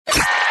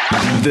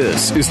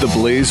This is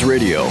TheBlaze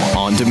Radio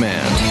on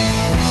demand.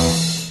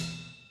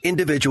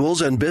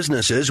 Individuals and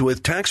businesses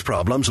with tax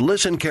problems,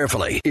 listen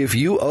carefully. If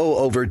you owe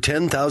over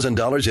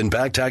 $10,000 in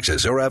back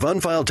taxes or have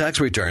unfiled tax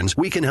returns,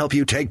 we can help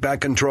you take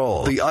back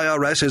control. The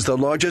IRS is the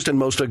largest and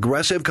most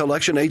aggressive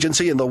collection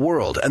agency in the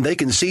world, and they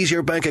can seize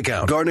your bank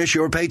account, garnish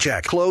your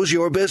paycheck, close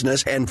your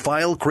business, and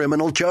file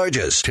criminal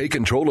charges. Take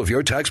control of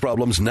your tax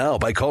problems now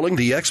by calling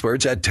the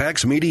experts at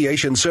Tax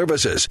Mediation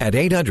Services at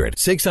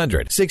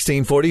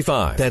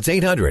 800-600-1645. That's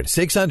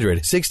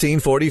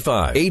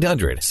 800-600-1645.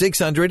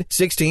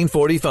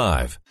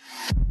 800-600-1645.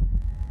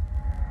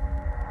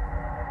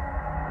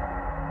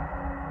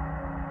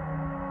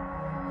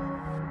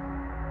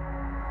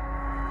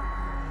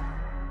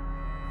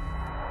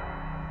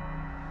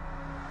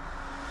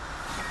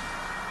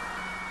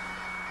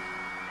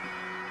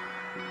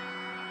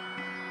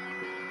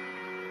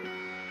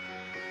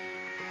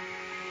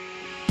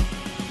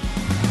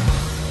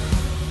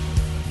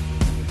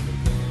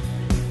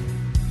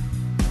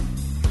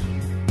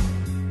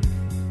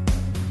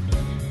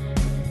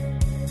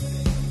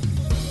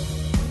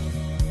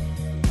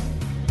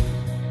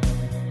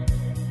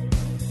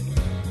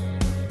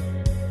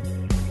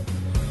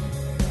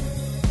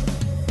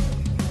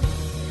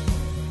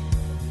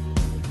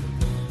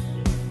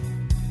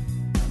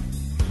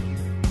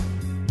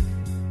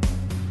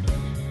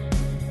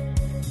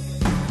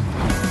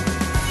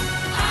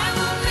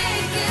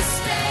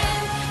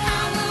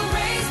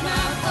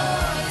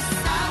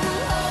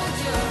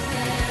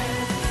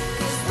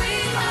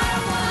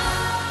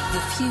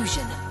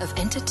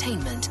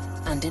 Entertainment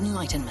and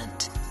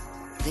enlightenment.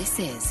 This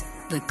is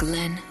the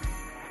Glenn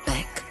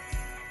Beck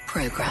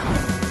Program.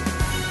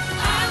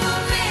 I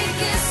will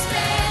make a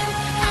stand.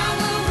 I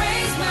will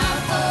raise my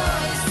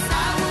voice.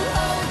 I will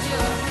hold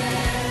your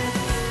hand.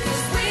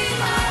 'Cause we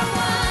are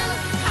one.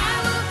 I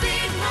will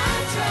beat my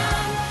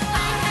drum.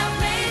 I have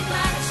made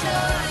my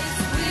choice.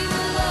 We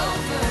will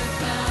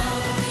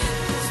overcome.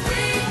 'Cause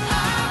we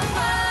are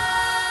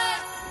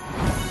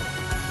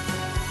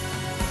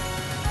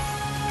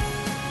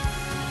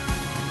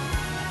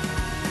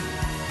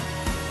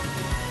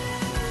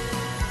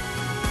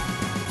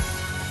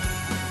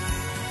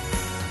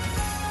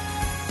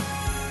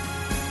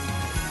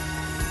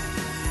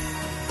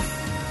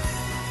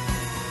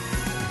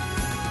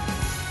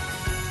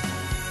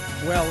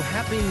Well,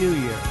 Happy New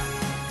Year.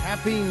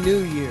 Happy New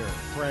Year,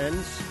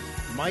 friends.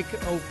 Mike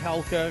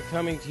Opelka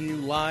coming to you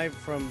live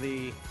from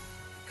the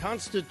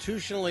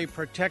constitutionally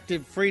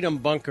protected Freedom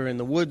Bunker in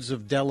the woods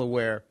of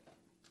Delaware.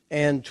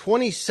 And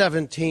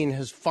 2017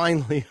 has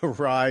finally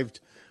arrived,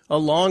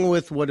 along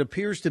with what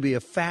appears to be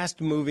a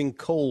fast-moving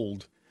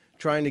cold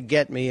trying to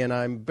get me, and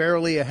I'm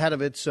barely ahead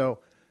of it, so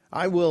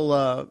I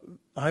will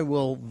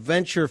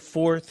venture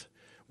forth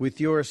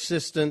with your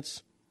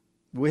assistance.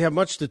 We have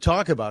much to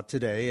talk about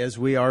today as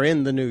we are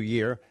in the new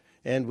year,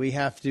 and we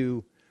have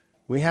to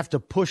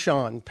push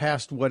on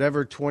past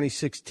whatever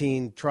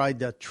 2016 tried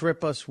to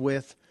trip us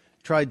with,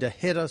 tried to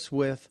hit us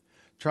with,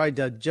 tried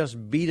to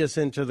just beat us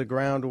into the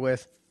ground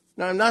with.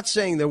 Now, I'm not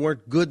saying there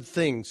weren't good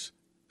things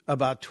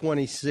about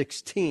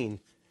 2016.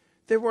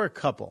 There were a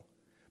couple,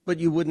 but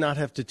you would not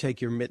have to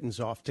take your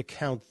mittens off to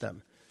count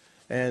them.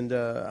 And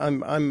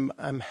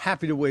I'm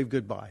happy to wave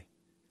goodbye.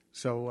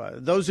 So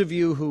those of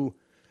you who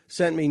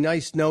sent me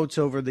nice notes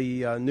over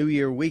the New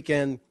Year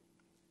weekend.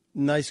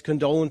 Nice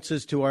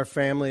condolences to our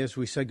family as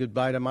we said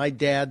goodbye to my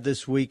dad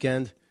this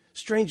weekend.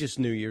 Strangest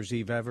New Year's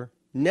Eve ever.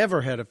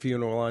 Never had a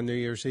funeral on New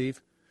Year's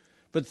Eve.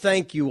 But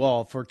thank you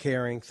all for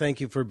caring. Thank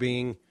you for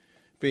being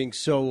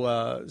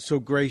so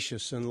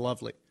gracious and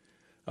lovely.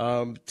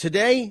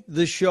 Today,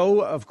 the show,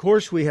 of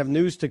course, we have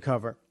news to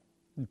cover.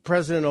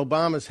 President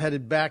Obama's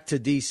headed back to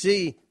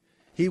D.C.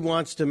 He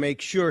wants to make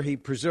sure he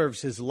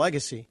preserves his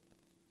legacy.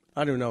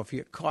 I don't know if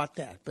you caught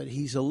that, but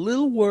he's a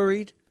little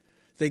worried.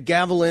 They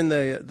gavel in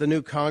the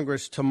new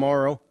Congress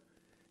tomorrow,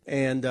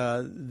 and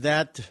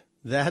that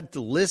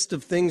list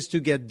of things to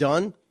get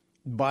done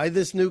by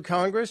this new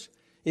Congress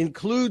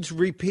includes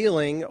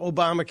repealing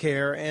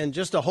Obamacare and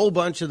just a whole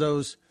bunch of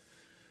those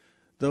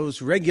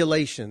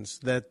regulations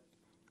that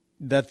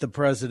the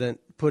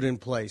president put in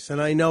place.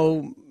 And I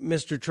know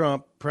Mr.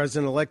 Trump,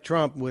 President-elect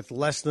Trump, with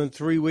less than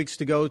 3 weeks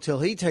to go till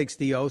he takes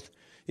the oath,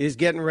 is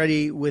getting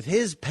ready with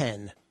his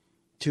pen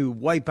to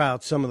wipe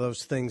out some of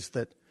those things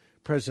that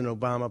President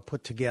Obama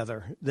put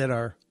together that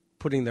are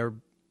putting their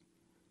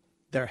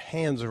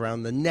hands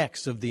around the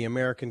necks of the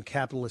American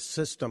capitalist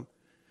system.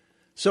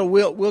 So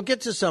we'll get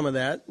to some of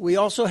that. We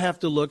also have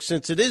to look,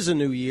 since it is a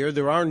new year,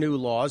 there are new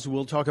laws.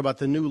 We'll talk about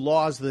the new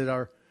laws that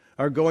are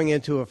going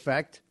into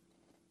effect.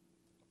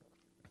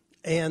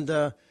 And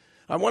I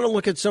want to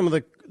look at some of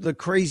the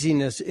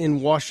craziness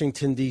in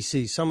Washington,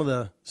 D.C., some of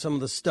the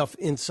stuff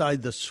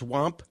inside the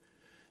swamp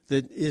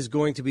that is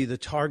going to be the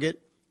target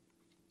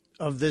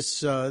of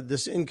this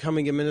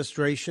incoming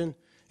administration,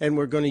 and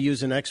we're going to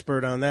use an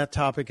expert on that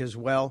topic as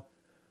well.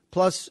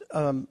 Plus,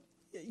 I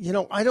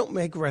don't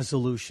make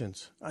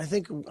resolutions. I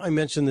think I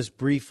mentioned this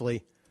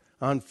briefly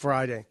on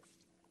Friday.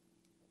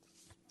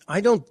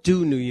 I don't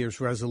do New Year's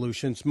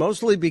resolutions,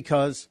 mostly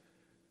because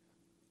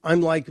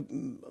I'm like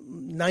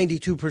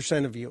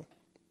 92% of you.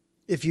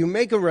 If you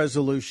make a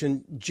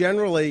resolution,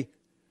 generally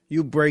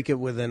you break it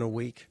within a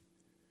week.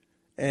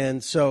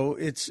 And so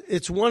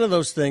it's one of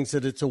those things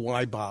that it's a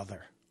why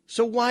bother.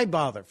 So why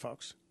bother,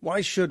 folks?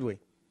 Why should we?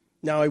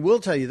 Now, I will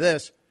tell you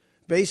this,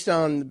 based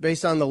on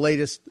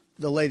the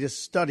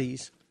latest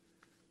studies,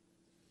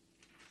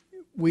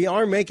 we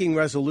are making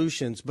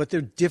resolutions, but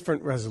they're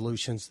different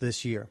resolutions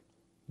this year.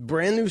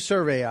 Brand new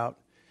survey out,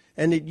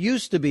 and it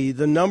used to be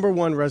the number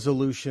one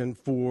resolution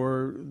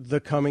for the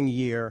coming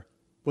year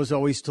was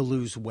always to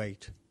lose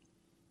weight.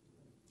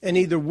 And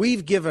either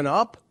we've given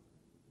up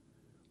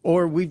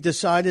or we've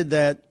decided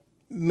that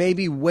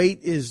maybe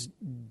weight is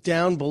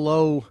down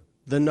below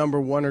the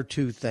number one or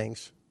two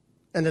things.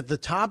 And at the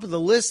top of the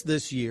list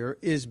this year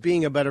is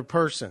being a better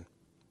person.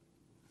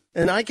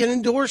 And I can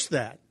endorse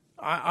that.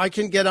 I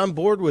can get on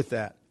board with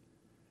that.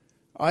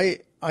 I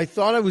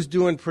thought I was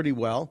doing pretty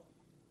well.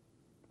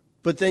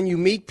 But then you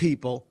meet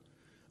people.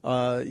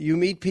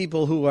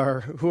 Who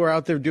are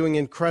out there doing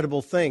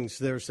incredible things.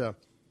 There's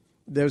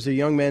a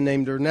young man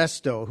named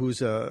Ernesto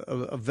who's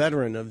a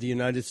veteran of the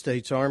United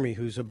States Army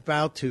who's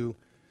about to,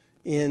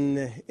 in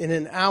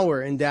an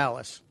hour in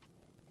Dallas,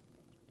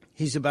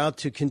 he's about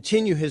to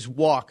continue his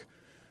walk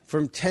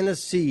from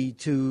Tennessee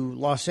to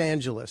Los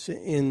Angeles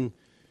in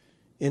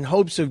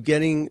hopes of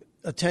getting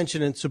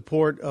attention and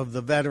support of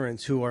the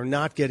veterans who are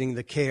not getting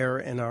the care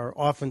and are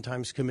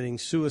oftentimes committing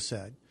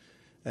suicide.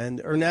 And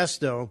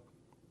Ernesto,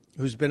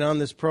 who's been on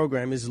this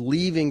program, is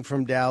leaving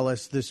from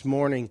Dallas this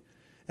morning,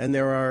 and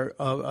there are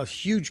a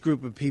huge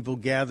group of people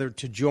gathered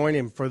to join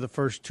him for the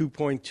first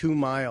 2.2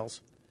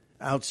 miles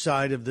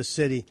outside of the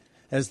city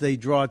as they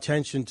draw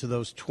attention to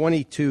those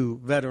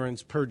 22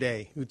 veterans per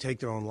day who take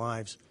their own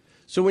lives.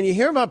 So when you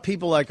hear about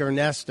people like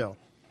Ernesto,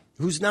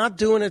 who's not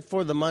doing it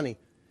for the money,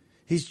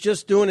 he's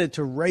just doing it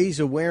to raise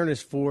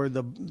awareness for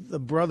the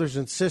brothers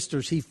and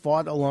sisters he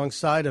fought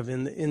alongside of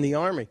in the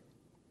Army,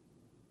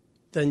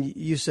 then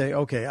you say,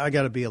 okay, I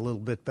got to be a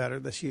little bit better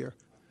this year.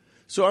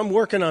 So I'm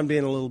working on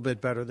being a little bit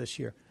better this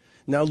year.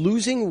 Now,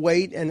 losing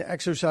weight and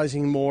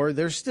exercising more,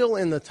 they're still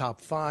in the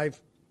top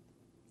 5.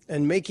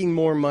 And making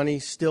more money,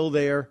 still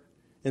there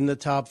in the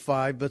top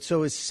 5. But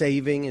so is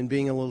saving and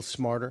being a little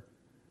smarter.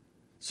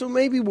 So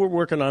maybe we're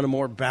working on a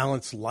more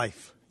balanced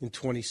life in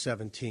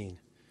 2017.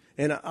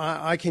 And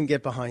I can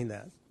get behind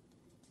that.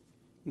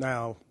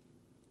 Now,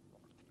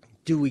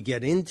 do we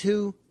get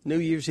into New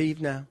Year's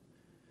Eve now?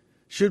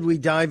 Should we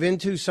dive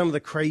into some of the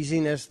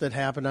craziness that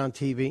happened on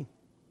TV?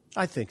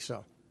 I think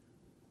so.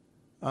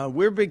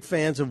 We're big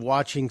fans of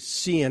watching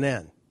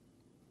CNN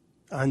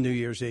on New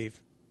Year's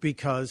Eve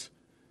because,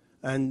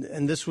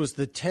 and this was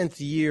the 10th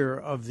year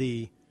of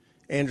the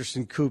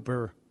Anderson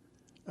Cooper,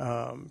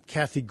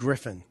 Kathy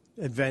Griffin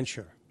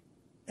adventure.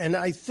 And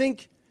I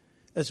think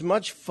as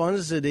much fun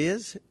as it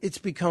is, it's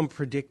become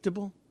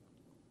predictable.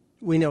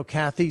 We know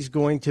Kathy's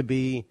going to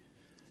be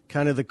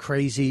kind of the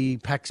crazy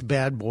Peck's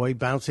bad boy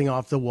bouncing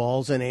off the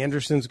walls, and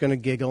Anderson's going to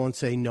giggle and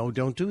say, no,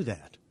 don't do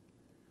that.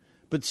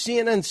 But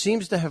CNN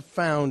seems to have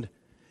found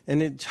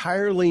an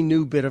entirely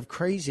new bit of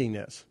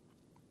craziness.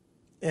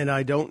 And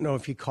I don't know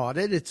if you caught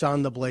it. It's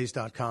on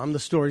TheBlaze.com. The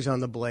story's on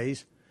The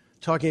Blaze,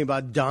 talking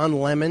about Don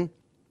Lemon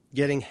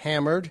getting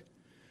hammered.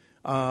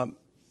 I'm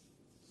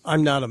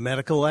not a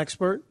medical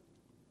expert.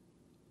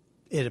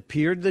 It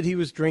appeared that he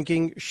was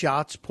drinking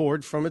shots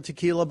poured from a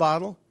tequila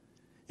bottle.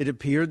 It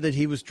appeared that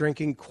he was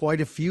drinking quite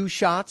a few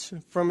shots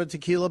from a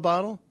tequila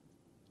bottle.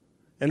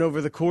 And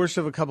over the course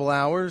of a couple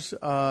hours,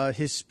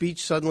 his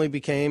speech suddenly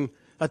became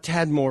a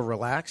tad more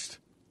relaxed.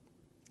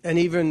 And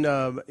even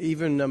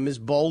Ms.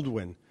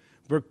 Baldwin,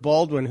 Brooke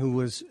Baldwin, who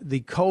was the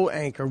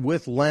co-anchor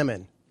with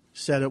Lemon,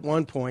 said at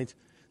one point,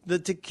 the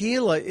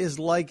tequila is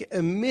like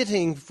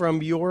emitting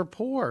from your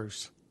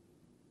pores.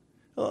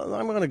 Well,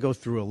 I'm going to go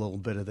through a little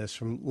bit of this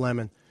from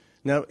Lemon.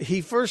 Now,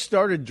 he first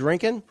started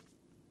drinking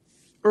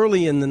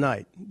early in the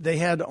night. They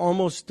had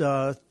almost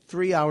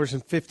 3 hours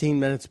and 15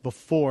 minutes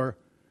before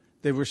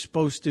they were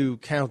supposed to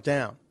count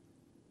down.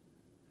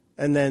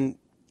 And then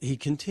he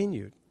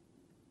continued.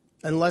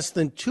 And less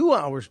than 2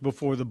 hours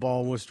before the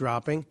ball was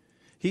dropping,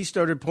 he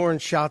started pouring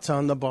shots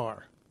on the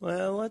bar.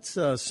 Well, let's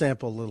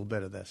sample a little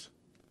bit of this.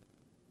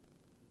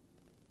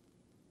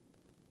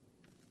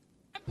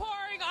 I'm pouring.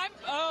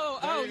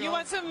 You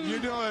want some? You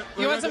do it.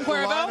 You want some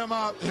Cuervo? Line them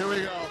up. Here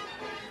we go.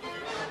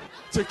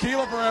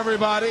 Tequila for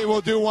everybody. We'll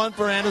do one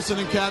for Anderson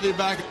and Kathy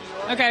back.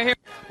 Okay, here.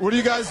 What are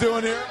you guys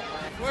doing here?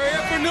 We're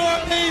here for New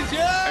Orleans,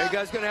 yeah! Are you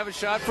guys going to have a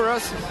shot for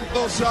us? A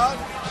little shot?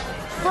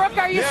 Brooke,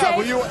 are you safe?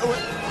 Anderson,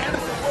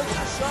 what's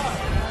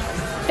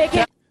your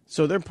shot?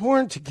 So they're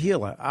pouring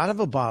tequila out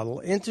of a bottle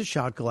into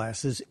shot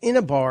glasses in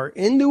a bar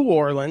in New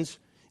Orleans.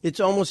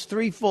 It's almost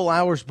 3 full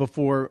hours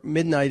before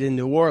midnight in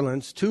New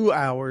Orleans, 2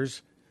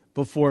 hours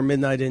before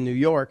midnight in New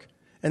York.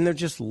 And they're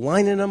just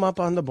lining them up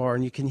on the bar,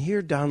 and you can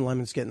hear Don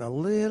Lemon's getting a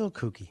little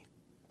kooky.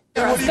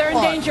 They're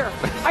in danger.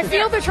 I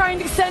feel they're trying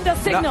to send us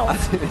signals,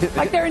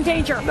 like they're in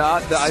danger. We're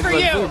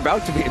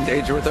about to be in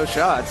danger with those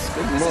shots.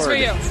 Good Lord. This is for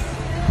you.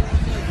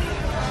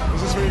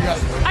 This is for you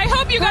guys. I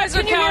hope you guys are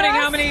Can you hear counting us?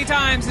 how many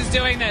times he's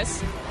doing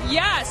this.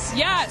 Yes,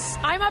 yes.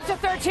 I'm up to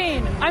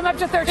 13. I'm up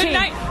to 13. Good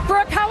night.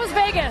 Brooke, how was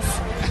Vegas?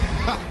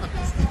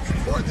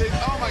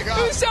 Oh, my It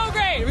God. was so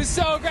great. It was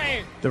so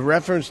great. The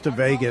reference to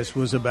Vegas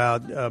was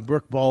about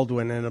Brooke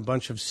Baldwin and a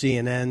bunch of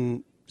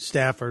CNN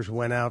staffers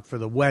went out for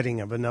the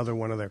wedding of another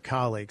one of their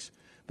colleagues.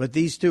 But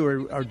these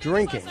two are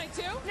drinking Last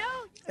night,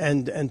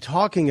 too? and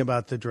talking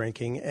about the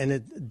drinking.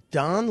 And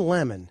Don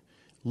Lemon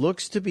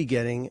looks to be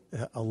getting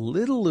a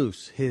little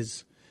loose.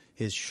 His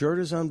shirt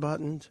is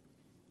unbuttoned.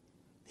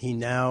 He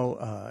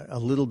now, a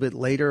little bit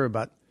later,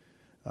 about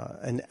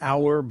an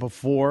hour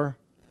before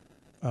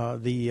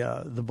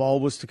the ball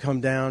was to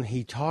come down,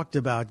 he talked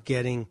about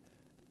getting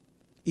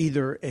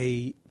either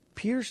a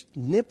pierced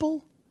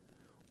nipple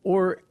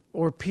or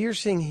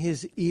piercing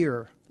his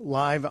ear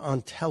live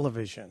on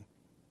television.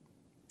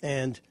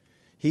 And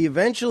he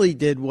eventually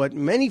did what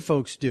many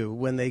folks do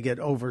when they get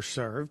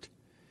overserved.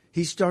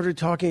 He started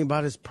talking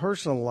about his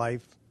personal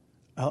life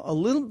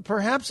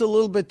perhaps a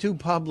little bit too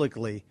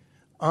publicly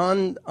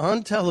on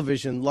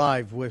television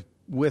live with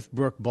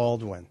Brooke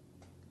Baldwin.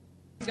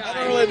 I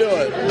don't really do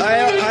it.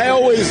 I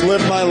always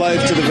live my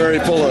life to the very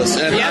fullest.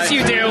 And Yes,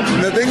 you do.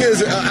 The thing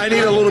is, I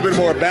need a little bit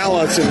more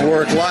balance in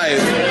work life.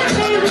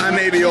 I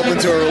may be open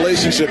to a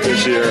relationship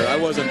this year. I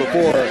wasn't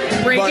before.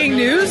 Breaking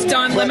news,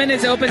 Don Lemon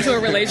is open to a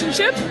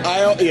relationship?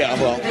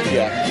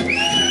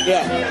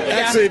 Yeah.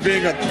 Actually,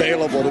 being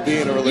available to be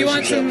in a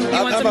relationship.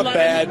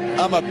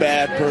 I'm a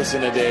bad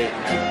person to date.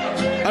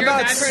 I'm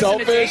not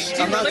selfish.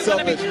 I'm not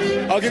selfish.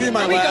 I'll give you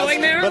my last,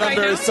 but I'm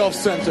very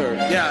self-centered.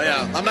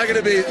 Yeah. I'm not going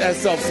to be as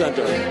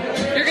self-centered.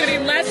 You're going to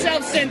be less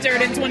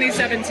self-centered in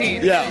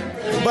 2017. Yeah,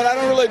 but I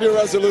don't really do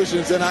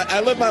resolutions, and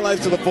I live my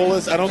life to the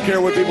fullest. I don't care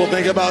what people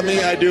think about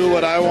me. I do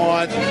what I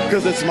want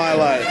because it's my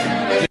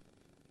life.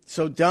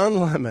 So Don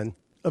Lemon,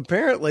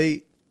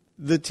 apparently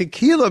the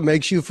tequila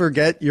makes you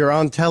forget you're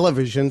on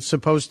television,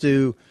 supposed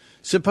to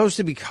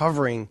be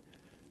covering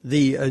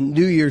the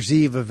New Year's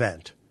Eve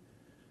event.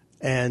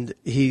 And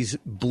he's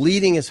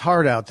bleeding his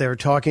heart out there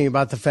talking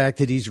about the fact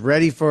that he's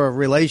ready for a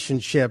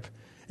relationship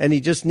and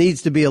he just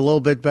needs to be a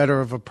little bit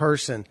better of a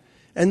person.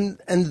 And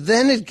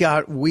then it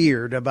got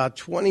weird about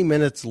 20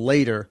 minutes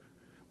later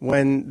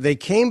when they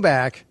came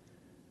back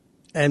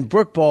and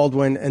Brooke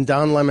Baldwin and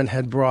Don Lemon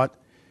had brought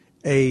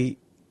a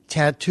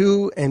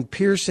tattoo and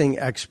piercing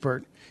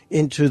expert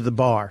into the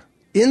bar.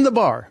 In the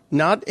bar,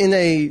 not in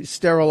a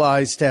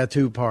sterilized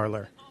tattoo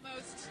parlor.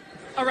 Almost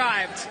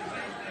arrived.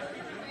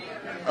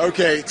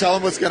 Okay, tell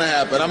them what's going to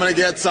happen. I'm going to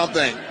get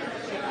something.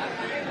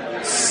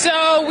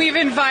 So we've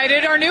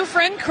invited our new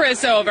friend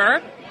Chris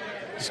over.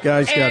 This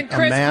guy's got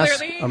Chris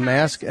a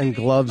mask and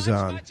gloves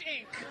on. Much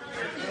ink.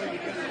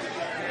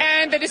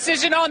 And the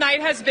decision all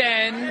night has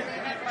been,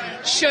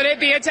 should it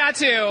be a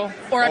tattoo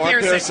or a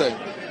piercing?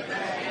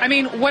 I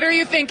mean, what are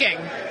you thinking?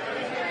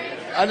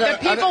 The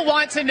people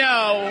want to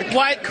know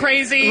what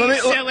crazy,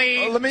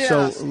 silly... Let me So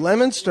ask.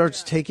 Lemon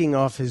starts taking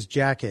off his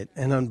jacket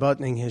and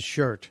unbuttoning his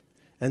shirt.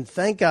 And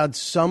thank God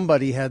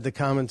somebody had the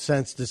common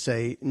sense to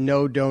say,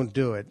 no, don't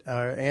do it.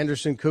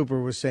 Anderson Cooper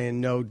was saying,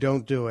 no,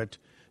 don't do it.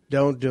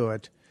 Don't do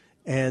it.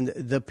 And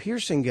the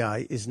piercing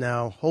guy is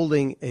now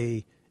holding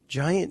a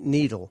giant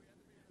needle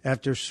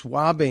after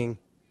swabbing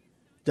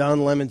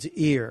Don Lemon's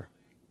ear.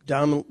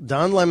 Don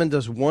Lemon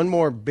does one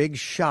more big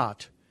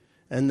shot,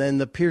 and then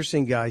the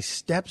piercing guy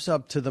steps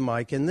up to the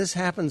mic, and this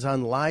happens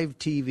on live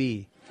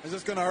TV. Is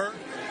this going to hurt?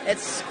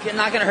 It's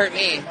not going to hurt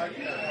me.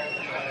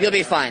 You'll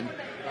be fine.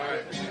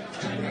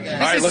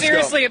 This is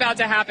seriously about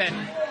to happen.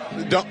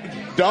 Don't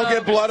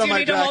get blood on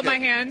my jacket. Do you need to hold my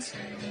hand?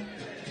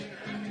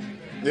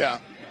 Yeah.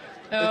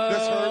 Oh, If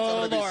this hurts, I'm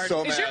gonna be Lord.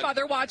 so Is your mad.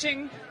 mother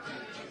watching?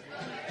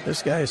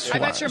 This guy is I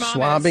bet your mom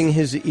swabbing is.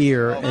 his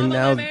ear, and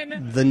now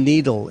Lemon. the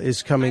needle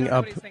is coming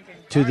up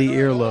to the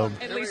earlobe.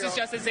 At least it's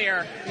just his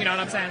ear. You know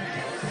what I'm saying?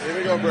 Here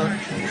we go, bro.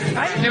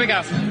 Here we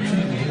go.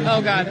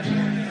 Oh, God.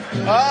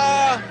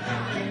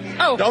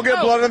 Don't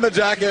get blood in the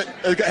jacket.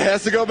 It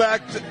has to go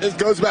back. It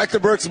goes back to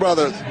Brooks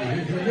Brothers.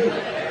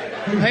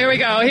 Here we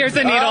go. Here's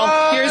the needle.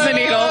 Here's the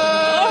needle.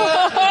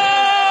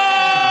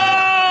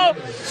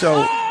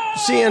 So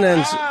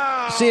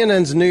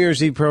CNN's New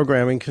Year's Eve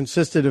programming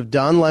consisted of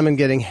Don Lemon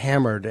getting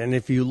hammered, and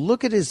if you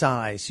look at his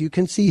eyes, you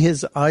can see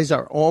his eyes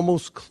are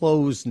almost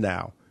closed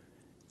now,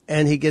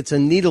 and he gets a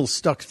needle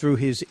stuck through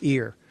his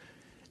ear,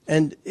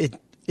 and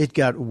it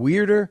got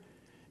weirder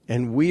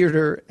and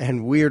weirder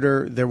and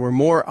weirder. There were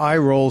more eye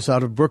rolls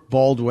out of Brooke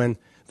Baldwin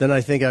than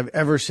I think I've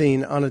ever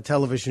seen on a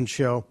television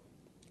show.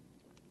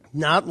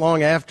 Not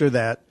long after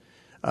that,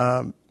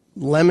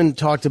 Lemon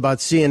talked about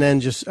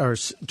CNN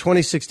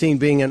 2016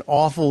 being an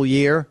awful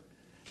year,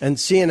 and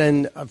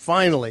CNN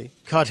finally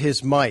cut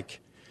his mic.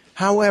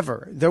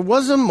 However, there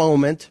was a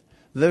moment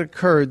that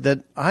occurred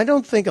that I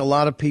don't think a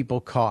lot of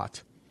people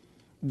caught.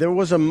 There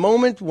was a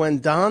moment when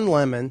Don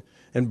Lemon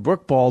and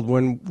Brooke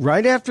Baldwin,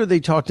 right after they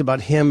talked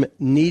about him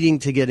needing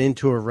to get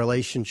into a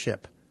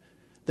relationship,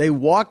 they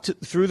walked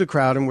through the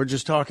crowd and were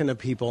just talking to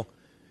people,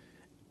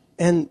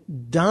 and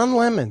Don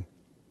Lemon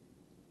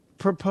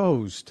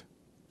proposed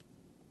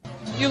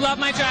You love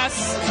my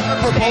dress.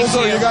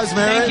 Proposal, you guys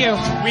married? Thank you.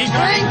 We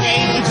got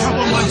engaged a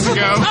couple months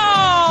ago.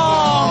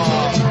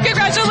 Oh,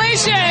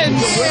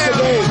 congratulations.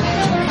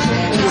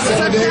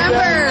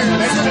 September.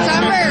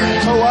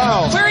 Oh,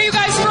 wow. Where are you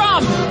guys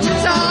from?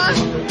 Utah.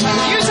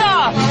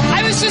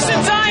 I was just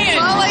in Zion.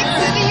 Salt Lake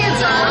City,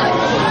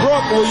 Utah.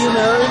 Brooke, will you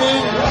marry me?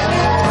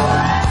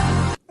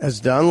 As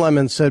Don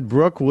Lemon said,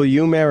 Brooke, will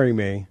you marry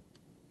me?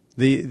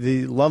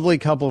 The lovely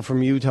couple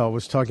from Utah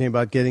was talking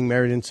about getting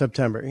married in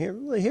September.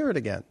 Hear it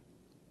again.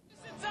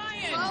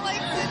 Salt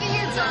Lake City,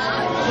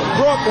 Utah.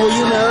 Brooke, will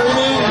you marry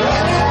me?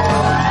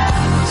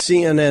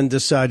 CNN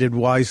decided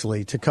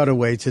wisely to cut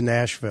away to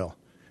Nashville.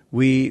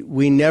 We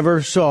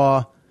never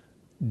saw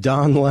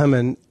Don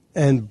Lemon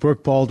and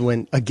Brooke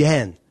Baldwin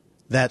again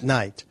that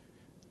night.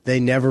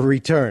 They never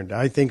returned.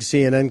 I think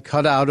CNN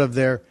cut out of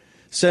their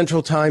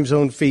Central Time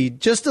Zone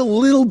feed just a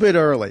little bit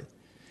early.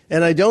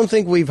 And I don't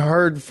think we've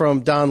heard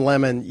from Don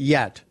Lemon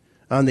yet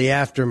on the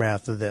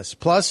aftermath of this.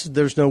 Plus,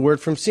 there's no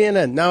word from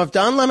CNN. Now, if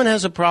Don Lemon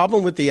has a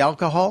problem with the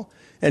alcohol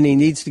and he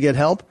needs to get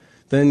help,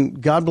 then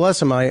God bless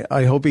him.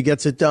 I hope he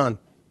gets it done.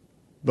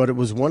 But it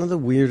was one of the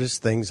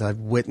weirdest things I've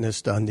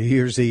witnessed on New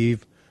Year's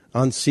Eve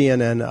on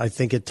CNN. I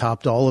think it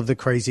topped all of the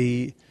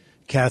crazy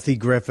Kathy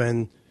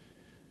Griffin,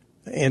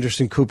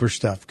 Anderson Cooper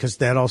stuff, because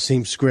that all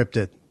seemed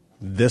scripted.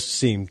 This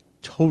seemed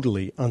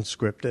totally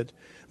unscripted.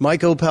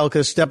 Mike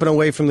Opelka stepping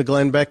away from the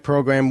Glenn Beck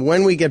program.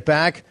 When we get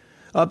back,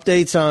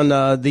 updates on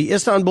the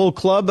Istanbul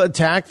club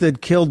attack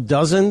that killed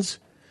dozens,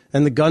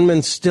 and the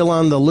gunman still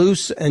on the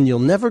loose, and you'll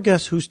never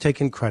guess who's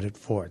taking credit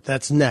for it.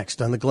 That's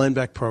next on the Glenn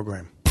Beck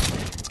program.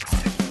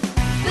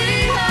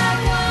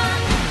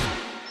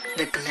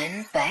 The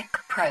Glenn Beck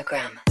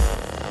Program.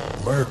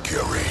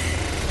 Mercury.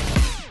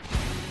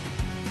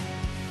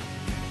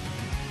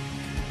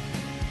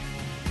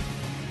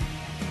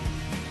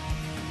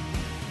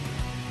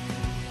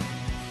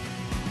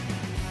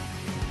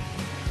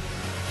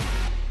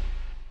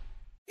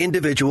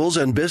 Individuals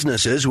and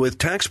businesses with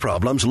tax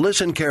problems,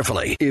 listen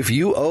carefully. If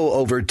you owe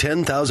over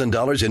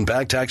 $10,000 in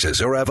back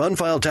taxes or have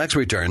unfiled tax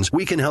returns,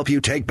 we can help you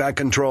take back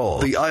control.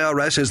 The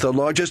IRS is the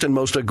largest and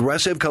most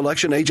aggressive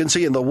collection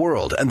agency in the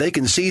world, and they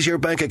can seize your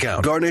bank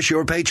account, garnish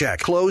your paycheck,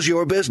 close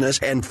your business,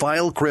 and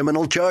file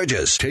criminal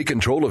charges. Take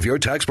control of your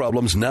tax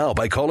problems now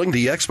by calling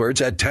the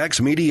experts at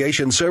Tax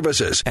Mediation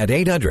Services at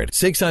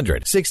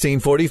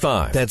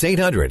 800-600-1645. That's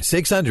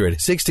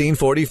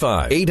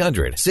 800-600-1645.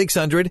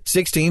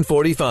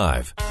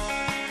 800-600-1645.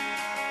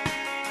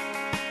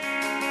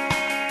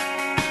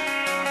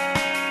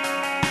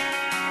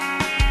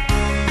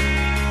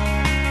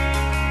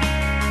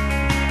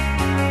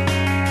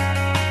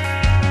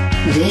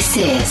 This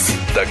is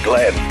the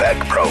Glenn Beck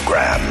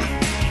Program.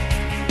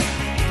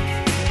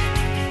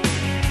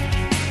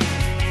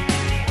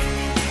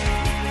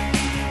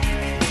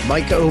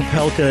 Mike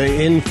Opelka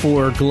in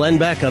for Glenn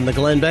Beck on the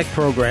Glenn Beck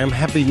Program.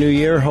 Happy New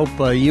Year. Hope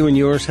you and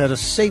yours had a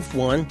safe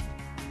one.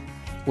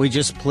 We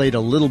just played a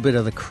little bit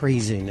of the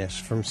craziness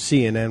from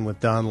CNN with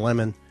Don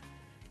Lemon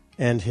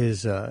and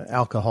his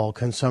alcohol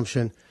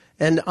consumption.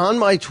 And on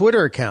my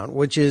Twitter account,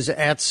 which is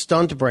at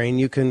StuntBrain,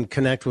 you can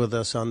connect with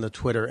us on the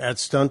Twitter at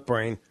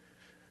StuntBrain.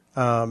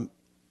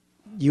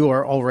 You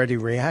are already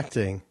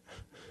reacting,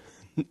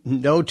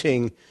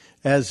 noting,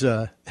 as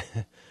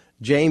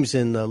James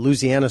in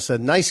Louisiana said,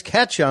 nice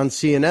catch on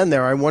CNN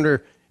there. I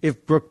wonder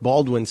if Brooke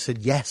Baldwin said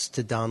yes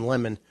to Don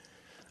Lemon.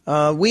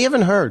 We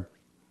haven't heard.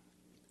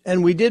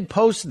 And we did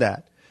post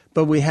that,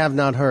 but we have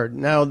not heard.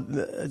 Now,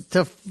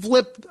 to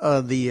flip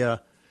the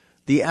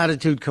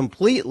attitude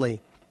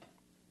completely,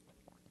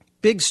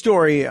 big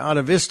story out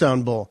of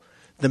Istanbul.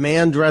 The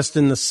man dressed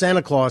in the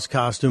Santa Claus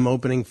costume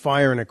opening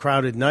fire in a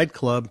crowded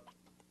nightclub.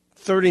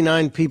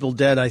 39 people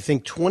dead. I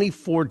think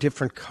 24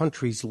 different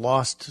countries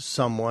lost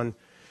someone.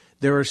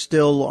 There are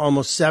still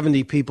almost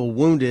 70 people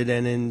wounded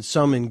and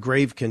some in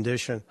grave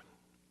condition.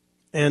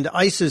 And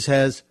ISIS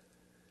has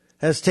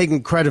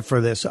taken credit for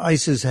this.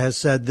 ISIS has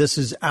said this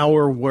is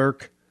our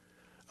work.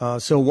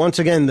 So once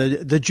again,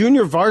 the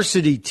junior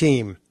varsity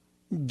team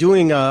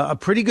doing a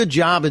pretty good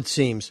job, it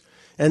seems.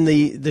 And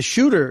the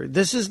shooter,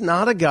 this is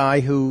not a guy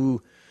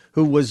who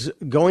was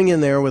going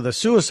in there with a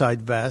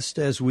suicide vest,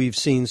 as we've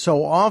seen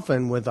so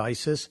often with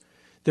ISIS.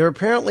 They're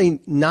apparently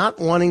not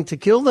wanting to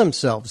kill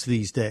themselves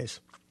these days.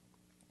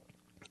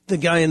 The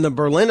guy in the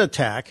Berlin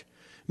attack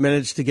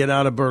managed to get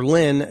out of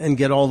Berlin and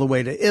get all the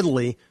way to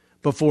Italy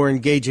before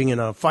engaging in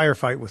a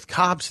firefight with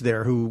cops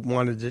there who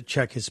wanted to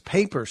check his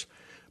papers.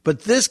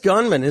 But this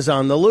gunman is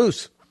on the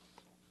loose,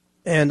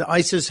 and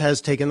ISIS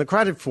has taken the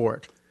credit for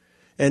it.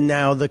 And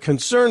now the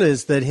concern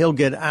is that he'll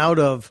get out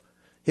of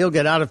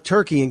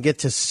Turkey and get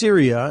to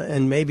Syria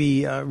and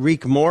maybe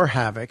wreak more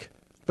havoc.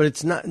 But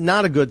it's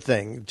not a good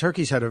thing.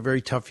 Turkey's had a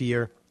very tough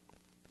year.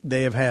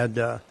 They have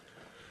had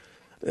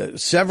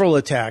several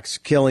attacks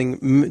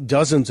killing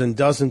dozens and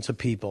dozens of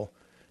people.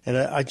 And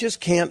I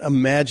just can't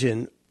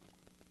imagine.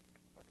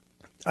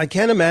 I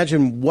can't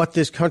imagine what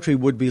this country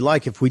would be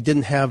like if we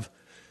didn't have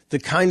the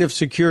kind of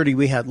security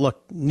we had.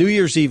 Look, New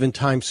Year's Eve in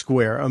Times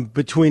Square,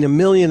 between 1.5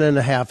 million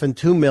and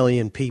 2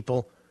 million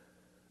people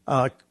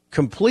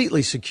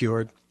completely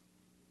secured.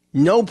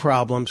 No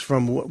problems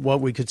from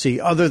what we could see,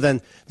 other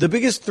than the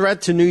biggest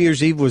threat to New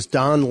Year's Eve was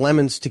Don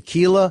Lemon's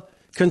tequila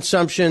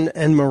consumption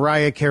and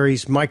Mariah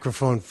Carey's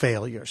microphone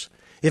failures.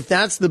 If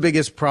that's the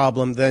biggest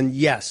problem, then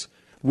yes,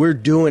 we're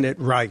doing it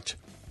right.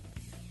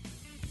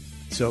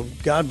 So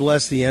God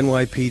bless the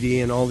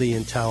NYPD and all the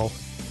intel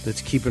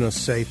that's keeping us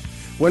safe.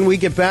 When we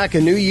get back,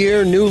 a new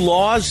year, new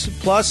laws,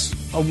 plus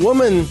a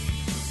woman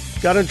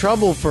got in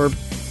trouble for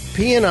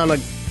peeing on a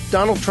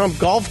Donald Trump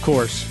golf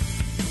course.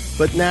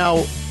 But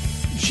now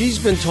she's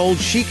been told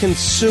she can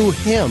sue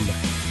him.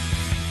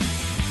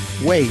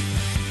 Wait,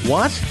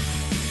 what?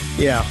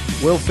 Yeah,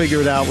 we'll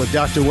figure it out with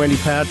Dr. Wendy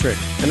Patrick,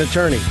 an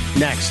attorney,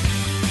 next.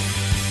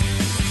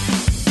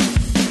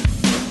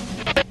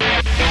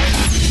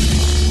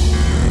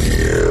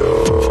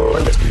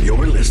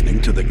 You're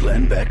listening to the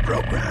Glenn Beck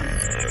Program.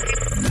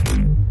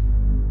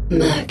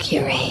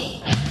 Mercury.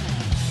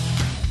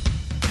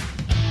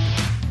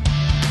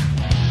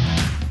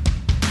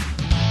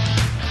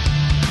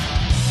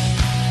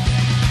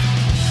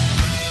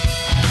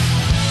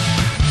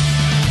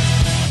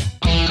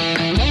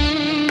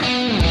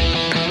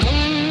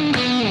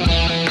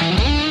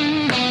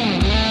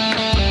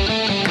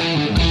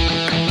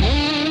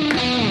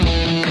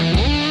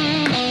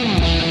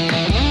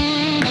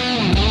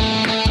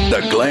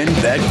 The Glenn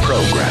Beck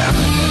Program.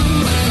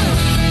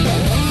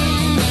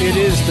 It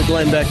is the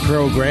Glenn Beck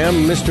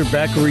Program. Mr.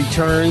 Beck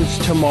returns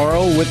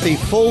tomorrow with the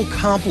full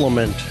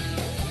complement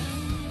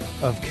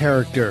of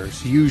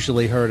characters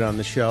usually heard on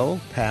the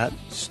show. Pat,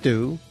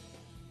 Stu,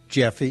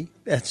 Jeffy,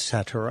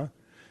 etc.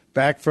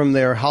 Back from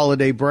their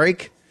holiday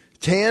break.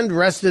 Tanned,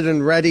 rested,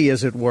 and ready,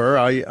 as it were.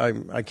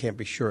 I can't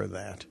be sure of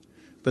that.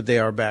 But they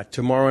are back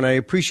tomorrow, and I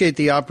appreciate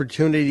the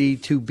opportunity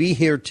to be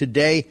here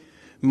today.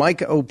 Mike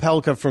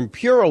Opelka from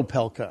Pure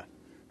Opelka,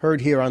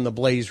 heard here on the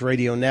Blaze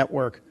Radio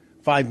Network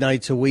 5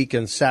 nights a week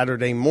and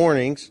Saturday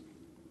mornings.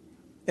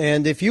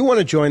 And if you want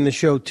to join the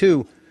show,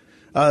 too,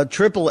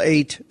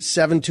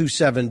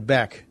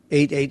 888-727-BECK,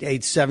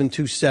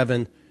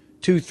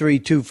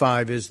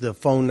 888-727-2325 is the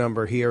phone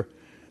number here.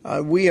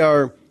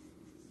 We're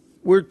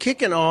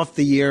kicking off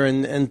the year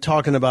and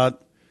talking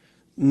about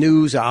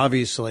news,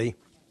 obviously.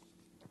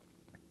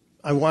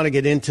 I want to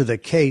get into the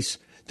case.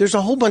 There's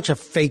a whole bunch of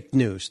fake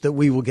news that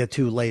we will get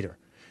to later.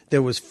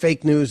 There was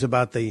fake news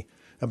about the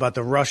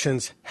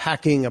Russians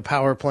hacking a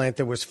power plant.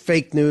 There was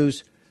fake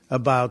news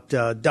about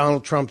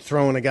Donald Trump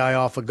throwing a guy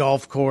off a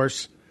golf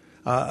course.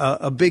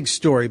 A big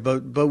story,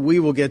 but we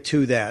will get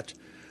to that.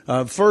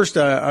 First,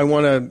 I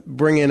want to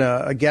bring in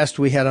a guest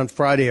we had on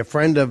Friday, a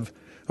friend of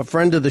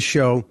the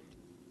show,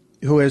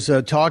 who has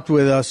talked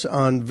with us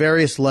on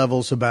various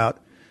levels about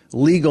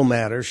legal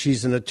matters.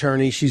 She's an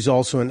attorney. She's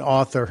also an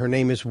author. Her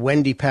name is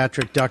Wendy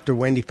Patrick, Dr.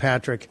 Wendy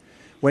Patrick.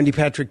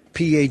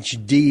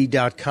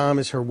 WendyPatrickPhD.com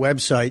is her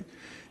website.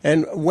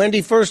 And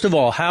Wendy, first of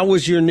all, how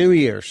was your New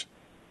Year's?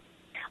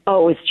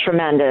 Oh, it was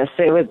tremendous.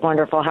 It was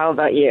wonderful. How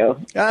about you?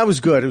 It was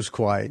good. It was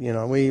quiet. You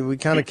know, we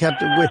kind of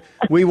kept it.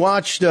 We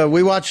watched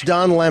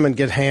Don Lemon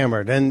get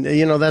hammered, and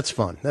that's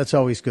fun. That's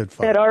always good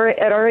fun. At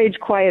our age,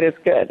 quiet is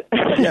good.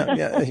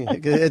 yeah.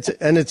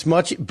 It's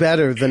much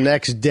better the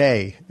next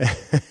day,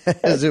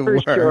 as it were.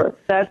 Sure.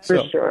 That's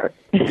for sure.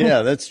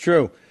 Yeah, that's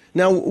true.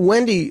 Now,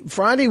 Wendy,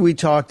 Friday we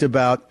talked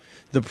about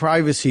the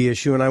privacy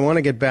issue, and I want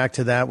to get back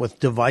to that with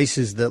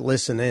devices that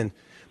listen in.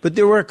 But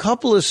there were a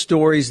couple of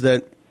stories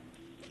that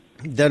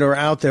are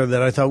out there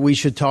that I thought we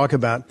should talk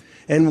about.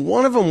 And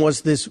one of them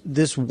was this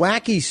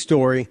wacky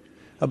story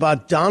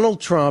about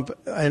Donald Trump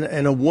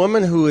and a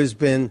woman who has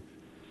been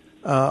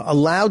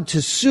allowed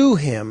to sue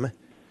him,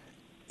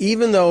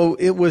 even though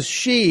it was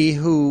she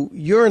who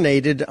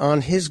urinated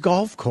on his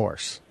golf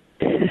course.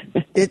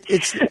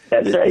 That's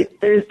right.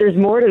 There's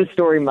more to the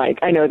story, Mike.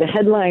 I know the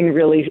headline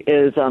really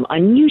is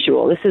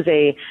unusual. This is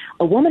a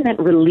woman that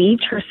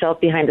relieved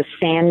herself behind a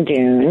sand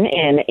dune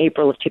in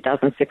April of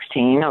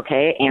 2016,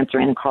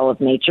 answering the call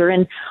of nature.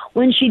 And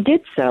when she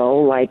did so,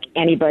 like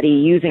anybody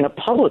using a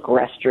public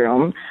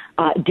restroom,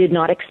 did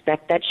not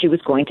expect that she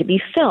was going to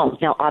be filmed.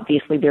 Now,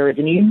 obviously, there is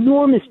an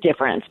enormous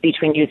difference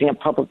between using a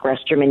public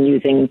restroom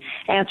and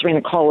answering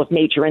the call of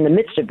nature in the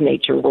midst of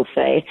nature, we'll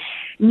say.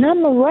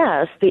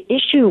 Nonetheless, the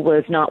issue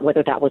was not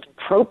whether that was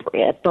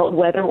appropriate, but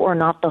whether or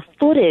not the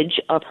footage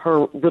of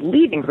her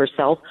relieving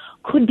herself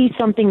could be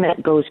something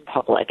that goes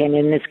public. And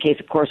in this case,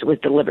 of course, it was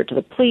delivered to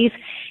the police,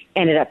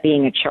 ended up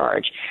being a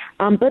charge.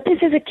 But this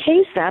is a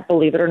case that,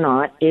 believe it or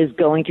not, is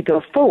going to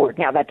go forward.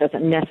 Now, that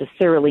doesn't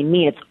necessarily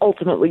mean it's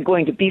ultimately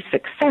going to be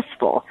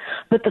successful.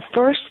 But the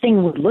first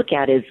thing we look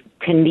at is,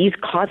 can these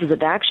causes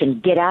of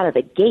action get out of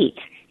the gate?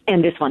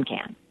 And this one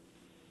can.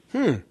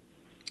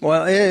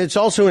 Well, it's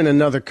also in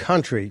another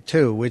country,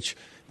 too, which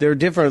there are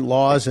different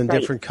laws in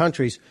different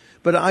countries.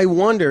 But I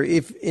wonder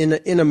if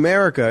in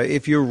America,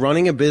 if you're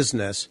running a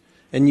business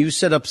and you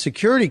set up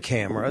security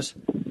cameras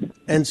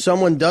and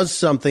someone does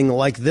something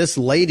like this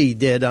lady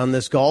did on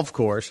this golf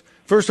course,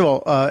 first of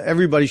all,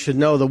 everybody should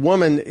know the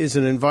woman is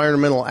an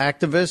environmental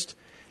activist,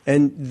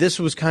 and this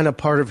was kind of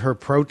part of her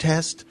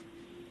protest.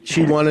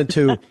 She wanted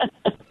to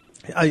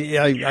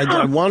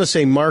I want to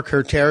say mark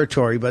her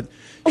territory, but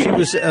she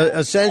was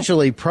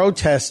essentially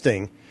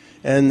protesting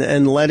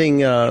and letting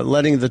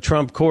the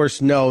Trump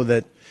course know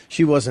that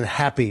she wasn't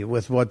happy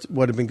with what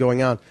had been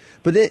going on.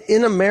 But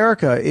in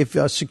America, if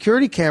a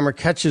security camera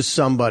catches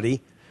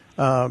somebody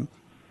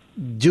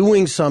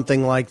doing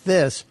something like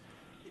this,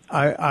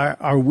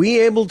 are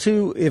we able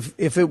to,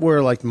 if it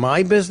were like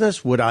my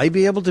business, would I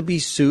be able to be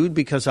sued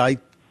because I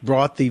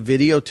brought the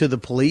video to the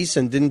police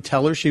and didn't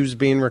tell her she was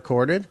being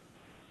recorded?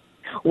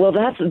 Well,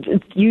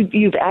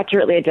 you've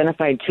accurately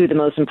identified two of the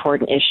most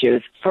important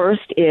issues.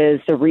 First is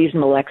the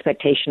reasonable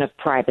expectation of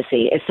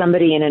privacy. Is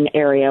somebody in an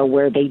area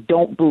where they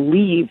don't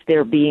believe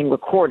they're being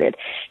recorded?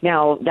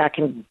 Now, that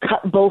can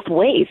cut both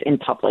ways in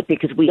public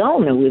because we all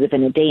know we live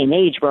in a day and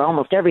age where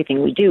almost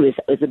everything we do is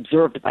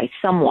observed by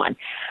someone,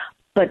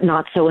 but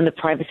not so in the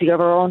privacy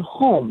of our own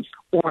homes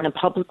or in a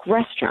public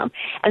restroom.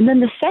 And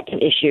then the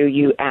second issue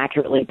you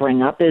accurately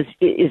bring up is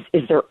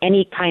there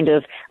any kind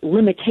of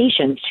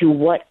limitation to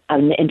what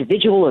an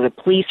individual or the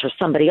police or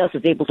somebody else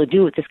is able to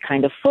do with this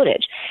kind of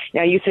footage?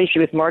 Now, you say she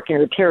was marking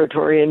her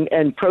territory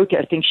and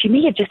protesting. She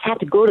may have just had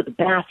to go to the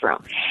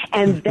bathroom.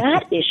 And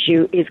that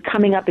issue is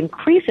coming up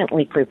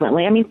increasingly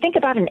frequently. I mean, think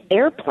about an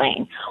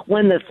airplane.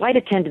 When the flight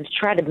attendants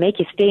try to make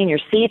you stay in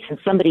your seats and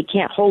somebody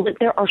can't hold it,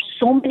 there are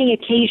so many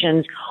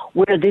occasions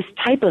where this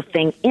type of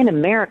thing in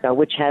America,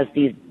 which has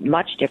these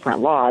much different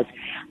laws,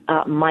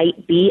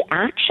 might be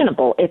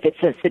actionable if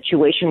it's a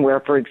situation where,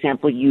 for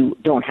example, you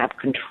don't have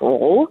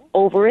control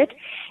over it,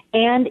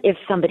 and if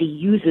somebody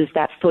uses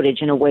that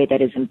footage in a way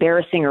that is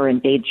embarrassing or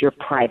invades your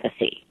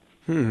privacy.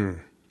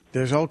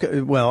 There's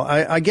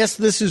I guess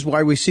this is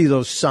why we see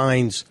those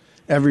signs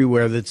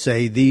everywhere that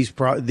say these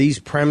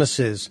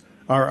premises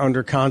are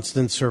under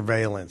constant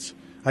surveillance.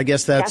 I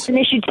guess that's an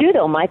issue too,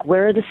 though, Mike.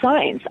 Where are the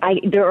signs?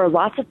 There are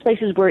lots of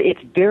places where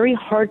it's very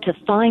hard to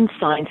find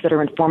signs that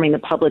are informing the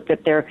public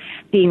that they're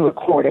being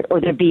recorded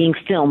or they're being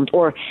filmed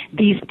or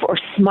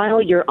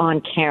smile, you're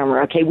on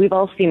camera. Okay, we've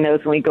all seen those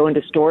when we go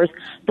into stores.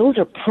 Those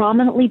are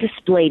prominently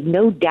displayed,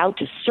 no doubt,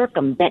 to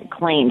circumvent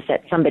claims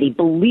that somebody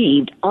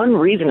believed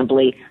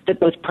unreasonably that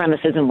those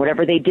premises and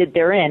whatever they did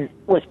therein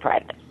was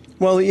private.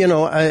 Well,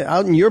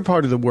 out in your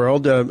part of the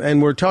world,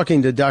 and we're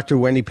talking to Dr.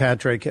 Wendy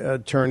Patrick,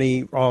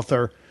 attorney,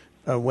 author,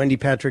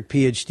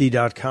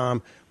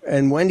 WendyPatrickPhD.com,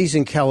 and Wendy's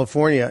in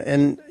California.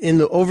 And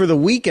over the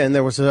weekend,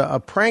 there was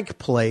a prank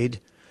played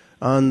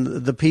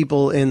on the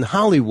people in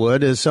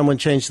Hollywood as someone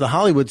changed the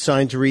Hollywood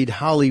sign to read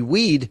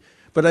Hollyweed.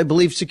 But I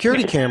believe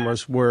security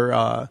cameras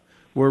were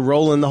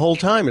rolling the whole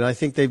time, and I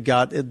think they've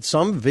got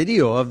some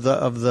video of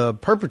the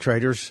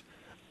perpetrators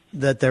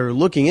that they're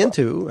looking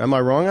into. Am I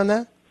wrong on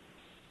that?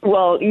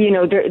 Well,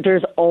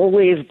 there's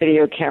always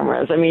video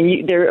cameras. I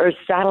mean, there are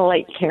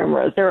satellite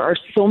cameras. There are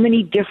so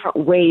many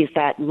different ways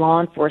that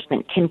law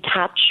enforcement can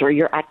capture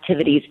your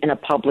activities in a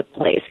public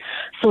place.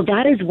 So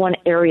that is one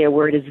area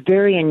where it is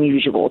very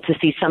unusual to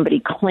see somebody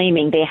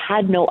claiming they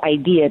had no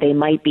idea they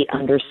might be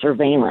under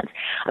surveillance.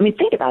 I mean,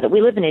 think about it.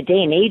 We live in a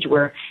day and age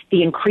where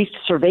the increased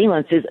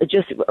surveillance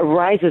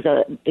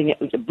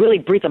really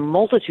breeds a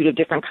multitude of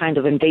different kinds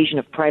of invasion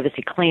of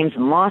privacy claims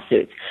and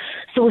lawsuits.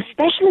 So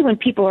especially when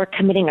people are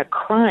committing a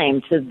crime,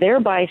 to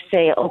thereby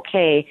say,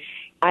 okay,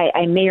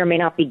 I may or may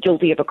not be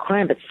guilty of a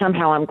crime, but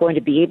somehow I'm going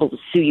to be able to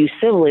sue you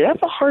civilly.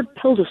 That's a hard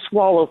pill to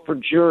swallow for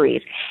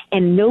juries.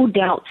 And no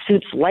doubt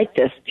suits like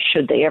this,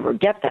 should they ever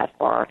get that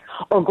far,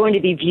 are going to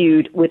be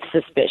viewed with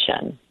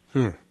suspicion.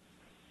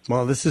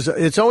 Well,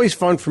 it's always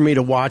fun for me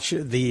to watch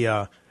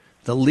the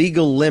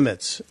legal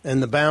limits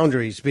and the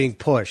boundaries being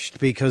pushed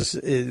because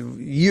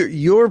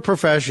your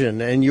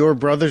profession and your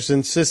brothers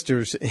and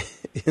sisters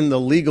in the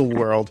legal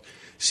world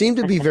seem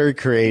to be very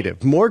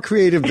creative, more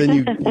creative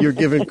than you're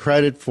given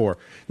credit for.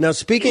 Now,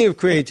 speaking of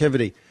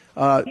creativity,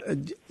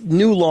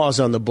 new laws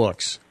on the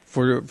books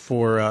for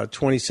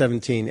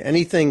 2017.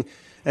 Anything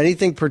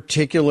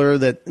particular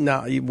that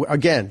now?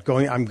 Again,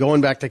 I'm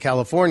going back to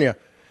California.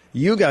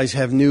 You guys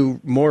have new,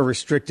 more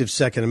restrictive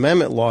Second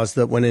Amendment laws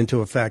that went into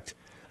effect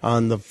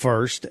on the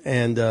 1st,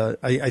 and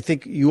I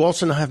think you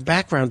also now have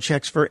background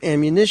checks for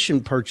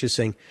ammunition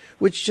purchasing,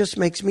 which just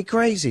makes me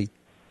crazy.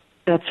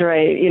 That's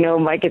right.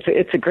 Mike,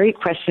 it's a great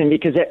question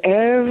because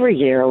every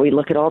year we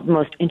look at all the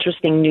most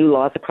interesting new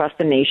laws across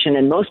the nation,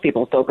 and most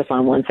people focus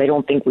on ones they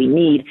don't think we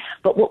need.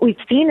 But what we've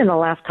seen in the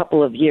last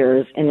couple of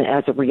years,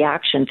 as a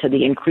reaction to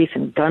the increase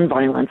in gun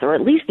violence, or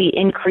at least the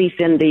increase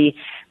in the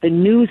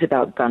news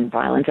about gun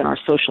violence in our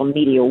social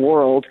media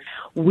world,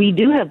 we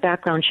do have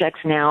background checks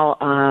now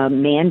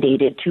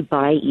mandated to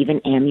buy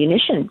even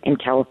ammunition in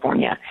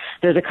California.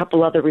 There's a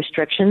couple other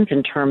restrictions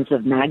in terms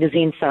of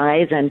magazine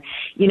size, and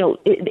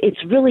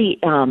it's really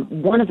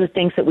one of the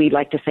things that we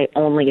like to say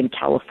only in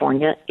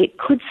California. It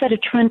could set a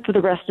trend for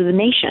the rest of the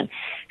nation.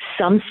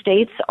 Some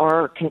states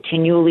are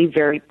continually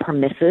very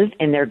permissive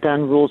in their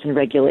gun rules and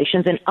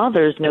regulations, and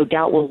others, no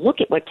doubt, will look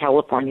at what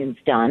Californians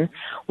done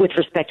with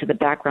respect to the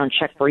background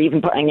check for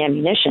even buying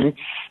ammunition.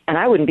 And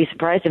I wouldn't be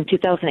surprised in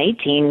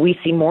 2018 we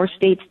see more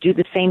states do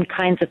the same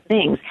kinds of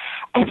things.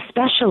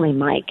 especially,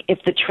 Mike, if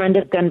the trend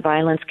of gun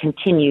violence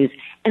continues,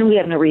 and we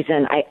have no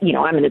reason,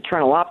 I'm an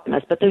eternal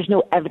optimist, but there's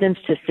no evidence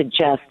to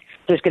suggest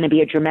there's going to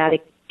be a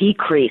dramatic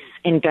decrease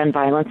in gun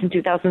violence in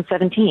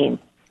 2017.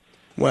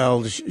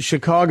 Well,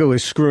 Chicago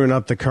is screwing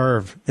up the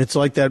curve. It's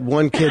like that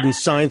one kid in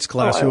science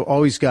class who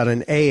always got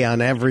an A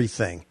on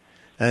everything.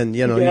 And,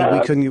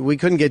 we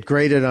couldn't get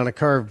graded on a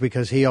curve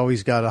because he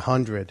always got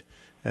 100.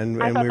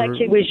 And I thought that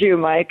kid was you,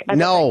 Mike.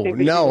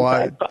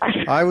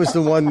 I was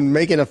the one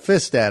making a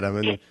fist at him.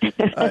 And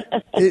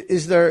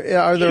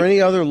are there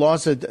any other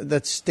laws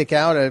that stick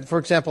out? For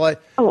example,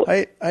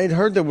 I had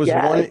heard there was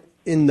one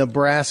in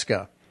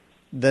Nebraska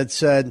that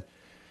said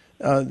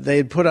they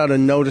had put out a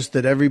notice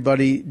that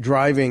everybody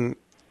driving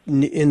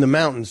in the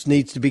mountains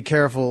needs to be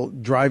careful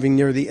driving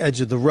near the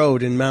edge of the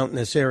road in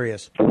mountainous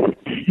areas.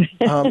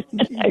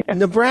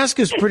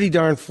 Nebraska's pretty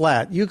darn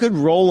flat. You could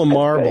roll a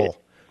marble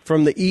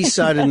from the east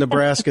side of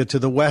Nebraska to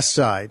the west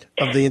side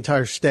of the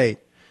entire state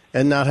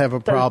and not have a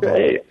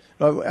problem.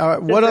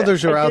 What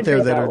others are out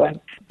there that are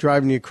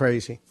driving you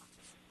crazy?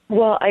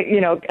 Well, I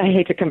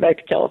hate to come back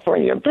to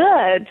California,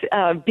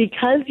 but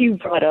because you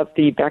brought up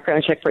the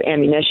background check for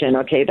ammunition,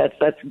 okay,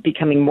 that's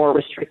becoming more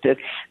restrictive.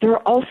 There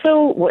are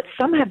also what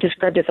some have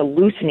described as a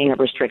loosening of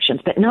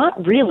restrictions, but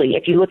not really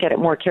if you look at it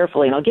more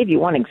carefully. And I'll give you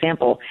one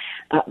example.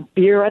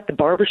 Beer at the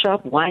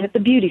barbershop, wine at the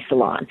beauty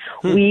salon.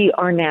 We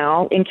are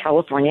now in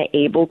California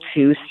able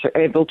to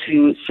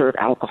serve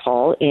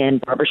alcohol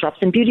in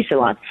barbershops and beauty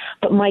salons.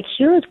 But Mike,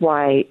 here is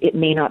why it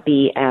may not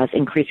be as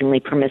increasingly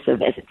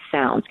permissive as it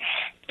sounds.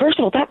 First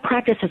of all, that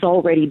practice has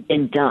already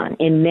been done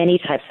in many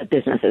types of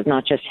businesses,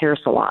 not just hair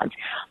salons.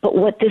 But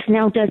what this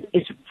now does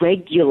is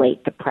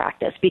regulate the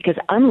practice, because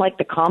unlike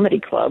the comedy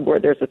club where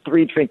there's a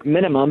 3-drink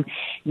minimum,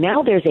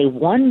 now there's a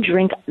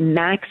 1-drink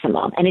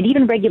maximum. And it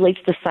even regulates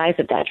the size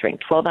of that drink,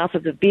 12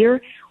 ounces of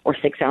beer or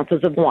 6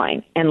 ounces of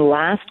wine. And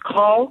last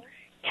call,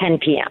 10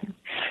 p.m.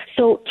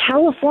 So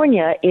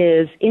California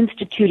is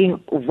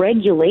instituting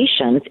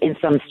regulations in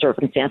some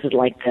circumstances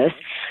like this,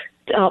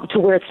 to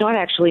where it's not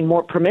actually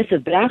more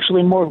permissive, but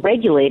actually more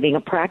regulating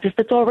a practice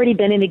that's already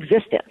been in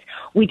existence.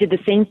 We did the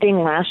same thing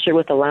last year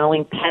with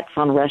allowing pets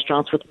on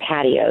restaurants with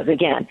patios.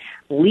 Again,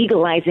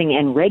 legalizing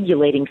and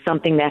regulating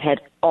something that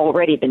had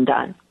already been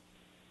done.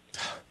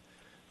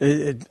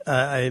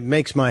 It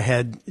makes my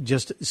head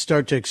just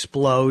start to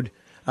explode.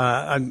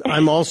 I'm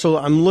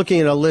looking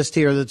at a list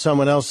here that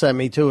someone else sent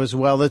me too as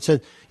well that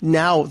said,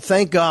 now,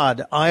 thank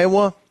God,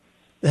 Iowa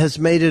has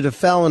made it a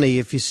felony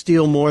if you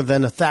steal more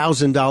than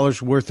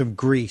 $1,000 worth of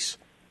grease.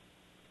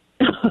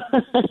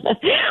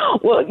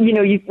 Well,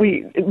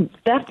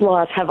 theft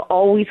laws have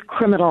always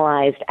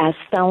criminalized as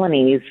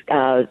felonies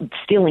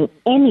stealing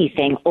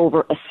anything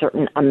over a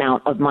certain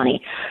amount of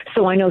money.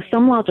 So I know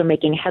some laws are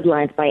making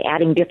headlines by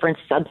adding different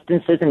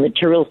substances and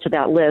materials to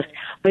that list.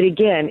 But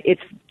again,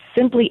 it's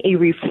simply a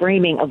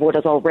reframing of what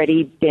has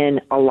already been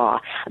a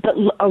law. But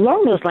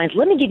along those lines,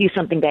 let me give you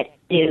something that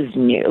is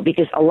new,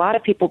 because a lot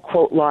of people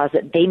quote laws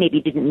that they maybe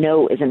didn't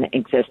know is in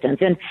existence.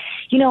 And,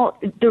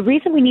 the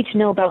reason we need to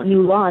know about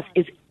new laws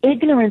is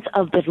ignorance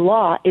of the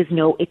law is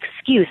no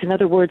excuse. In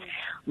other words,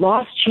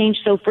 laws change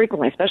so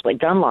frequently, especially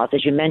gun laws,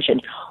 as you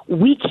mentioned.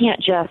 We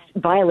can't just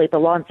violate the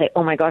law and say,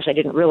 oh my gosh, I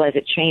didn't realize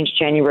it changed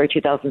January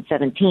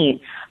 2017,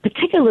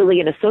 particularly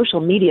in a social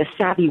media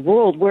savvy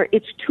world where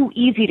it's too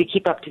easy to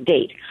keep up to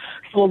date.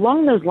 So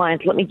along those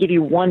lines, let me give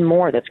you one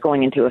more that's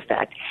going into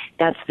effect.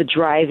 That's the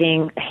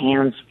driving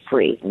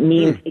hands-free.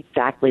 Means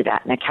exactly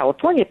that. Now,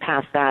 California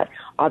passed that.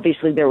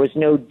 Obviously, there was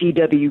no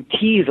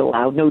DWTs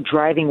allowed, no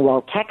driving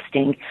while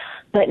texting.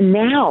 But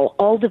now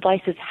all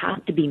devices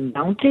have to be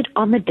mounted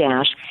on the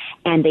dash,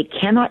 and they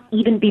cannot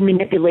even be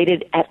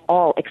manipulated at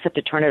all except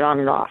to turn it on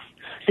and off.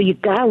 So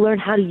you've got to learn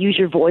how to use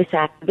your voice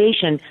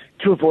activation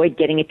to avoid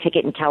getting a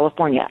ticket in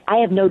California. I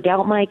have no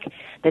doubt, Mike,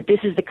 that this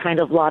is the kind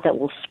of law that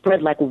will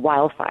spread like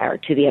wildfire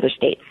to the other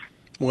states.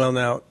 Well,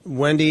 now,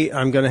 Wendy,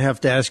 I'm going to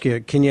have to ask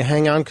you, can you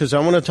hang on? Because I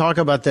want to talk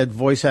about that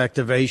voice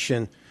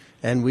activation,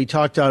 and we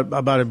talked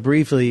about it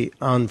briefly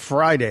on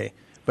Friday.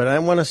 But I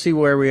want to see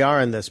where we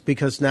are in this,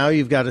 because now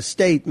you've got a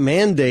state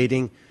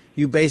mandating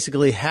you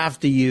basically have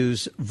to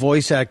use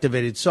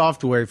voice-activated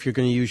software if you're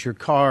going to use your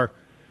car,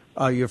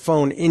 your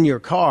phone in your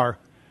car.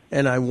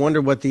 And I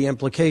wonder what the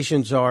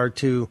implications are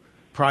to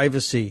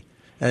privacy.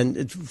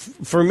 And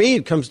for me,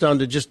 it comes down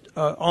to just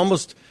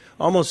almost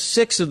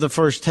 6 of the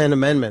first 10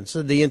 amendments.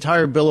 The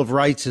entire Bill of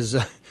Rights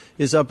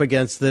is up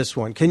against this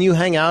one. Can you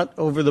hang out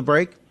over the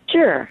break?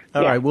 Sure.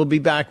 All right. We'll be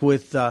back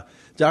with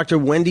Dr.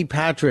 Wendy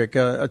Patrick,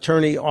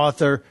 attorney,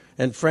 author,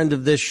 and friend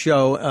of this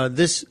show.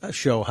 This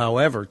show,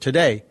 however,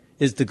 today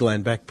is the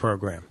Glenn Beck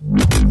Program.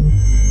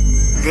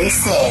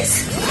 This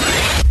is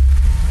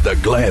the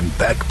Glenn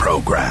Beck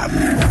Program.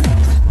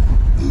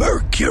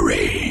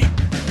 Mercury.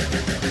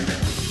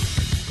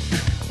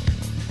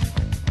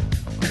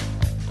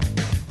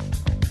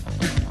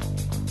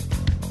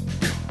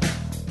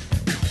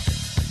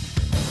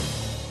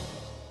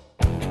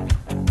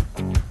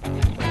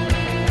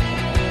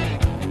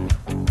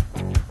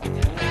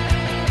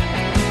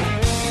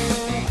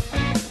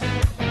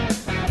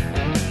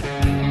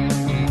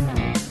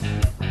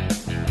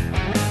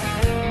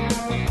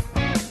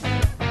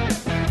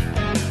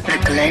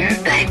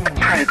 Glenn Beck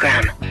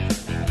Program.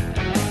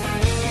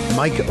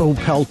 Mike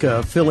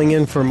Opelka filling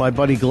in for my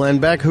buddy Glenn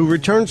Beck, who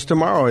returns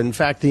tomorrow. In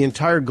fact, the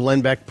entire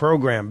Glenn Beck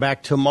program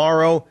back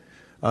tomorrow.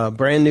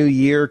 Brand new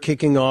year,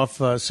 kicking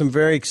off some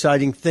very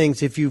exciting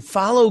things. If you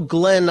follow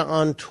Glenn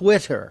on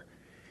Twitter,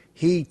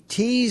 he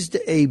teased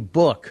a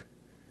book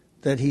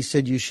that he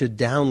said you should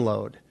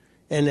download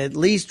and at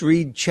least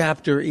read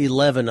chapter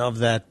 11 of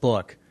that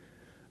book.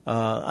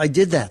 I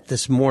did that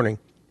this morning.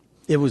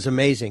 It was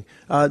amazing.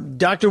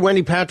 Dr.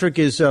 Wendy Patrick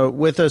is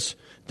with us.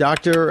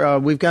 Doctor,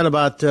 we've got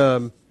about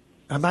a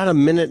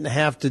minute and a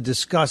half to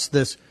discuss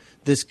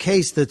this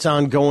case that's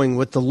ongoing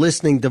with the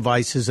listening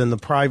devices and the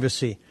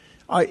privacy.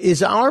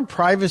 Is our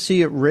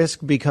privacy at risk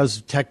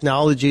because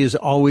technology is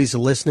always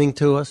listening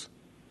to us?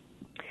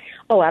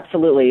 Oh,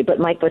 absolutely. But,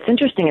 Mike, what's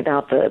interesting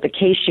about the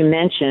case you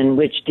mentioned,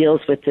 which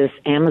deals with this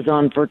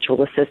Amazon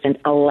virtual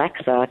assistant,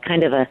 Alexa,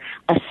 kind of a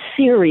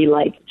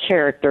Siri-like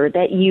character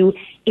that you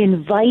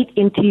invite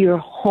into your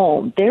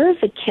home. There is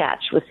a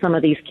catch with some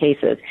of these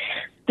cases.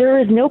 There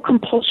is no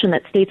compulsion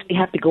that states we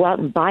have to go out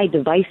and buy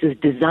devices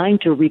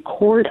designed to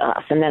record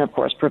us and then, of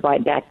course,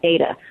 provide back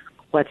data.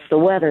 What's the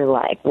weather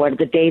like? What are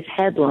the day's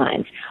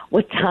headlines?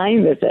 What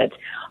time is it?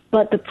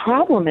 But the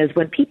problem is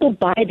when people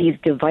buy these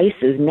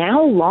devices,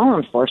 now law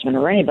enforcement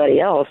or anybody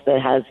else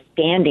that has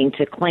standing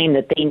to claim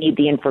that they need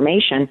the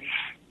information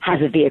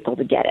has a vehicle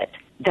to get it.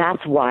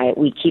 That's why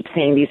we keep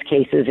seeing these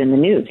cases in the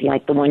news,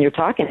 like the one you're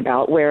talking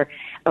about, where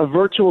a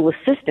virtual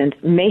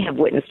assistant may have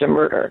witnessed a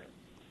murder.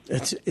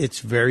 It's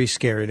very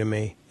scary to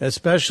me,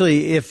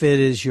 especially if it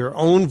is your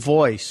own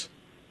voice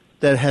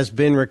that has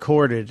been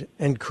recorded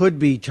and could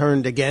be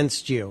turned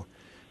against you.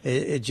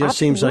 It just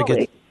seems like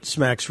it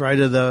smacks right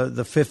of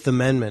the Fifth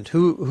Amendment.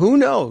 Who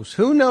knows?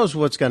 Who knows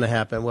what's going to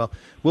happen? Well,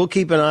 we'll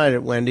keep an eye on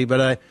it, Wendy,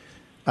 but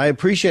I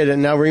appreciate it.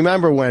 Now,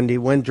 remember, Wendy,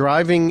 when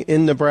driving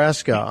in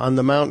Nebraska on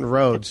the mountain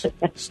roads,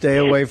 stay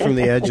away from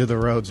the edge of the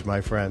roads, my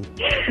friend.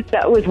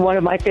 That was one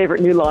of my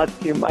favorite new laws,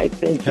 too, Mike.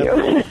 Thank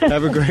you.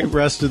 Have a great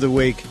rest of the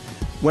week.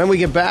 When we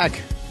get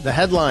back, the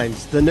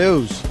headlines, the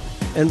news,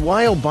 and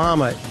why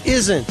Obama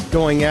isn't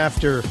going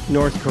after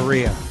North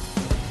Korea.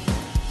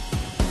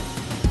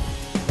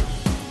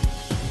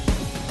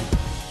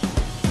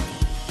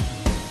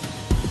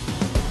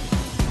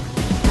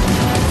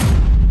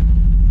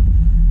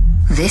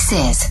 This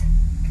is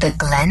the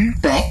Glenn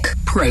Beck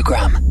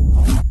Program.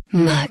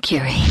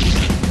 Mercury.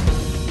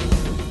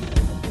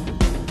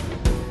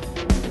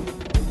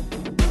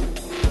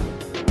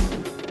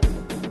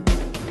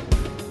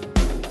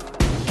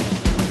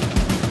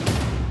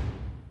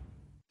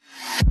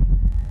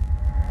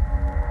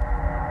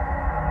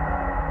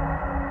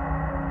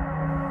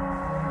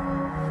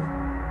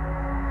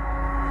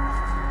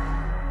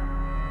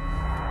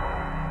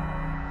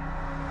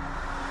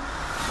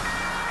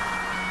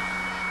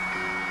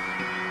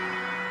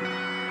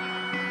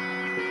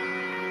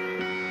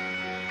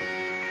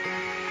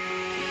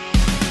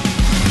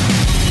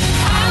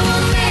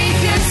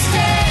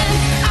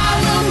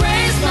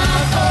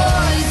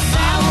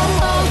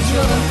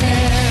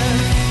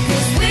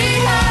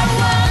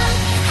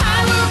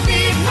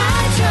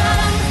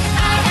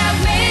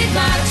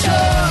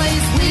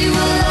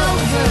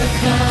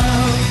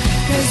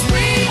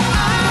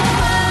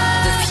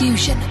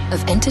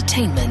 Of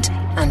entertainment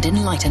and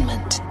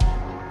enlightenment.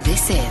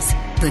 This is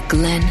the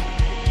Glenn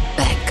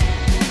Beck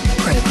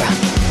Program.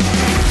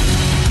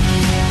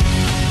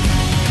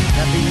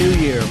 Happy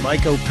New Year.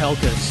 Mike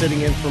Opelka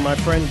sitting in for my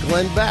friend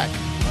Glenn Beck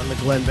on the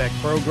Glenn Beck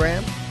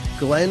Program.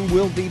 Glenn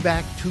will be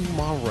back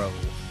tomorrow.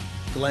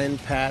 Glenn,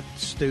 Pat,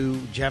 Stu,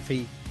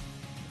 Jeffy,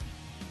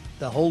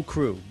 the whole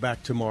crew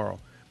back tomorrow.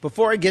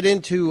 Before I get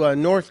into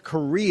North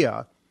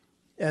Korea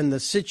and the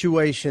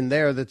situation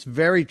there that's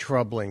very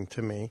troubling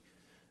to me,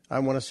 I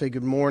want to say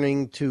good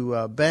morning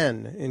to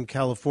Ben in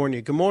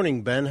California. Good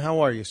morning, Ben. How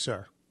are you,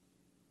 sir?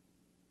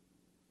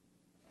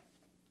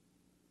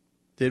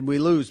 Did we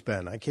lose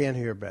Ben? I can't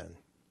hear Ben.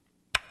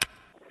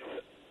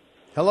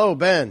 Hello,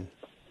 Ben.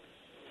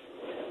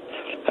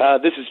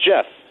 This is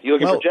Jeff. You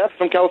looking for Jeff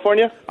from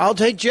California? I'll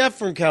take Jeff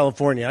from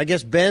California. I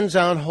guess Ben's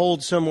on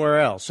hold somewhere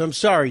else. I'm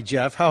sorry,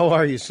 Jeff. How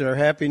are you, sir?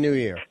 Happy New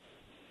Year.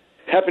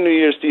 Happy New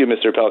Year's to you,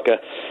 Mr. Opelka.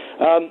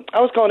 I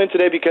was calling in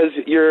today because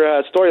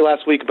your story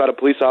last week about a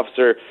police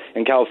officer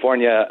in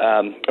California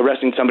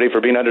arresting somebody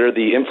for being under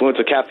the influence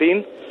of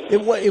caffeine.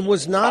 It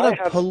was not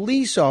a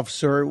police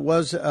officer. It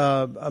was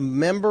a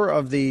member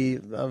of the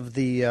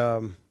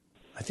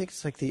I think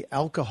it's like the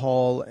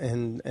alcohol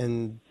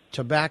and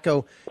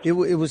tobacco. It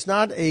was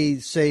not a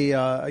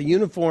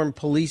uniformed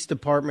police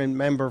department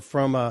member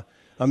from a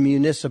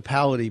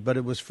municipality, but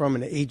it was from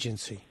an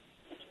agency.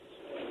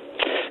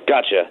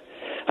 Gotcha.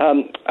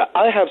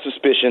 I have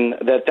suspicion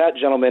that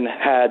gentleman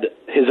had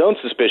his own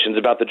suspicions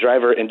about the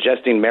driver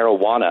ingesting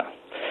marijuana,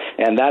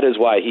 and that is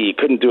why he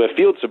couldn't do a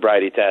field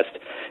sobriety test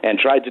and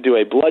tried to do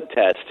a blood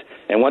test,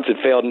 and once it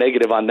failed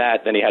negative on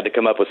that, then he had to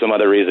come up with some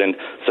other reason,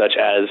 such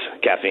as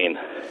caffeine.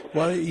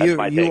 Well,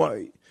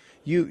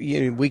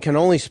 we can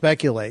only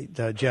speculate,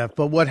 Jeff,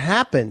 but what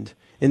happened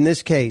in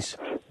this case,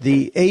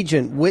 The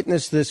agent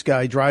witnessed this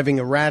guy driving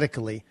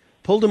erratically,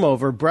 pulled him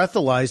over,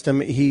 breathalyzed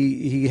him.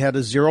 He had a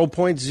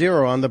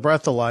 0.0 on the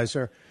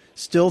breathalyzer,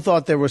 still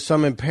thought there was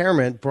some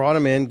impairment, brought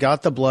him in,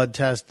 got the blood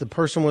test. The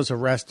person was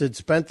arrested,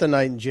 spent the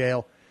night in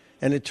jail,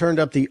 and it turned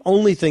up the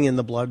only thing in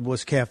the blood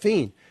was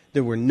caffeine.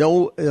 There were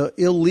no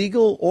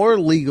illegal or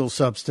legal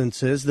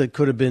substances that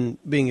could have been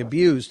being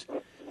abused.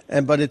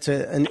 But it's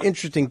an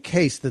interesting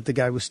case that the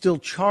guy was still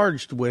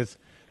charged with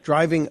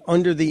driving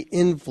under the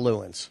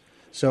influence.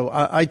 So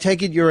I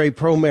take it you're a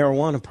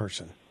pro-marijuana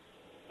person.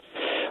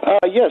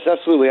 Yes,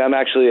 absolutely. I'm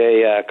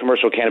actually a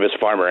commercial cannabis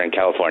farmer in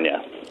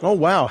California. Oh,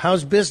 wow.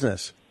 How's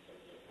business?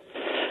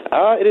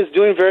 It is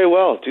doing very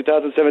well.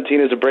 2017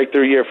 is a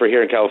breakthrough year for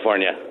here in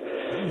California.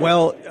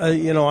 Well,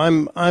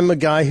 I'm a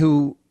guy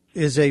who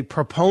is a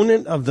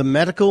proponent of the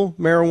medical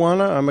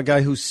marijuana. I'm a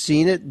guy who's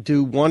seen it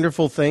do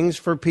wonderful things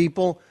for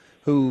people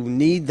who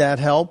need that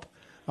help.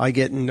 I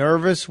get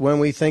nervous when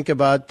we think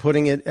about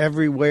putting it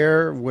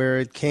everywhere where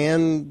it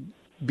can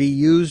be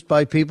used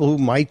by people who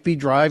might be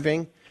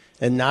driving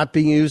and not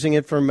be using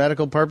it for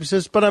medical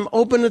purposes. But I'm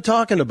open to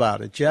talking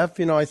about it, Jeff.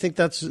 I think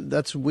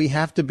that's we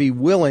have to be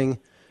willing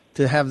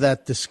to have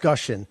that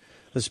discussion,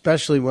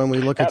 especially when we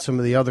look at some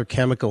of the other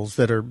chemicals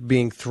that are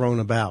being thrown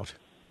about.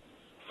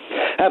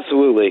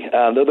 Absolutely.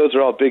 Those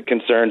are all big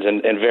concerns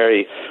and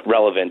very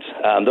relevant.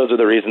 Those are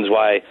the reasons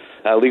why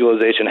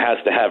legalization has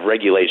to have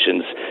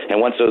regulations. And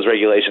once those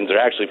regulations are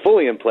actually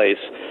fully in place,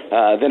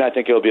 then I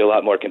think it will be a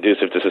lot more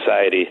conducive to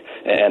society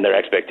and their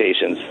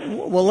expectations.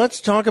 Well,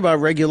 let's talk about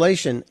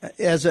regulation.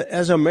 As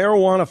a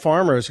marijuana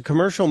farmer, as a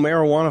commercial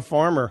marijuana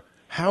farmer,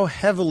 how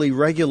heavily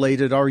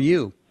regulated are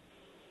you?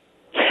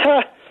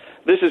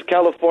 This is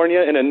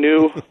California in a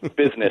new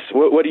business.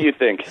 What do you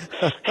think?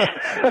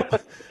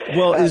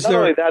 Well, is not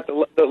there... only that,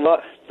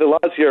 the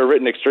laws here are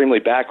written extremely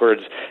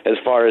backwards as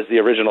far as the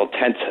original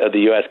intent of the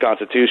U.S.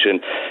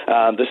 Constitution.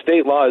 The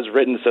state law is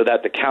written so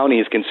that the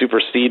counties can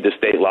supersede the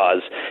state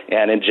laws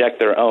and inject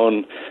their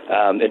own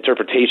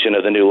interpretation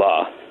of the new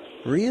law.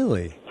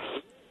 Really?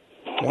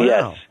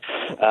 Wow.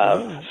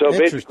 Yes. So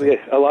basically,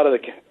 a lot of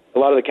the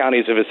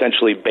counties have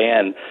essentially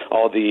banned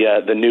all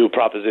the new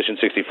Proposition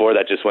 64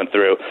 that just went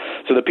through.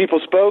 So the people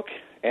spoke,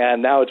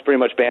 and now it's pretty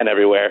much banned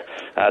everywhere.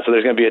 So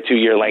there's going to be a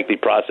 2-year lengthy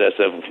process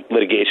of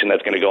litigation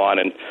that's going to go on,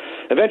 and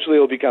eventually it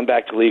will become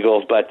back to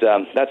legal. But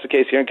that's the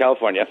case here in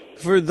California.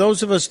 For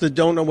those of us that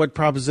don't know what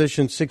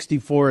Proposition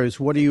 64 is,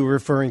 what are you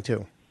referring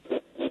to?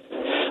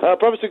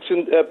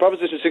 Proposition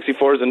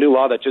 64 is a new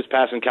law that just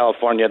passed in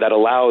California that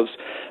allows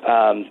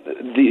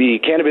the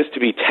cannabis to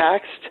be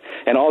taxed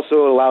and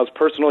also allows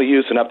personal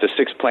use and up to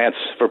 6 plants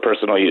for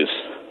personal use.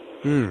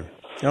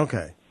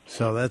 Okay.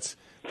 So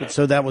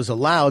that was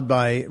allowed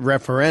by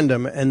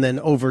referendum and then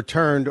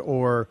overturned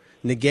or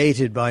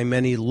negated by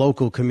many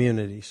local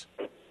communities.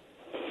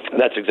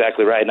 That's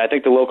exactly right. And I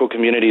think the local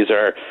communities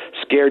are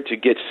scared to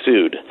get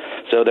sued.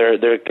 So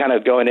they're kind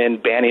of going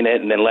in, banning it,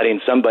 and then letting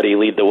somebody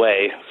lead the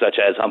way, such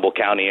as Humboldt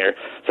County or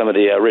some of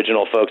the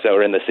original folks that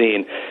were in the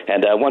scene.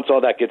 And once all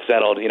that gets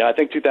settled, I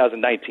think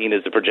 2019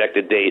 is the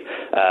projected date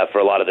for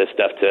a lot of this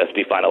stuff to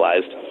be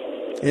finalized.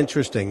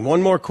 Interesting.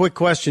 One more quick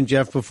question,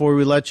 Jeff, before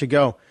we let you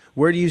go.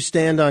 Where do you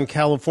stand on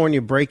California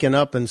breaking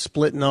up and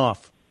splitting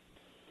off?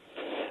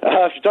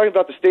 If you're talking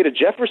about the state of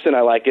Jefferson,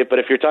 I like it. But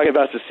if you're talking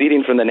about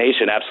seceding from the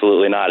nation,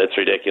 absolutely not. It's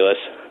ridiculous.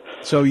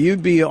 So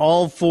you'd be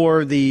all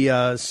for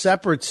the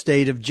separate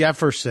state of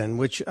Jefferson,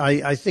 which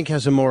I think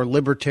has a more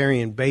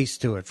libertarian base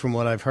to it, from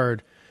what I've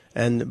heard,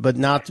 but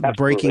not absolutely.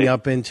 Breaking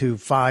up into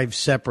 5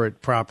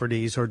 separate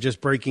properties or just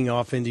breaking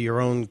off into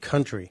your own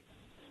country.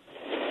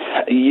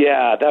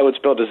 Yeah, that would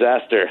spell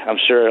disaster. I'm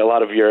sure a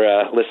lot of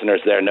your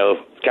listeners there know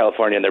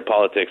California and their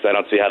politics. I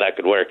don't see how that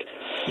could work.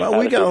 Well,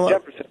 we got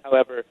Jefferson,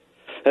 however.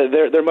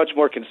 They're much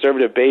more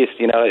conservative based.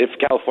 If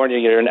California,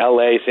 you're in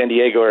L.A., San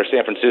Diego, or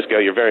San Francisco,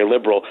 you're very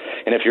liberal.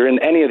 And if you're in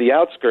any of the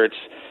outskirts,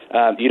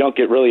 you don't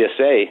get really a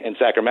say in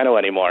Sacramento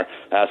anymore.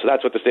 So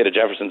that's what the state of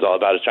Jefferson's all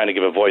about, is trying to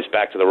give a voice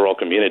back to the rural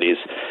communities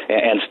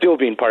and still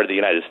being part of the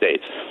United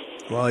States.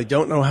 Well, I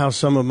don't know how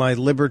some of my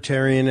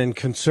libertarian and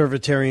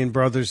conservatarian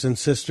brothers and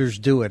sisters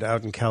do it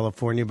out in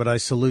California, but I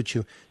salute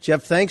you.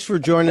 Jeff, thanks for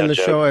joining the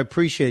show. I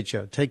appreciate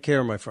you. Take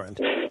care, my friend.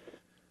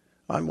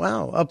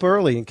 Wow, up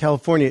early in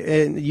California.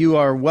 And you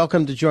are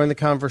welcome to join the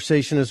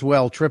conversation as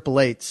well.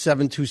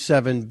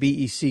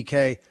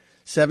 888-727-BECK.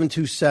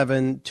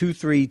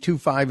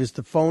 727-2325 is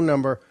the phone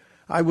number.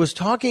 I was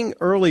talking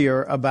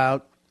earlier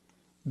about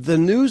the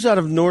news out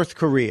of North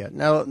Korea.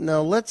 Now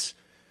let's,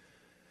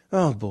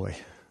 oh boy,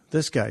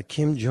 this guy,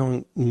 Kim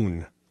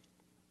Jong-un.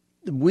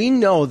 We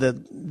know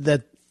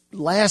that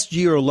last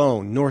year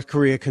alone, North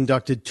Korea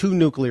conducted 2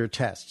 nuclear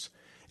tests,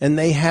 and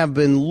they have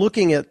been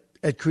looking at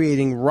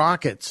creating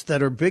rockets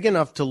that are big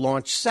enough to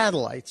launch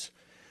satellites.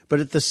 But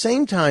at the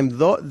same time,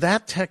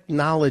 that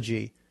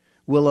technology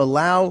will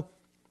allow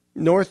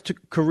North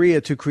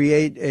Korea to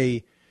create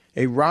a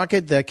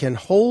rocket that can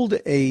hold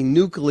a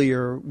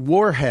nuclear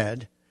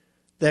warhead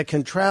that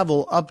can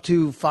travel up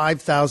to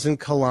 5,000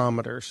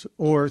 kilometers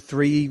or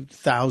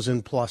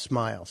 3,000 plus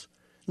miles.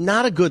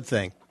 Not a good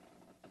thing.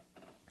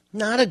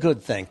 Not a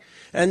good thing.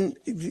 And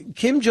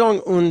Kim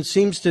Jong-un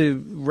seems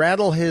to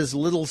rattle his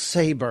little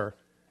saber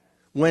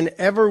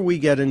whenever we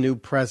get a new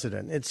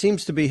president. It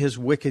seems to be his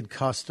wicked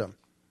custom.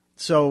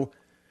 So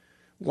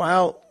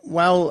while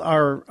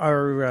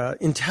our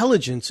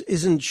intelligence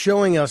isn't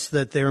showing us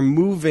that they're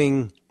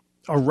moving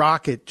a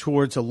rocket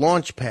towards a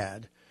launch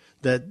pad,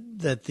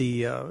 that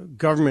the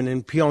government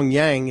in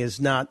Pyongyang is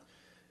not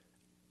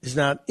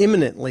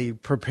imminently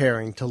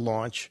preparing to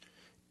launch,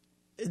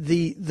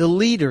 the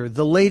leader,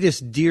 the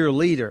latest dear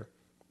leader,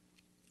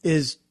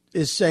 is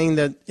saying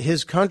that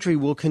his country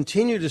will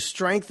continue to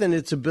strengthen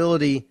its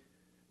ability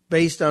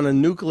based on a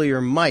nuclear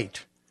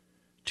might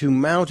to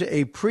mount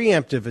a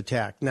preemptive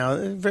attack. Now,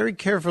 very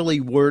carefully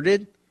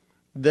worded.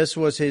 This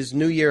was his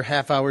New Year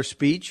half-hour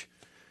speech.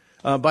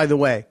 By the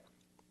way,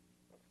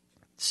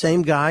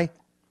 same guy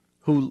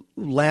who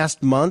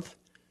last month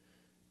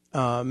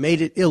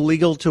made it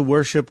illegal to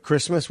worship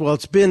Christmas. Well,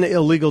 it's been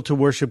illegal to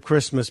worship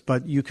Christmas,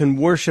 but you can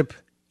worship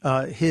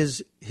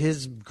his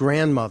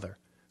grandmother,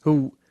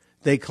 who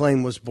they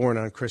claim was born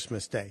on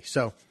Christmas Day.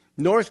 So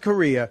North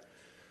Korea,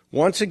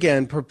 once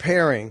again,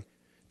 preparing,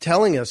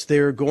 telling us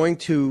they're going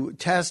to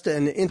test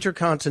an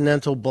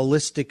intercontinental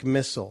ballistic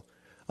missile,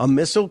 a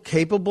missile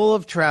capable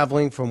of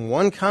traveling from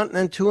one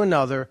continent to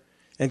another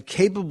and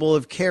capable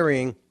of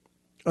carrying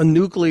a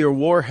nuclear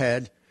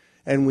warhead,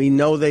 and we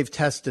know they've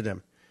tested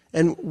him.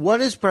 And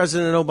what is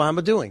President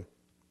Obama doing?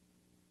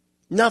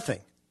 Nothing.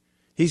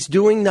 He's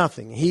doing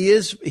nothing. He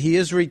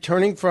is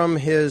returning from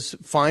his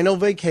final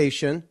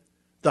vacation,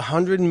 the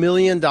 $100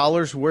 million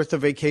worth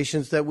of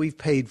vacations that we've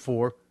paid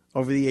for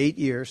over the 8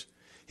 years.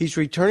 He's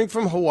returning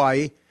from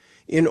Hawaii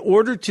in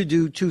order to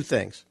do two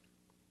things.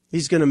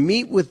 He's going to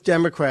meet with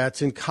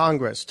Democrats in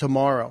Congress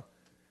tomorrow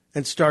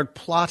and start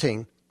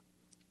plotting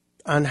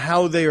on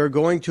how they are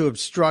going to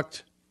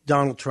obstruct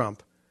Donald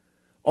Trump.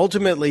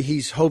 Ultimately,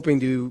 he's hoping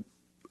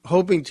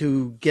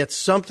to get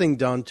something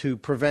done to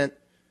prevent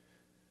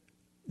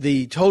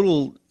the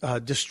total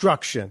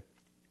destruction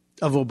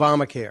of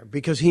Obamacare,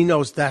 because he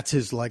knows that's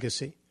his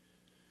legacy.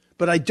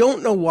 But I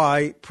don't know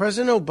why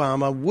President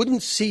Obama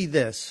wouldn't see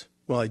this.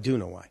 Well, I do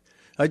know why.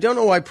 I don't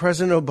know why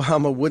President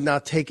Obama would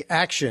not take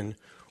action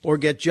or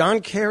get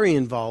John Kerry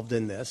involved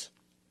in this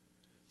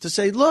to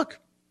say, look,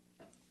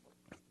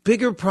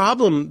 bigger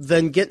problem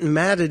than getting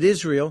mad at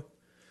Israel,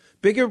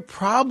 bigger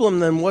problem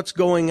than what's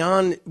going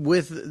on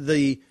with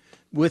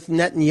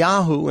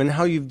Netanyahu and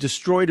how you've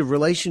destroyed a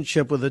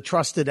relationship with a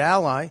trusted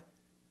ally.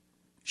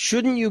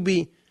 Shouldn't you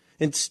be,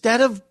 instead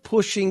of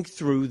pushing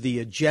through the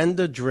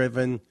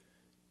agenda-driven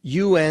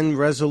UN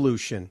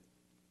resolution,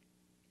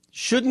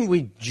 shouldn't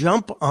we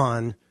jump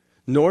on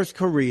North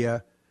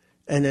Korea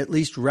and at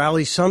least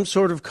rally some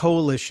sort of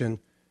coalition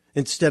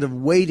instead of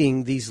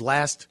waiting these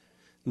last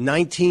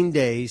 19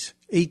 days,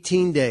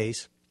 18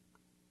 days,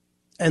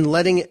 and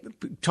letting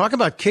it, talk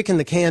about kicking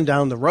the can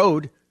down the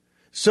road.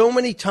 So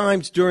many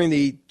times during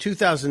the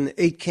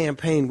 2008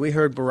 campaign, we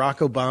heard Barack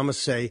Obama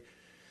say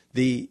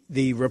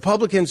the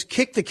Republicans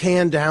kicked the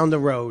can down the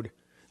road.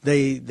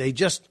 They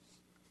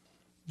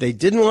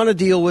didn't want to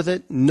deal with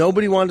it.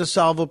 Nobody wanted to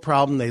solve a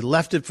problem. They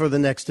left it for the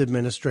next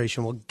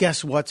administration. Well,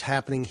 guess what's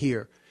happening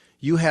here?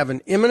 You have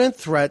an imminent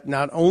threat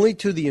not only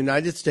to the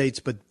United States,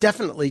 but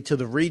definitely to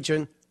the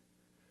region.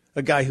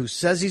 A guy who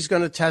says he's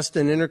going to test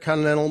an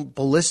intercontinental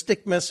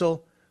ballistic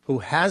missile, who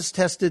has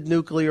tested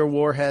nuclear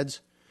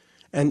warheads.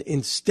 And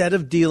instead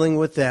of dealing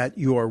with that,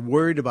 you are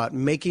worried about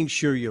making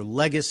sure your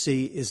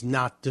legacy is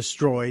not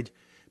destroyed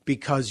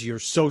because your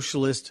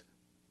socialist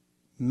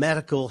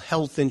medical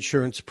health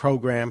insurance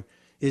program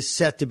is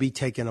set to be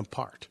taken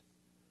apart.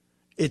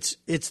 It's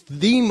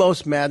the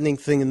most maddening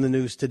thing in the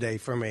news today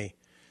for me,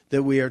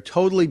 that we are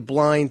totally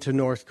blind to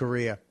North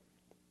Korea.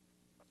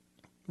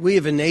 We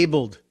have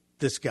enabled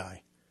this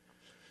guy.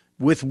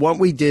 With what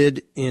we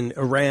did in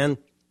Iran,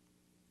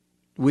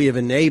 we have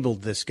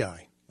enabled this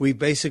guy. We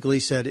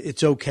basically said,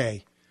 it's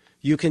okay.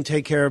 You can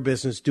take care of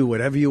business. Do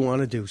whatever you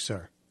want to do,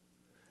 sir.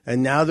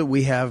 And now that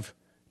we have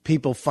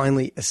people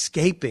finally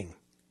escaping,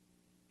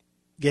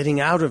 getting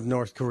out of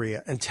North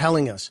Korea and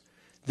telling us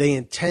they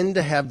intend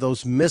to have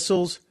those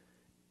missiles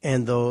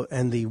and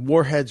the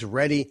warheads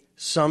ready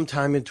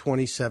sometime in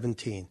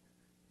 2017.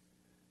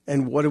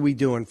 And what are we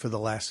doing for the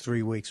last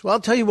 3 weeks? Well, I'll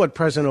tell you what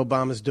President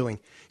Obama is doing.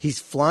 He's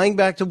flying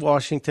back to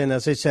Washington.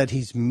 As I said,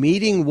 he's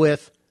meeting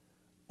with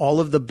all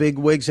of the big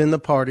wigs in the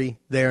party.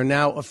 They are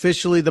now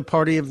officially the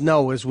party of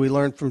no, as we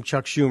learned from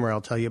Chuck Schumer.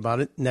 I'll tell you about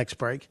it next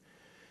break.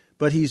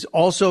 But he's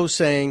also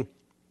saying,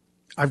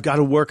 I've got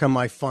to work on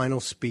my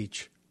final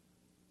speech.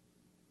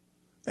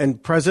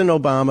 And President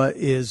Obama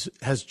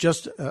has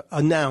just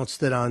announced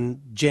that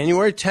on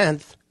January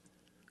 10th,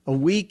 a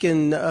week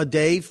and a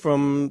day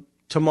from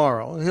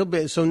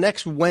tomorrow, so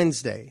next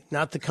Wednesday,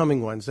 not the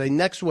coming Wednesday,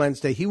 next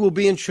Wednesday, he will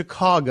be in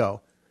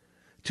Chicago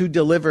to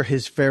deliver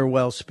his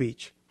farewell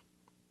speech.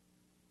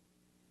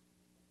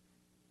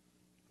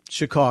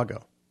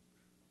 Chicago,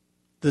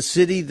 the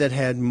city that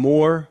had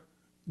more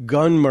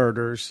gun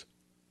murders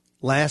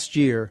last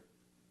year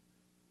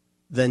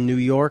than New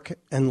York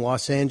and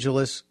Los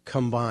Angeles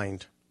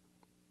combined.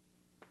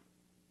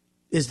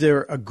 Is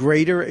there a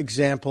greater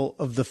example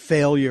of the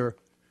failure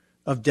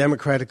of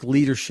Democratic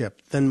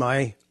leadership than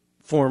my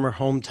former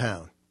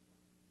hometown?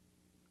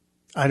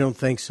 I don't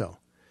think so.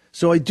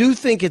 So I do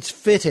think it's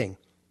fitting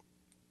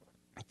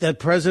that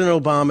President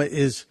Obama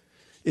is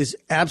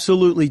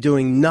absolutely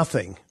doing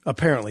nothing,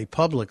 apparently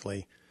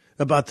publicly,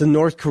 about the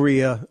North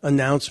Korea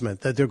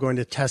announcement that they're going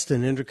to test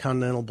an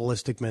intercontinental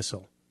ballistic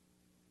missile.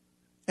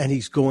 And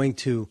he's going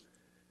to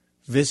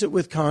visit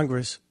with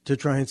Congress to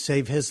try and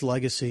save his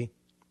legacy,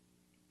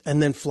 and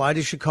then fly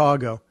to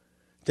Chicago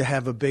to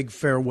have a big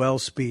farewell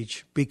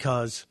speech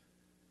because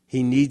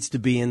he needs to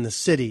be in the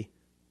city,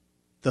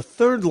 the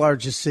third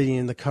largest city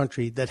in the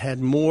country that had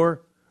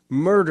more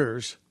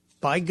murders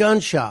by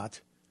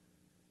gunshot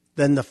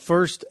than the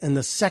first and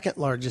the second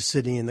largest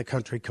city in the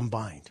country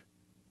combined.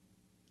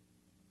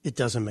 It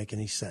doesn't make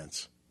any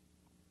sense.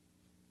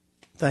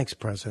 Thanks,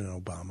 President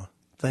Obama.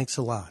 Thanks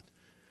a lot.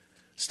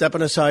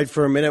 Stepping aside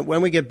for a minute.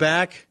 When we get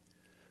back,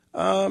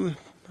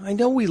 I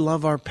know we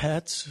love our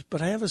pets,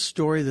 but I have a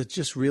story that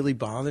just really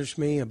bothers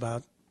me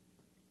about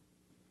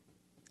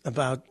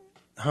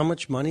how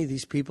much money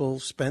these people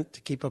spent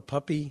to keep a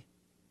puppy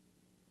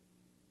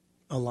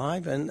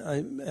alive. And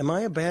am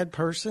I a bad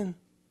person?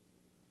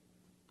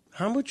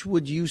 How much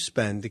would you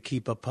spend to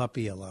keep a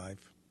puppy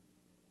alive?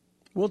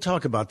 We'll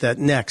talk about that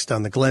next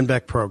on the Glenn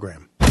Beck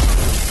Program.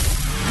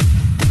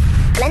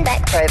 Glenn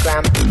Beck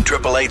Program.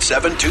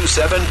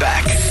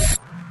 888-727-BECK.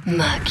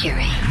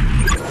 Mercury.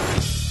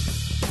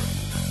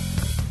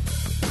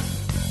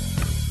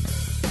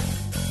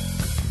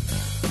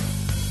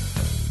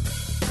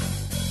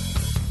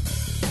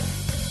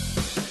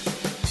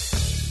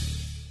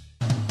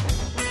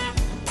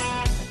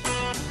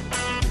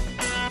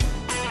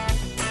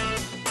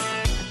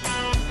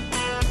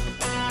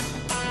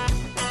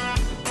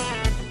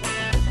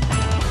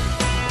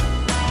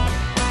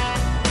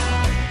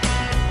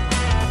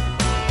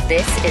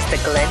 This is the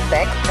Glenn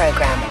Beck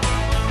Program.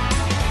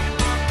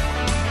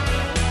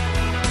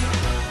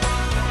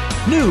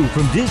 New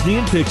from Disney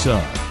and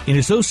Pixar, in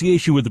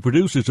association with the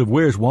producers of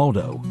Where's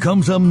Waldo,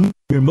 comes a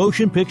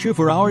motion picture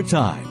for our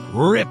time,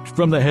 ripped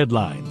from the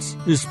headlines,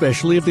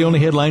 especially if the only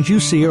headlines you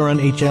see are on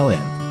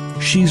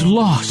HLN. She's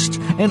lost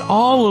and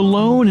all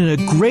alone in a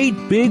great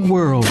big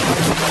world,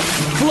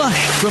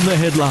 flushed from the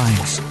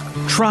headlines,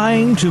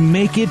 trying to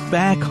make it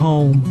back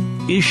home.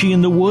 Is she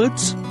in the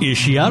woods? Is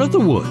she out of the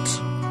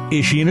woods?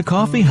 Is she in a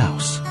coffee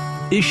house?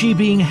 Is she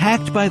being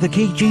hacked by the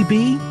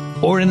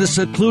KGB? Or in the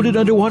secluded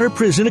underwater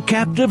prison, a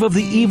captive of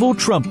the evil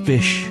Trump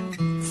fish?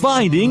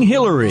 Finding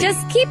Hillary.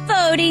 Just keep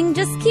voting,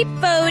 just keep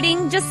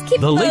voting, just keep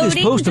voting. The latest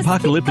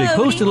post-apocalyptic,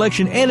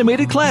 post-election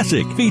animated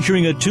classic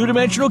featuring a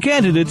two-dimensional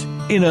candidate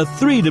in a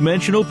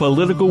three-dimensional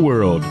political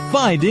world.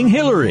 Finding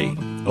Hillary.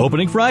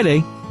 Opening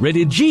Friday.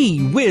 Rated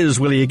G. Whiz,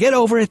 will you get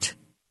over it?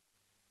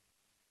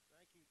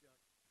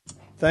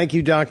 Thank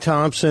you, Doc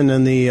Thompson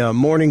and the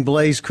Morning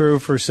Blaze crew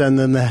for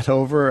sending that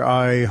over.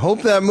 I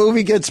hope that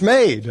movie gets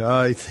made.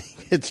 I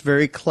think it's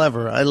very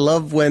clever. I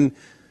love when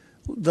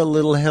the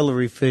little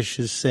Hillary fish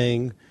is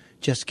saying,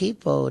 just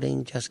keep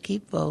voting, just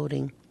keep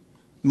voting.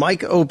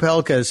 Mike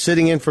Opelka is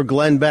sitting in for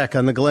Glenn Beck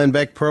on the Glenn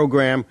Beck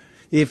Program.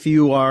 If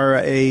you are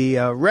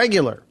a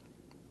regular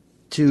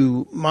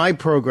to my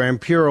program,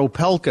 Pure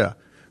Opelka,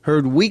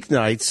 heard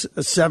weeknights,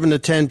 7 to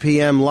 10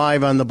 p.m.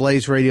 live on the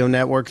Blaze Radio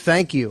Network.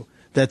 Thank you.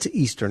 That's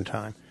Eastern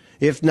time.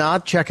 If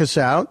not, check us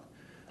out.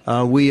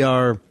 We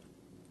are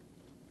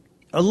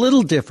a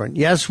little different.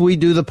 Yes, we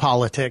do the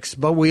politics,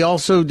 but we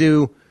also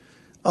do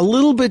a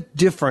little bit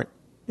different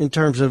in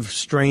terms of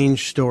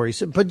strange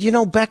stories. But, you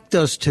know, Beck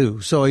does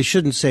too, so I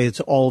shouldn't say it's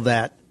all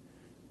that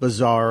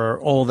bizarre or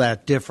all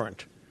that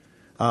different.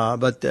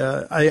 But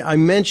I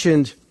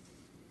mentioned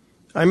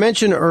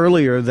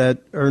earlier that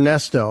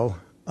Ernesto,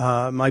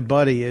 my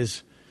buddy,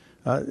 is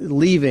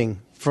leaving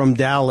from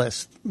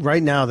Dallas.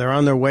 Right now, they're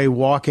on their way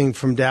walking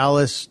from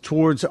Dallas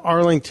towards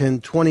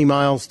Arlington, 20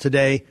 miles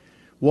today,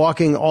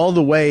 walking all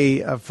the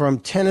way from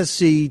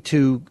Tennessee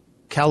to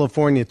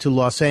California to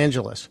Los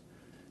Angeles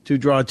to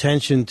draw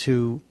attention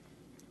to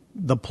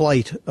the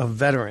plight of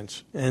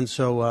veterans. And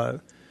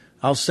so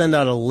I'll send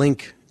out a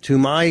link to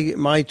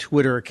my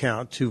Twitter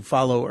account to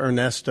follow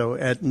Ernesto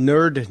at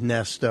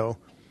NerdNesto.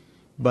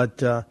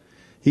 But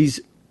he's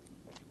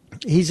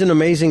an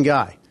amazing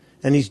guy,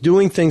 and he's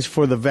doing things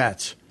for the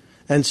vets.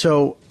 And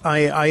so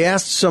I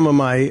asked some of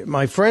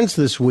my friends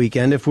this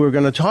weekend if we were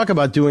going to talk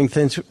about doing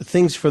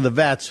things for the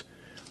vets,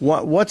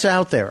 what's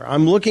out there.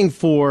 I'm looking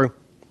for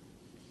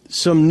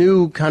some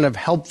new kind of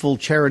helpful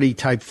charity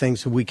type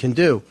things that we can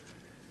do.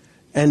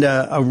 And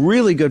a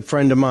really good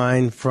friend of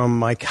mine from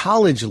my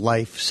college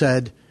life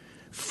said,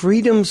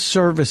 Freedom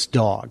Service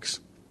Dogs.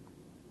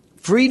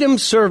 Freedom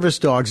Service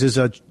Dogs is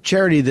a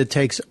charity that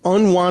takes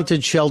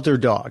unwanted shelter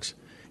dogs.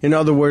 In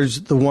other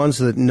words, the ones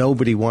that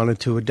nobody wanted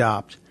to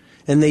adopt.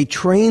 And they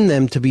train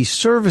them to be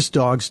service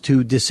dogs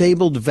to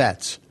disabled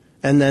vets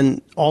and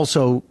then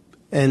also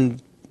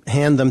hand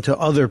them to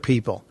other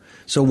people.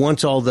 So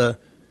once all the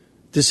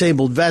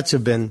disabled vets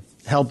have been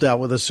helped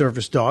out with a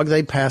service dog,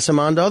 they pass them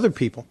on to other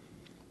people.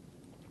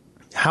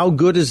 How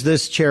good is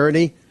this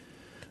charity?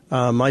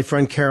 My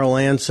friend Carol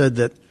Ann said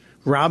that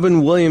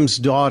Robin Williams'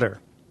 daughter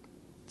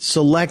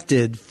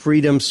selected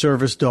Freedom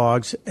Service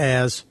Dogs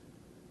as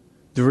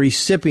the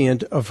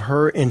recipient of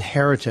her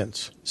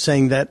inheritance,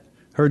 saying that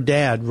her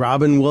dad,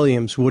 Robin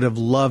Williams, would have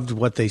loved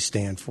what they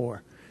stand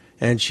for.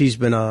 And she's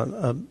been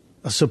a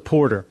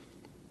supporter.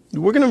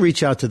 We're going to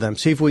reach out to them,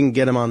 see if we can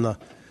get them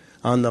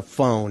on the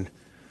phone.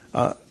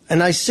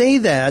 And I say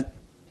that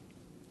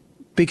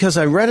because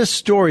I read a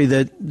story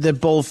that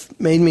both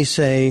made me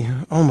say,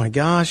 oh, my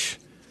gosh,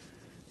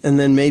 and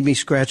then made me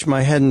scratch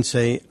my head and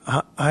say,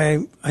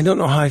 I don't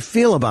know how I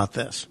feel about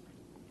this.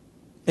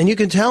 And you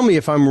can tell me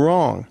if I'm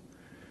wrong.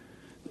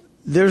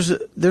 There's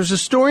a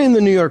story in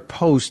the New York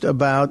Post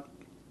about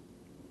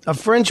a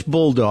French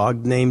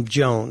bulldog named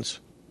Jones.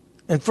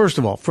 And first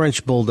of all,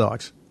 French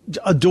bulldogs,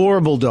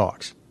 adorable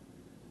dogs.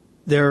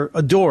 They're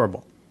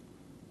adorable.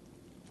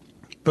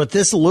 But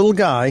this little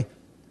guy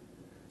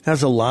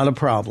has a lot of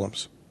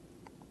problems.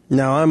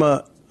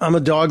 Now, I'm a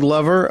dog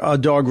lover, a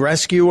dog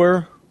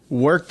rescuer,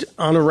 worked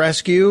on a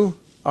rescue.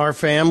 Our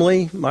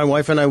family, my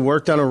wife and I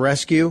worked on a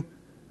rescue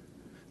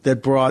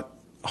that brought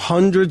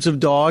hundreds of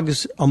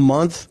dogs a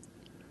month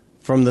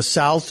from the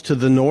south to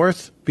the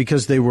north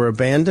because they were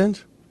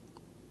abandoned.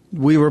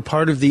 We were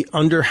part of the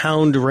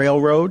Underhound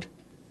Railroad.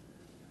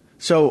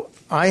 So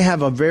I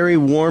have a very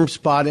warm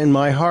spot in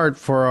my heart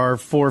for our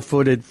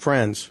four-footed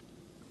friends.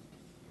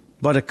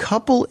 But a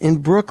couple in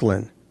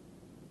Brooklyn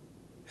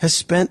has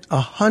spent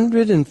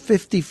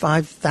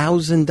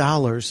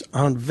 $155,000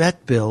 on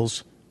vet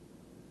bills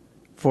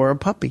for a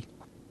puppy.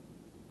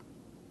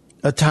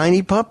 A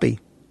tiny puppy.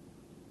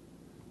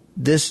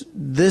 This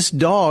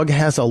dog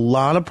has a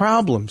lot of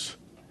problems.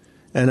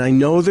 And I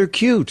know they're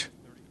cute.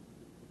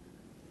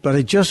 But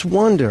I just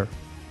wonder,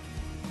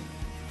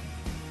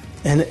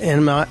 and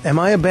am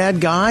I a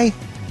bad guy?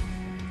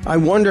 I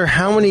wonder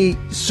how many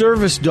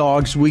service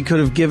dogs we could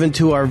have given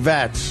to our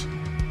vets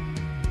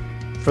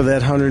for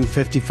that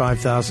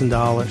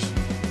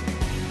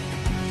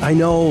 $155,000. I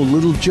know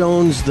little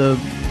Jones, the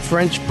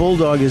French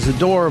bulldog, is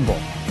adorable.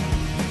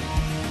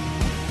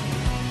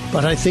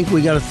 But I think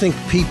we got to think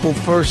people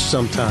first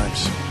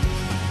sometimes.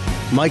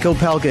 Mike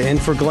Opelka in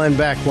for Glenn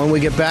Beck. When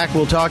we get back,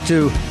 we'll talk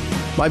to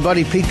my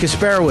buddy Pete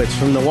Kasperowitz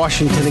from the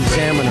Washington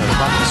Examiner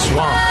about the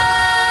swamp.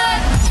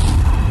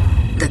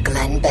 The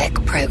Glenn Beck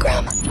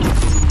Program.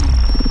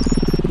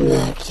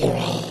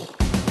 Mercury.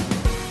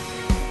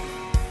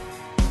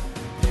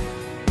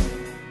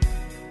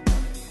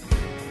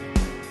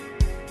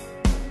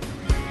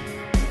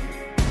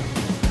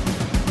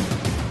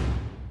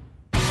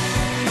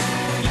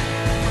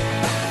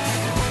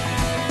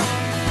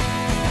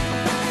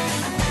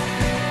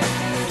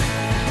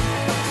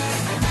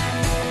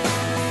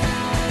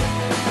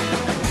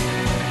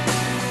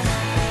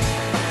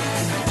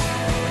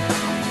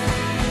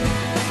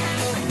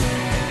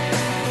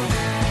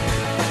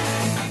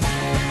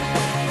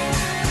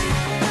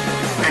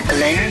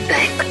 Glenn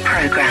Beck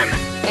Program.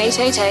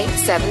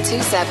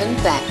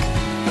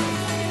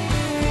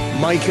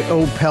 888-727-BECK. Mike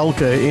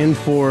Opelka in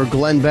for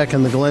Glenn Beck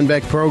and the Glenn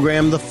Beck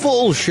Program. The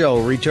full show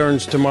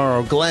returns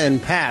tomorrow. Glenn,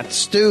 Pat,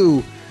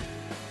 Stu,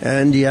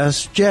 and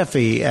yes,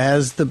 Jeffy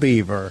as the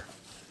beaver.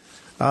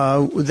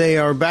 They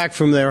are back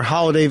from their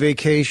holiday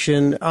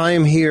vacation. I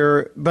am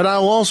here, but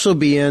I'll also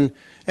be in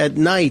at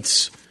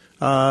nights.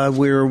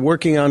 We're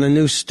working on a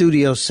new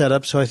studio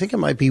setup, so I think it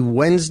might be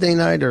Wednesday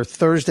night or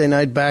Thursday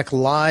night back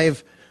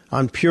live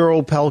on Pure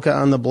Opelka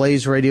on the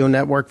Blaze Radio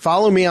Network.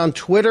 Follow me on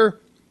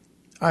Twitter.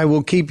 I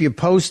will keep you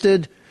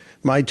posted.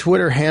 My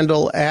Twitter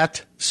handle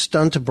at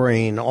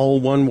Stuntbrain,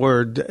 all one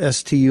word,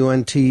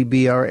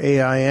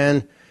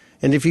 STUNTBRAIN.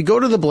 And if you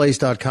go to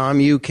theblaze.com,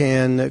 you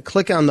can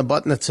click on the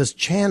button that says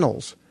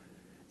channels,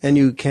 and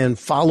you can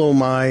follow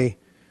my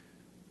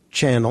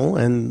channel,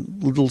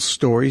 and little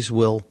stories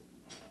will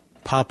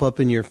pop up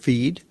in your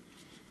feed.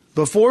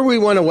 Before we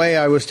went away,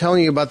 I was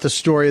telling you about the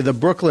story of the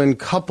Brooklyn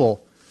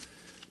couple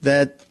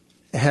that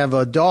have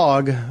a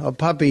dog, a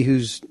puppy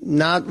who's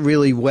not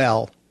really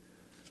well,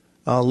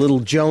 little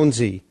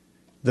Jonesy,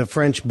 the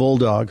French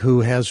bulldog,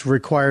 who has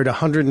required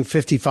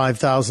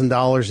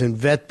 $155,000 in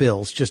vet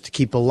bills just to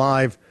keep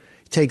alive.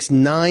 He takes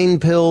 9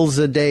 pills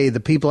a day. The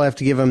people have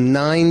to give him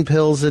 9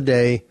 pills a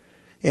day,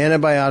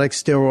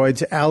 antibiotics,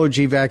 steroids,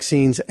 allergy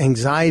vaccines,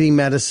 anxiety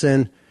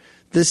medicine.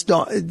 This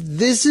dog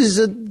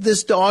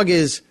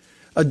is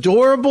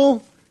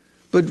adorable,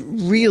 but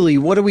really,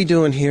 what are we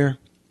doing here?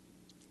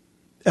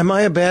 Am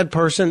I a bad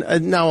person?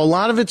 Now, a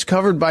lot of it's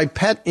covered by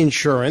pet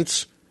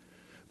insurance,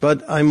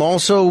 but I'm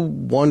also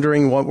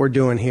wondering what we're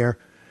doing here.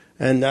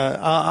 And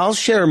I'll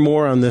share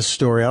more on this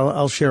story.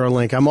 I'll share a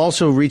link. I'm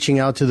also reaching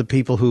out to the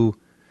people who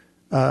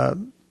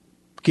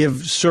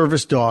give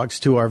service dogs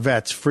to our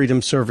vets,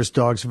 Freedom Service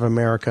Dogs of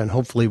America, and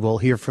hopefully we'll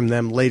hear from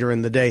them later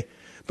in the day.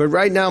 But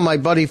right now, my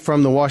buddy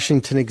from the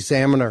Washington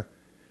Examiner,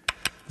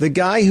 the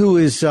guy who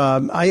is,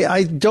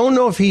 I don't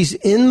know if he's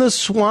in the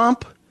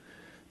swamp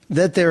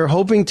that they're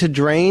hoping to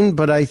drain,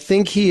 but I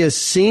think he has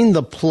seen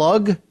the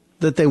plug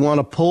that they want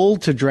to pull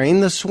to drain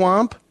the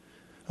swamp.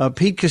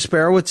 Pete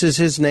Kasperowitz is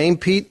his name.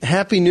 Pete,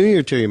 Happy New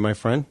Year to you, my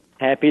friend.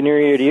 Happy New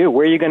Year to you.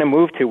 Where are you going to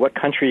move to? What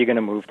country are you going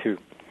to move to?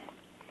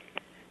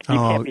 You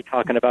can't be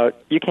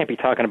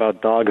talking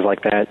about dogs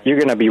like that. You're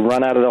going to be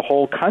run out of the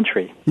whole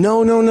country.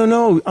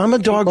 No. I'm a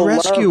dog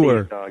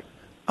rescuer.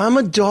 I'm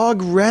a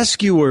dog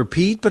rescuer,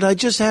 Pete, but I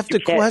just have to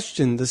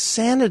question the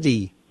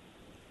sanity.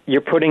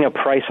 You're putting a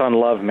price on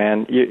love,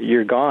 man.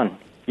 You're gone.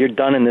 You're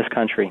done in this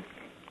country.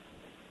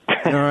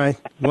 All right.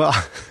 Well,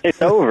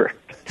 it's over.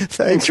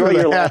 Thanks Enjoy for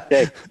your last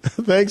day.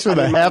 Thanks for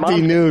the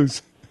happy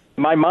news.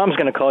 My mom's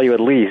going to call you at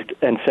least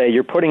and say,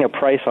 you're putting a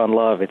price on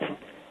love.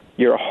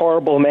 You're a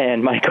horrible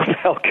man, Mike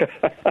Opelka.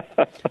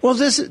 Well,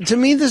 to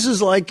me, this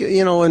is like,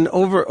 an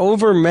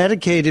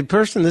over-medicated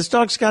person. This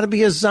dog's got to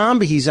be a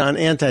zombie. He's on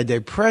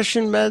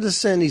antidepressant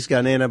medicine. He's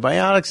got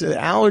antibiotics,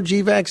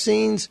 allergy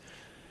vaccines.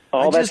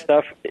 All that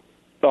stuff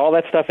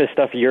is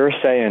stuff you're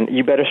saying.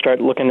 You better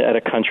start looking at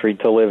a country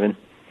to live in.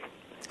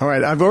 All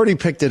right, I've already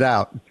picked it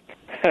out.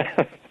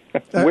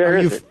 Where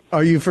is it?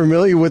 Are you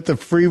familiar with the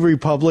Free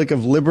Republic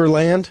of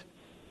Liberland?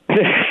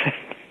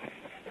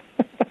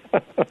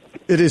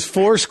 It is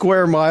 4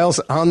 square miles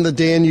on the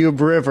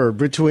Danube River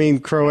between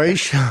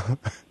Croatia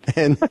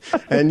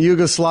and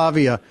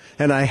Yugoslavia,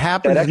 and I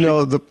happen to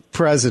know the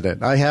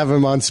president. I have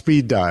him on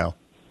speed dial.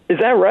 Is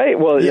that right?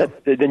 Well, yeah.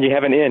 Then you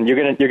have an in. You're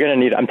gonna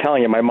need. I'm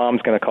telling you, my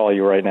mom's gonna call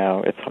you right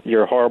now.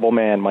 You're a horrible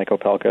man, Mike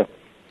Opelka.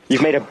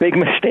 You've made a big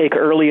mistake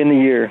early in the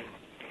year.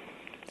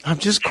 I'm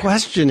just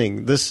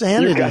questioning the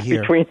sanity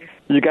here.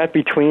 You got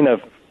between a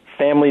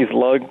family's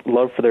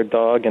love for their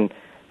dog, and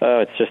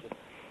it's just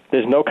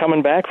there's no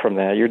coming back from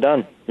that. You're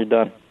done. You're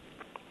done.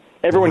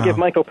 Everyone give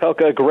Mike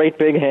Opelka a great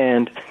big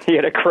hand. He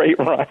had a great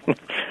run.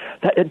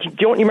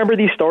 Don't you remember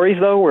these stories,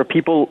 though, where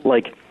people,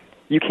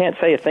 you can't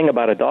say a thing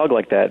about a dog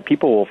like that.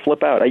 People will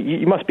flip out.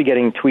 You must be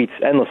getting tweets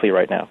endlessly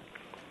right now.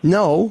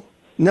 No,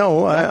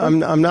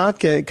 I'm not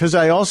getting, because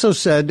I also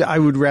said I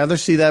would rather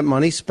see that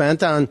money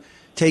spent on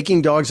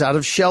taking dogs out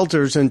of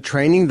shelters and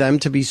training them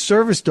to be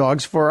service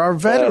dogs for our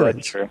veterans.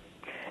 That's true.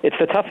 It's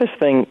the toughest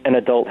thing an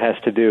adult has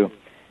to do.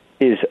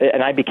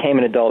 And I became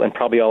an adult, and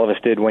probably all of us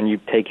did, when you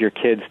take your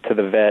kids to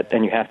the vet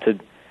and you have to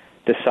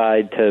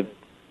decide to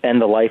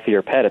end the life of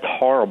your pet. It's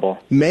horrible.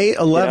 May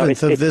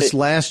 11th of this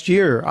last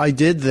year, I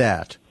did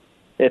that.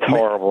 It's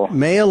horrible.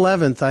 May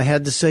 11th, I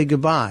had to say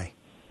goodbye.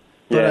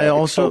 But I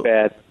also, it's so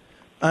bad.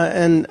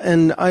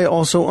 And I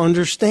also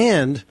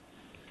understand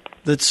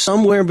that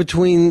somewhere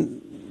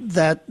between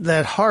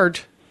that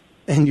heart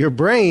and your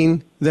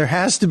brain, there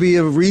has to be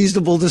a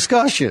reasonable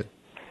discussion.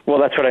 Well,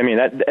 that's what I mean.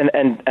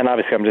 And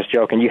obviously, I'm just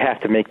joking. You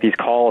have to make these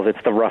calls.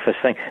 It's the roughest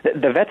thing.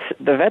 The vets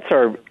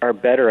are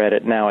better at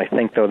it now, I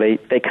think, though.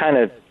 They kind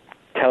of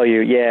tell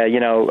you,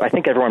 I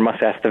think everyone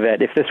must ask the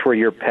vet, if this were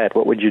your pet,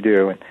 what would you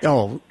do? And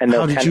how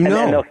did you know?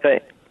 And they'll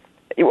say,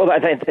 well,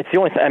 it's the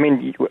only thing. I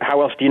mean,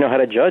 how else do you know how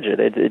to judge it?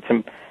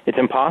 It's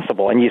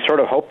impossible. And you sort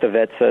of hope the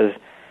vet says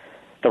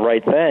the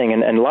right thing.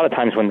 And a lot of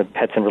times when the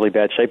pet's in really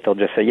bad shape, they'll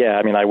just say,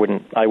 I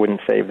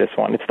wouldn't save this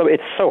one.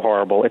 It's so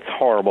horrible. It's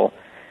horrible.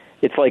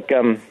 It's like,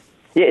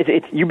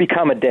 you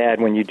become a dad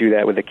when you do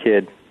that with a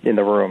kid in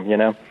the room,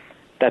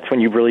 That's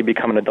when you really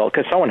become an adult,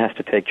 because someone has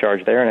to take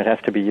charge there, and it has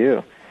to be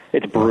you.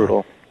 It's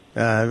brutal.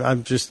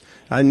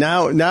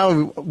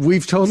 Now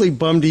we've totally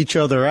bummed each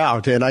other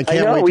out, and I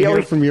can't wait to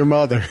hear from your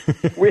mother.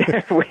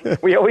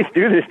 we always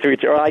do this to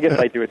each other. I guess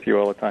I do it to you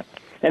all the time.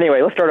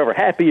 Anyway, let's start over.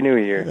 Happy New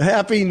Year.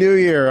 Happy New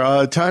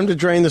Year. Time to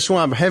drain the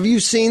swamp. Have you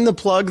seen the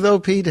plug, though,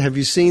 Pete? Have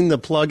you seen the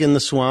plug in the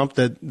swamp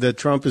that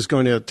Trump is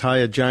going to tie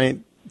a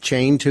giant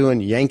chain to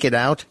and yank it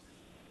out?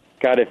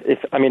 God, if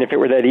it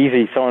were that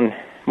easy,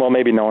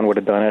 maybe no one would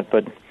have done it.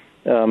 But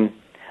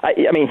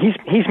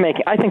he's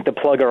making. I think the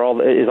plug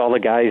is all the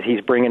guys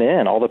he's bringing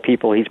in, all the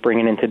people he's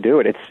bringing in to do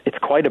it. It's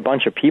quite a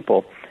bunch of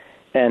people.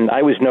 And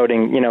I was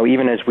noting,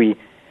 even as we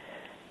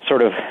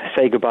sort of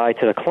say goodbye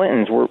to the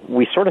Clintons,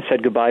 we sort of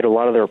said goodbye to a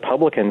lot of the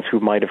Republicans who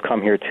might have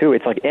come here too.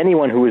 It's like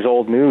anyone who is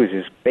old news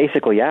is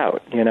basically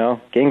out.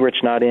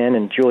 Gingrich not in,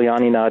 and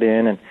Giuliani not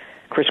in, and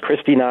Chris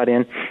Christie not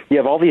in. You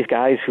have all these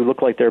guys who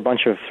look like they're a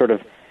bunch of sort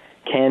of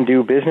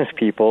can-do business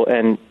people,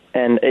 and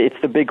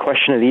it's the big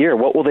question of the year.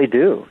 What will they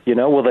do?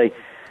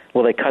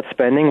 Will they cut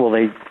spending? Will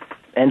they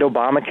end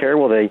Obamacare?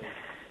 Will they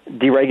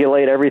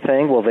deregulate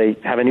everything? Will they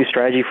have a new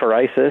strategy for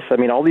ISIS? I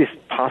mean, all these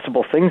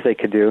possible things they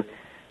could do.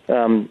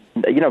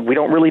 We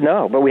don't really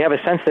know, but we have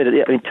a sense that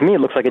to me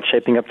it looks like it's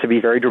shaping up to be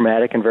very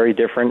dramatic and very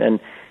different, and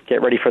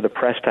get ready for the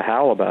press to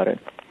howl about it.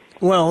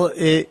 Well,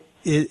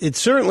 it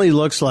certainly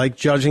looks like,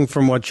 judging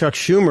from what Chuck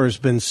Schumer has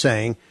been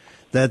saying,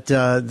 that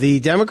the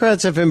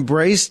Democrats have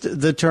embraced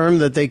the term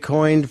that they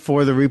coined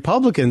for the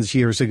Republicans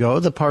years ago,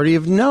 the party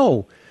of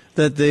no,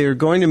 that they're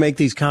going to make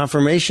these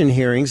confirmation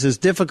hearings as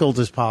difficult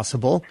as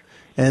possible,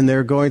 and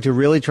they're going to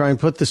really try and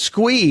put the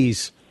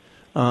squeeze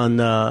on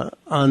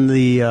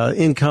the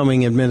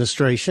incoming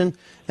administration.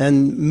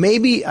 And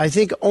maybe, I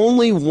think,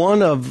 only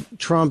one of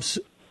Trump's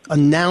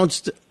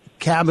announced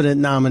cabinet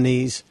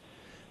nominees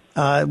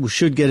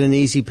should get an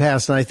easy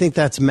pass, and I think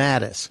that's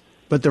Mattis.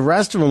 But the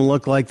rest of them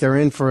look like they're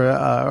in for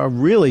a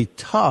really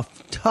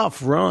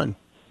tough run.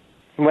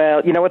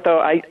 Well, you know what, though?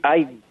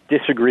 I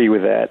disagree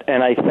with that,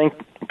 and I think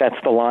that's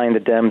the line the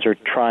Dems are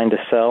trying to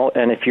sell.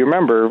 And if you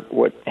remember,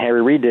 what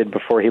Harry Reid did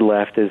before he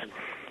left is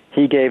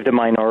he gave the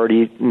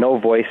minority no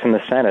voice in the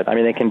Senate. I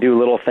mean, they can do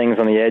little things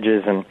on the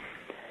edges and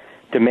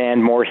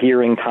demand more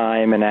hearing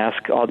time and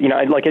ask all,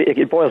 like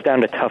it boils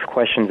down to tough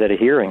questions at a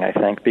hearing, I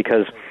think,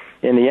 because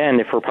in the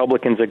end, if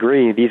Republicans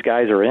agree, these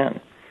guys are in.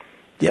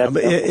 Yeah,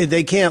 but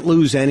they can't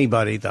lose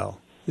anybody, though.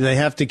 They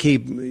have to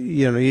keep,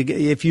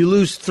 if you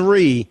lose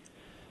 3,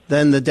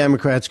 then the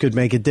Democrats could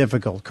make it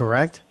difficult,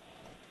 correct?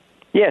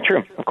 Yeah,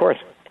 true. Of course.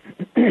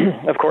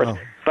 Of course. Oh.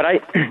 But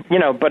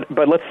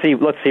but let's see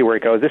where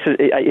it goes.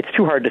 It's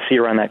too hard to see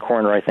around that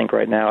corner, I think,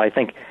 right now. I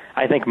think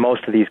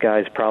most of these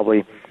guys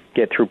probably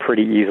get through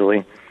pretty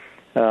easily.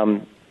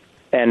 And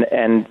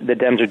the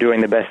Dems are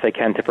doing the best they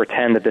can to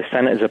pretend that the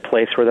Senate is a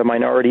place where the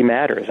minority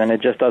matters, and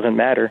it just doesn't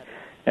matter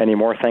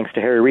anymore, thanks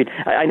to Harry Reid.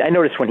 I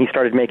noticed when he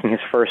started making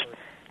his first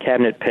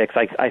cabinet picks,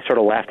 I sort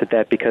of laughed at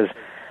that because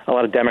a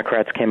lot of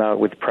Democrats came out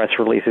with press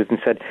releases and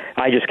said,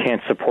 I just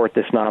can't support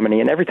this nominee.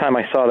 And every time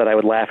I saw that, I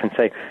would laugh and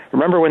say,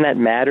 remember when that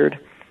mattered?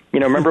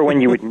 Remember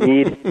when you would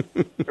need,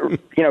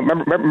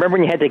 remember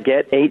when you had to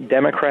get 8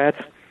 Democrats,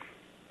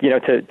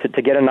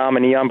 to get a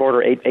nominee on board,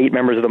 or eight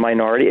members of the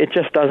minority? It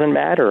just doesn't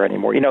matter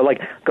anymore.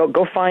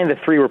 Go find the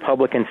 3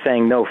 Republicans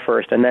saying no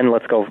first, and then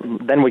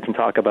then we can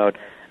talk about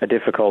a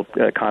difficult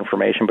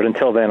confirmation. But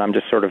until then, I'm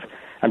just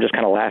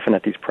kind of laughing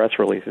at these press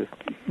releases.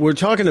 We're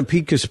talking to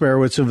Pete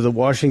Kasperowicz of the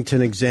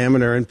Washington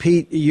Examiner. And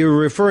Pete, you're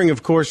referring,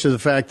 of course, to the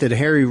fact that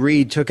Harry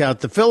Reid took out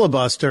the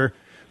filibuster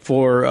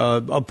for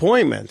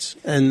appointments,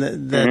 and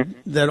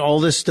that all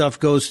this stuff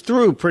goes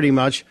through pretty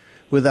much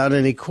without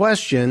any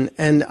question.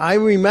 And I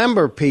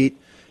remember, Pete,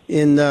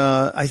 in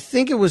I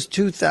think it was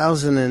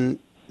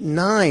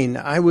 2009,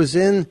 I was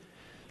in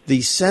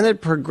the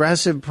Senate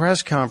Progressive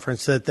press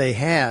conference that they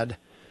had,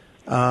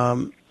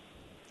 and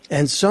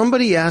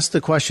somebody asked the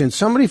question,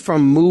 somebody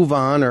from Move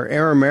On or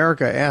Air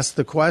America asked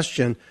the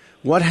question,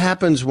 what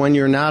happens when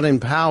you're not in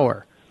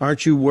power?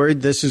 Aren't you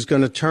worried this is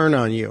going to turn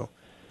on you?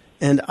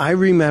 And I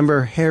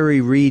remember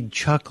Harry Reid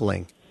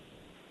chuckling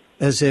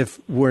as if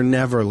we're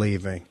never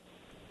leaving.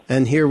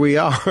 And here we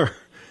are.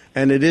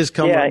 And it is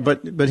coming,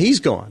 but he's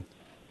gone.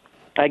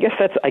 I guess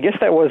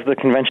that was the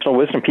conventional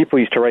wisdom. People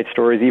used to write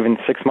stories even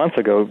 6 months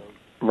ago,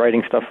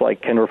 writing stuff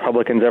like, can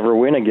Republicans ever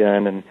win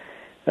again? And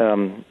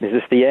is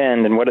this the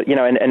end? And what,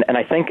 and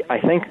I think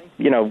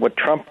what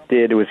Trump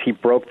did was he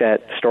broke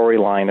that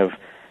storyline of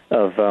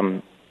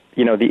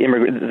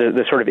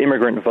the sort of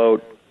immigrant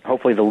vote.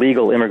 Hopefully the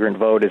legal immigrant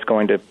vote is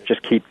going to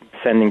just keep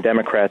sending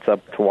Democrats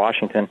up to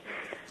Washington.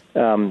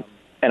 And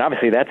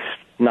obviously that's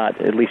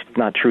at least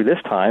not true this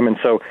time. And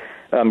so,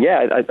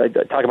 I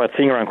talk about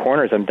seeing around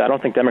corners. I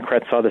don't think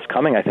Democrats saw this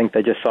coming. I think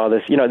they just saw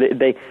this,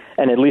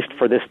 and at least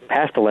for this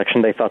past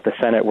election, they thought the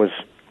Senate was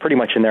pretty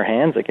much in their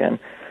hands again.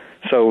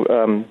 So,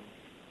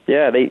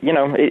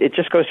 it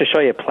just goes to show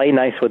you, play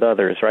nice with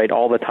others, right,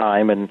 all the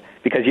time, and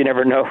because you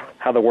never know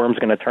how the worm's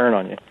going to turn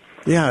on you.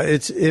 Yeah,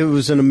 it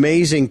was an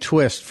amazing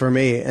twist for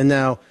me. And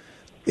now,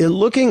 I'm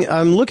looking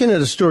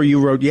at a story you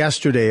wrote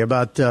yesterday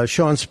about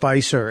Sean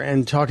Spicer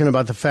and talking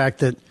about the fact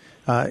that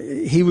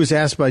he was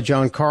asked by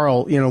John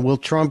Karl, will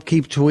Trump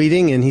keep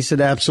tweeting? And he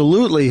said,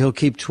 absolutely, he'll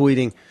keep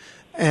tweeting.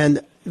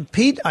 And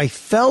Pete, I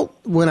felt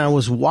when I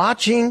was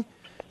watching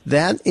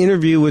that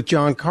interview with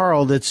John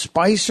Karl that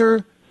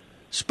Spicer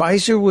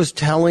was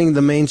telling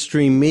the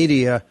mainstream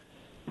media,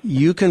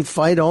 you can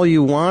fight all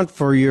you want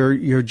for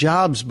your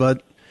jobs,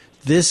 but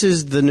this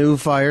is the new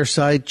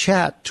fireside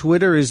chat.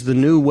 Twitter is the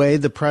new way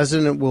the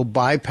president will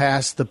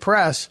bypass the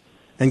press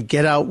and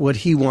get out what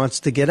he wants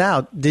to get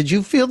out. Did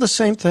you feel the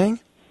same thing?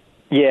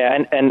 Yeah,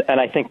 and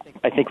I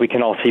think we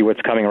can all see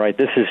what's coming, right?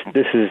 This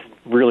is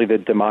really the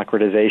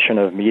democratization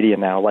of media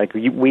now. Like,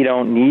 we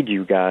don't need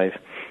you guys.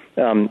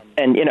 And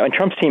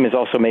Trump's team has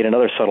also made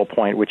another subtle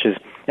point, which is,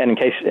 and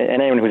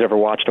anyone who's ever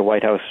watched a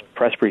White House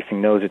press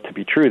briefing knows it to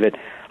be true, that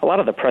a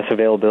lot of the press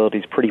availability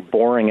is pretty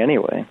boring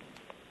anyway.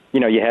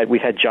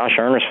 We've had Josh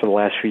Earnest for the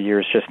last few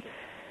years, just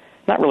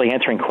not really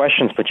answering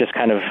questions, but just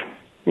kind of,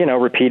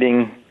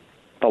 repeating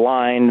the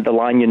line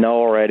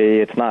already.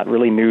 It's not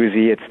really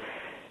newsy.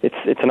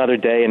 It's another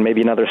day and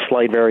maybe another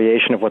slight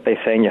variation of what they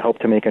say, and you hope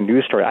to make a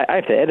news story. I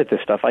have to edit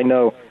this stuff. I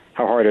know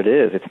how hard it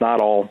is. It's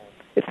not all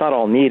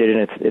needed,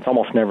 and it's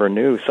almost never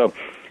new. So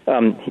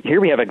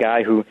here we have a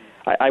guy who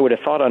I would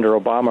have thought under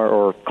Obama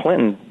or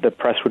Clinton the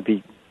press would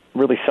be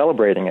really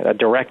celebrating it, a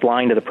direct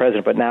line to the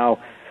president, but now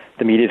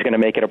the media is going to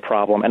make it a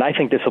problem. And I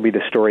think this will be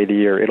the story of the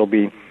year. It'll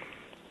be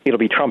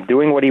Trump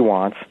doing what he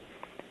wants.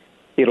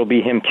 It'll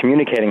be him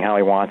communicating how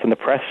he wants, and the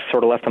press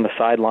sort of left on the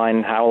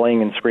sideline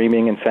howling and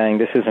screaming and saying,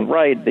 this isn't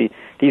right, these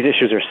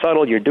issues are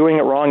subtle, you're doing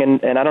it wrong,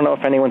 and I don't know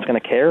if anyone's going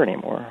to care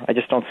anymore. I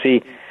just don't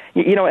see,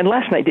 and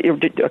last night,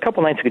 a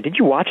couple nights ago, did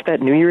you watch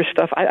that New Year's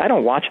stuff? I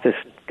don't watch this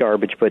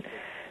garbage, but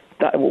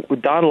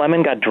Don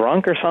Lemon got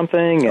drunk or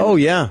something. Oh,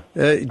 yeah.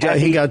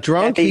 He got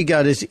drunk, he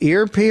got his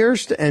ear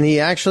pierced, and he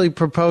actually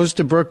proposed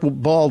to Brooke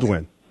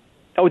Baldwin.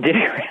 Oh, did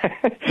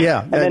he?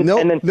 Yeah.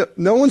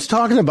 No one's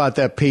talking about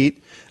that,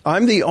 Pete.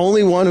 I'm the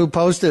only one who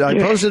posted. I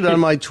posted it on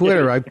my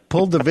Twitter. I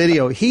pulled the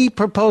video. He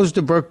proposed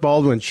to Brooke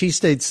Baldwin. She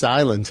stayed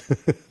silent.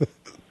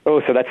 Oh,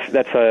 so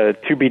that's a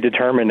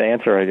to-be-determined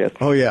answer, I guess.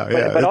 Oh,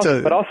 yeah.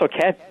 But also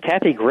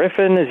Kathy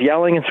Griffin is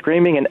yelling and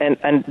screaming,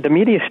 and the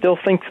media still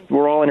thinks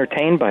we're all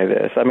entertained by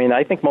this. I mean,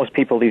 I think most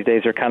people these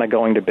days are kind of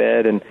going to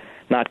bed and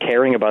not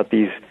caring about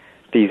these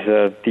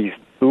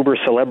uber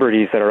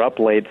celebrities that are up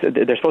late.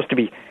 They're supposed to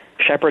be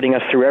shepherding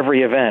us through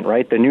every event,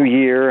 right? The New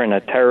Year and a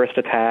terrorist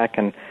attack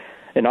and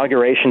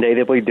Inauguration Day,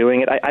 they'll be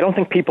doing it. I don't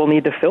think people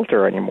need to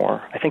filter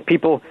anymore. I think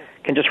people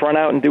can just run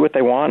out and do what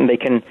they want, and they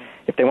can,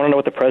 if they want to know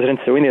what the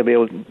president's doing, they'll be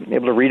able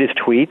to read his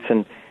tweets,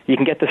 and you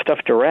can get this stuff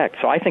direct.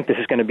 So I think this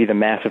is going to be the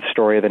massive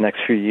story of the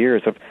next few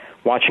years, of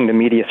watching the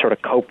media sort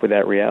of cope with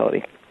that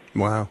reality.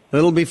 Wow.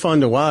 It'll be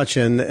fun to watch.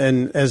 And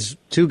as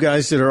two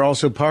guys that are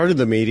also part of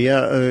the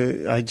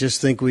media, I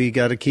just think we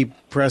got to keep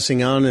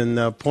pressing on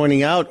and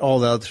pointing out all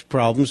those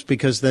problems,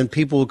 because then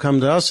people will come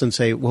to us and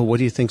say, well, what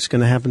do you think's going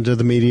to happen to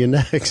the media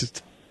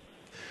next?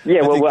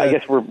 Yeah, I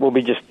guess we'll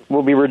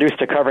be reduced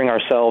to covering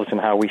ourselves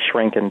and how we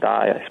shrink and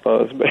die, I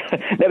suppose. But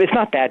it's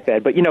not that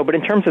bad. But but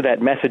in terms of that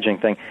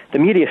messaging thing, the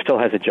media still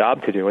has a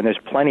job to do, and there's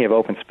plenty of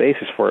open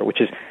spaces for it,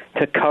 which is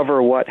to cover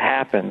what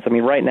happens. I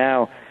mean, right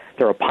now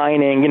they're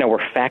opining. We're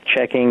fact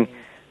checking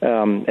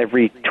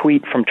every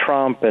tweet from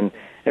Trump and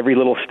every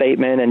little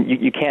statement, and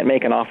you can't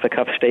make an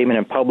off-the-cuff statement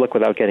in public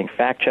without getting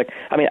fact-checked.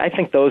 I mean, I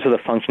think those are the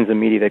functions of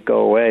media that go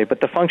away. But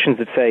the functions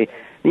that say,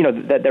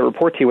 that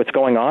report to you what's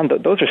going on,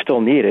 those are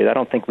still needed. I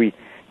don't think we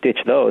ditch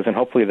those, and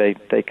hopefully they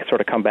sort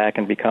of come back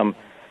and become,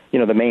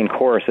 the main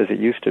course as it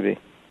used to be.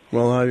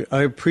 Well,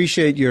 I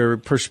appreciate your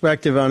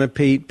perspective on it,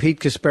 Pete.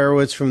 Pete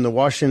Kasperowitz from the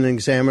Washington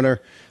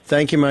Examiner.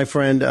 Thank you, my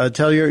friend.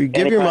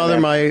 Give your mother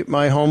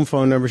my home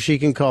phone number. She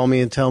can call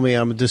me and tell me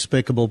I'm a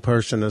despicable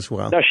person as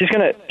well. No, she's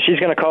gonna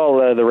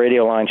call the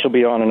radio line. She'll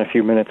be on in a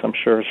few minutes, I'm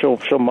sure. She'll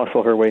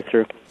muscle her way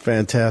through.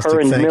 Fantastic. Her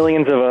and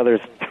millions of others.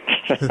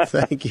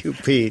 Thank you,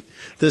 Pete.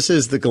 This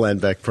is the Glenn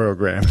Beck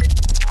Program.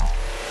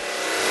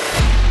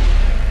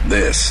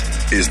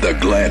 This is the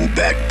Glenn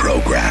Beck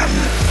Program.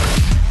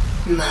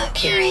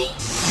 Mercury.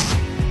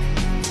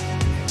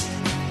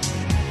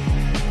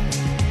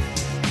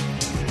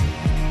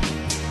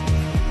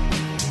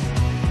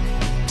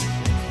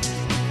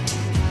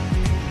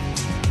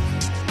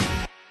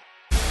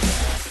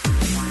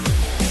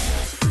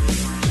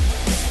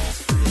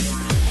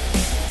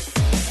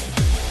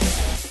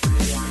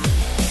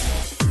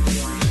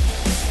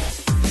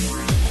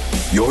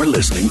 You're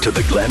listening to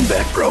the Glenn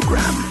Beck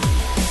Program.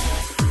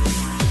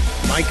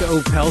 Mike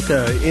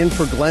Opelka in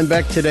for Glenn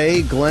Beck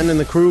today. Glenn and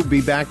the crew will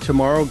be back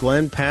tomorrow.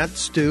 Glenn, Pat,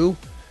 Stu,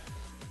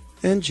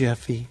 and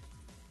Jeffy.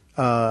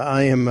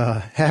 I am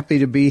happy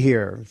to be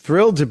here.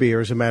 Thrilled to be here,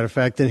 as a matter of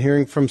fact, and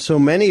hearing from so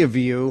many of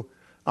you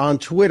on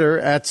Twitter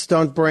at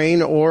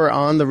StuntBrain or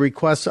on the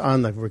request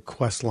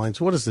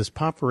lines. What is this,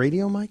 pop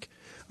radio, Mike?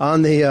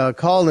 On the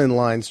call-in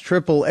lines,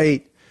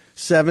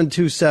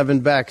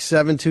 888-727-BECK,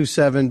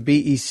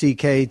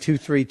 727-BECK,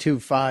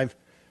 2325.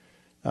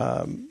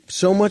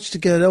 So much to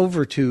get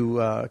over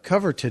to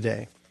cover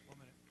today.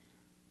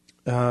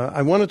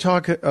 I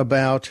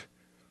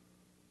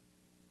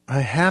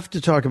have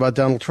to talk about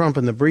Donald Trump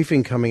and the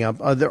briefing coming up.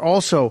 There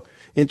also,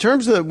 in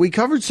terms of, we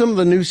covered some of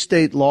the new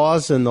state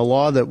laws and the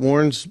law that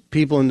warns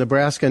people in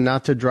Nebraska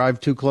not to drive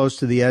too close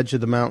to the edge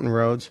of the mountain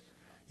roads.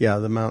 Yeah,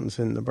 the mountains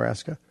in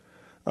Nebraska.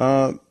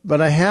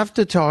 But I have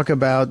to talk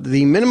about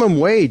the minimum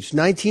wage.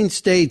 19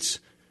 states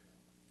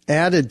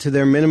added to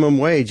their minimum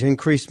wage,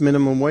 increased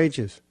minimum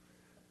wages.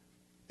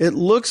 It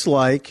looks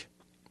like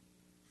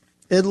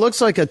a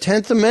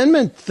 10th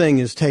Amendment thing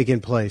is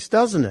taking place,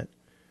 doesn't it?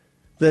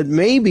 That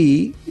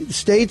maybe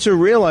states are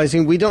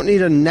realizing we don't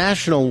need a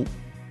national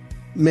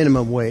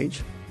minimum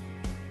wage.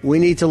 We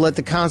need to let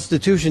the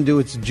Constitution do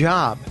its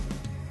job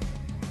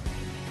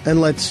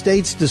and let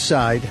states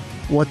decide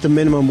what the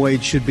minimum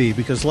wage should be.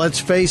 Because let's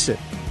face it,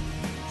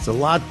 it's a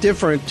lot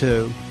different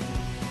to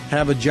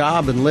have a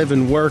job and live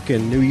and work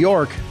in New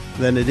York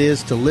than it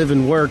is to live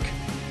and work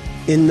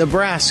in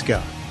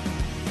Nebraska,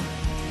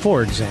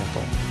 for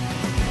example.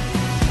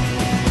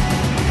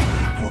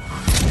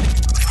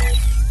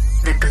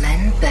 The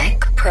Glenn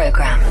Beck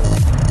Program.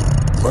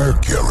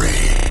 Mercury.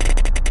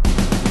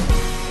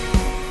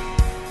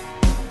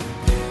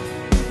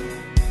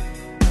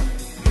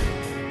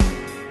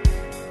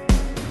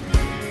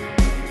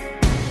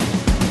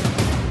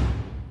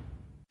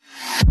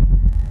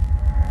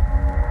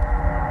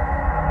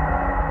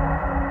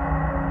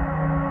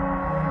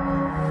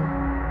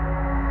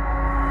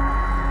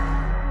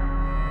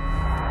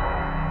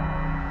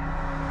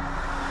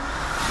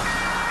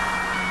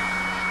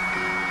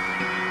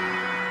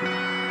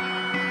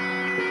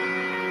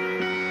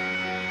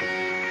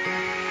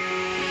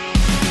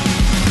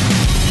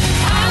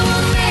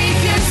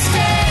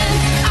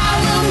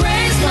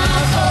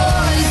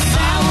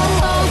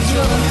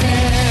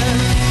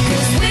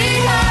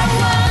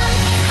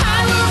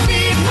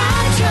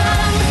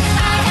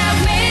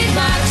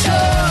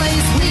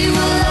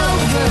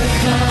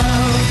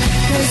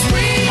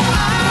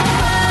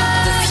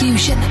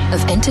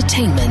 of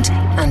entertainment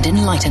and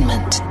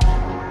enlightenment.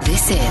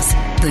 This is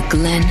the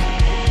Glenn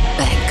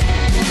Beck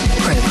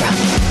Program.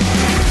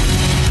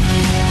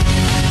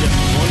 Just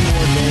one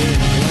more day,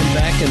 and Glenn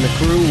Beck and the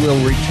crew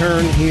will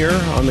return here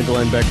on the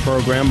Glenn Beck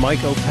Program. Mike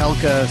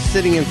Opelka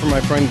sitting in for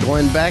my friend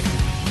Glenn Beck.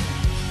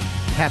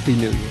 Happy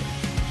New Year.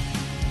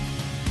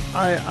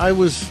 I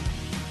was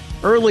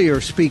earlier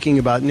speaking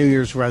about New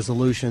Year's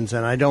resolutions,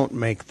 and I don't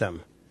make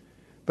them.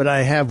 But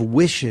I have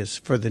wishes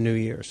for the New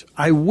Year's.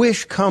 I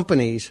wish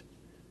companies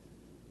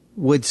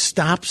would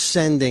stop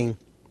sending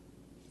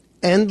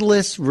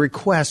endless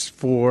requests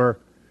for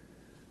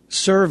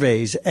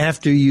surveys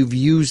after you've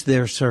used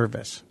their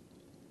service.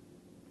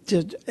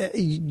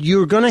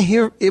 You're going to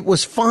hear, it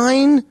was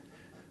fine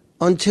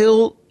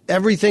until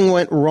everything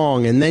went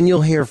wrong, and then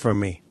you'll hear from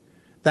me.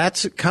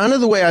 That's kind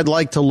of the way I'd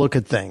like to look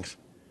at things.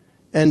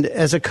 And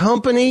as a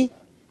company,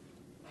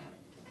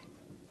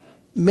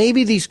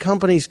 maybe these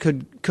companies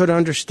could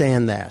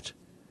understand that.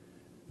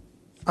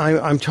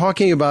 I'm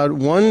talking about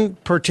one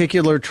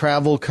particular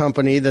travel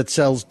company that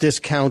sells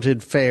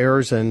discounted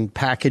fares and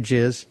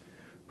packages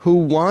who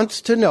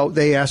wants to know.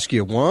 They ask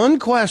you one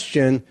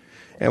question,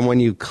 and when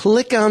you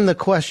click on the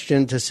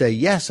question to say,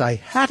 yes, I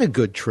had a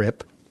good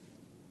trip,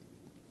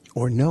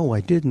 or no,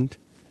 I didn't,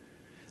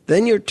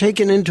 then you're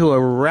taken into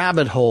a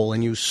rabbit hole,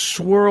 and you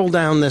swirl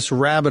down this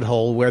rabbit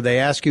hole where they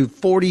ask you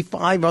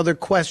 45 other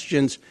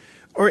questions.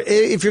 Or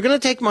if you're going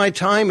to take my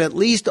time, at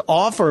least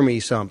offer me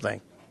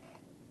something.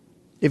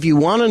 If you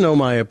want to know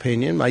my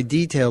opinion, my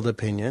detailed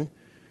opinion,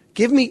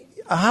 give me,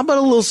 how about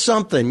a little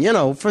something,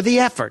 for the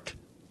effort.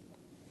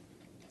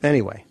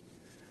 Anyway,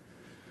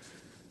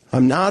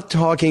 I'm not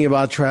talking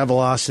about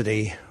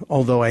Travelocity,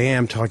 although I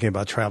am talking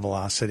about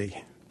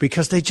Travelocity,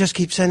 because they just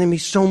keep sending me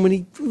so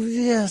many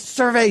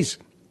surveys.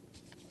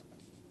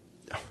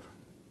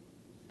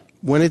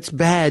 When it's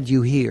bad,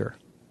 you hear.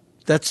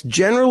 That's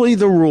generally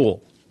the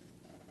rule.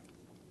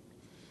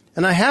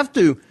 And I have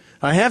to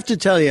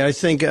tell you, I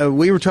think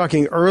we were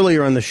talking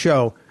earlier on the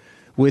show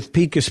with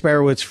Pete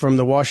Gasparowicz from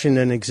the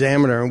Washington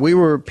Examiner,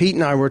 and Pete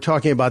and I were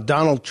talking about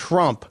Donald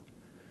Trump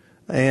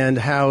and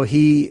how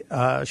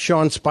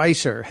Sean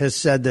Spicer has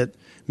said that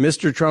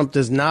Mr. Trump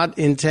does not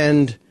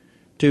intend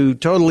to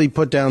totally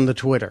put down the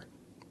Twitter.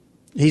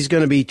 He's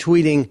going to be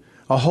tweeting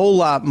a whole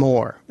lot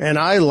more. And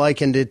I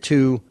likened it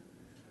to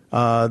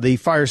the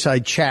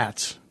fireside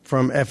chats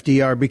from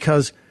FDR,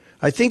 because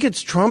I think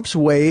it's Trump's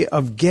way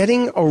of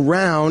getting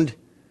around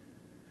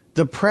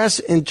the press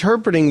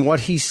interpreting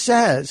what he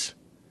says.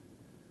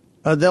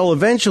 They'll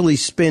eventually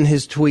spin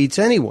his tweets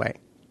anyway.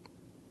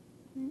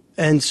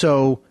 And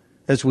so,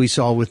 as we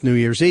saw with New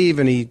Year's Eve,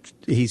 and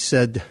he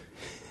said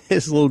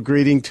his little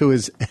greeting to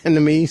his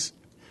enemies,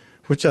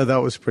 which I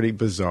thought was pretty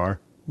bizarre,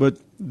 but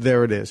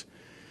there it is.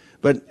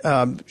 But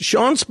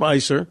Sean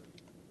Spicer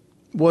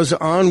was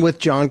on with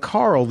John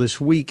Carl this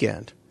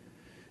weekend.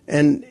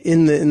 And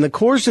in the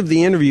course of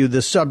the interview,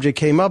 the subject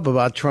came up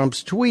about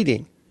Trump's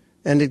tweeting.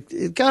 And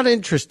it got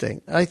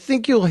interesting. I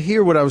think you'll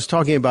hear what I was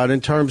talking about in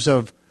terms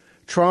of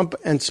Trump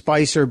and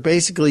Spicer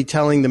basically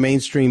telling the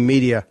mainstream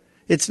media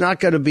it's not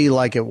going to be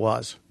like it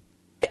was.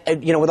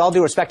 With all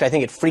due respect, I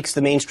think it freaks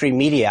the mainstream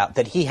media out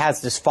that he has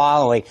this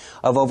following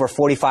of over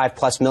 45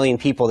 plus million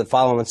people that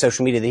follow him on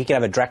social media, that he can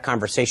have a direct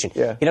conversation.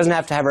 Yeah. He doesn't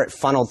have to have it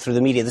funneled through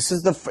the media. This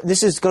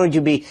is going to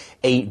be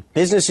a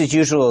business as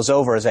usual is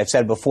over, as I've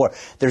said before.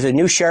 There's a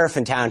new sheriff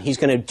in town. He's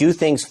going to do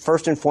things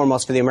first and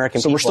foremost for the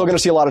American people. So we're still going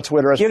to see a lot of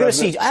Twitter as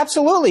president?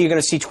 Absolutely, you're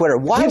going to see Twitter.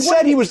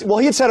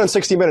 He had said on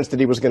 60 Minutes that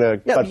he was going to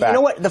cut back. You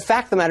know what? The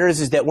fact of the matter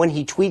is that when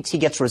he tweets, he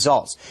gets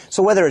results.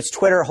 So whether it's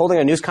Twitter, holding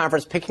a news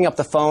conference, picking up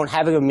the phone,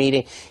 having a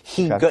meeting,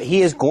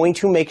 he is going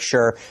to make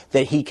sure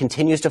that he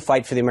continues to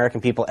fight for the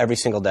American people every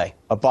single day.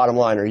 A bottom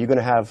line, are you going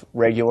to have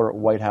regular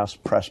White House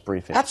press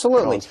briefings?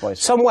 Absolutely.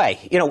 Some way.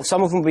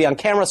 Some of them will be on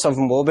camera, some of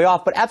them will be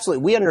off, but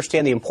absolutely, we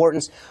understand the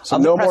importance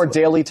of no more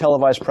daily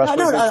televised press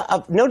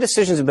briefings? No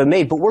decisions have been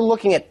made, but we're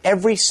looking at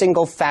every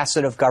single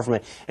facet of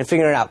government and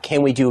figuring out,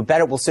 can we do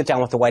better? We'll sit down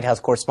with the White House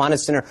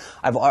Correspondents' Dinner,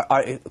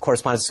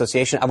 Correspondents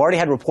Association. I've already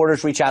had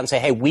reporters reach out and say,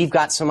 hey, we've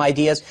got some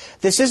ideas.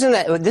 This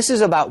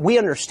is about, we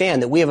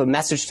understand that we have a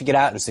message to get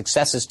out and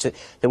successes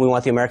that we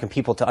want the American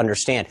people to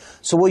understand.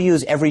 So we'll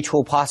use every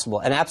tool possible.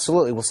 And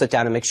absolutely, we'll sit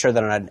down and make sure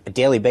that on a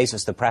daily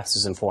basis the press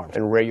is informed.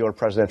 And regular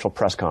presidential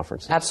press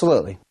conference.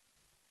 Absolutely.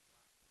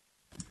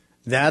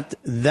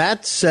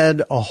 That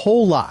said a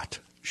whole lot,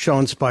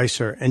 Sean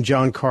Spicer and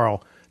John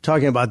Carl,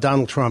 talking about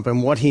Donald Trump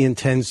and what he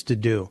intends to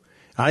do.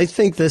 I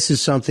think this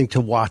is something to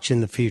watch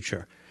in the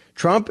future.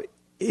 Trump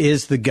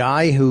is the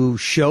guy who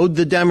showed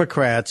the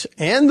Democrats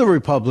and the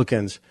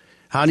Republicans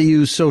how to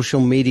use social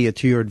media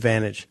to your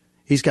advantage.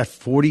 He's got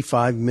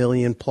 45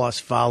 million plus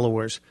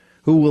followers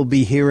who will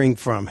be hearing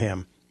from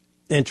him.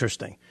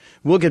 Interesting.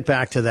 We'll get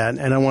back to that,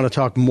 and I want to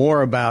talk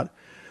more about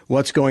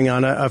what's going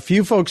on. A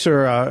few folks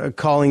are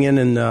calling in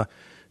and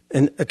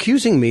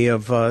accusing me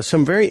of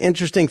some very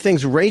interesting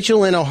things.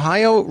 Rachel in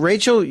Ohio.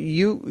 Rachel,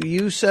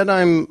 you said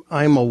I'm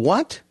a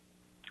what?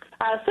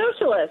 A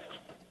socialist.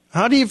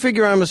 How do you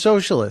figure I'm a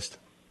socialist?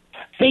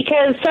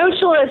 Because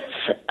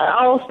socialists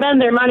all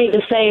spend their money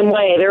the same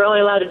way. They're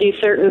only allowed to do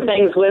certain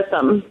things with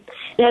them.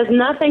 It has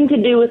nothing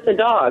to do with the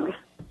dog.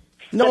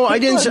 No, I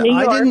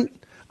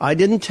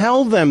didn't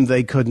tell them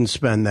they couldn't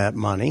spend that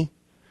money.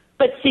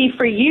 But see,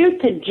 for you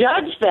to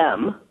judge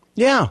them,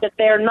 that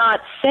they're not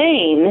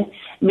sane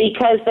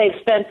because they've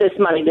spent this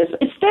money,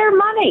 it's their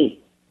money.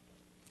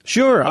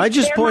 Sure, I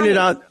just pointed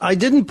out. I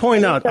didn't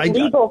point out. It's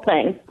a legal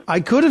thing. I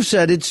could have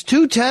said it's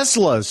 2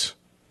 Teslas.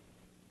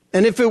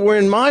 And if it were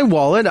in my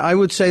wallet, I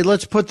would say,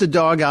 let's put the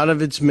dog out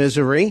of its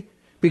misery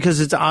because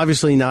it's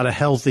obviously not a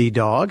healthy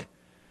dog.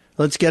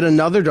 Let's get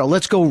another dog.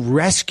 Let's go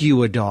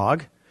rescue a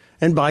dog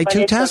and buy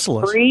 2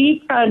 Teslas. It's a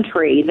free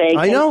country. They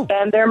can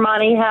spend their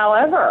money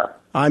however.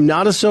 I'm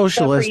not a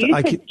socialist. So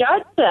for you to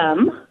judge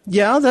them.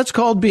 Yeah, that's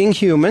called being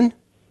human.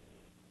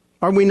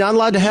 Are we not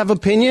allowed to have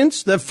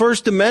opinions? The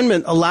First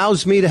Amendment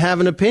allows me to have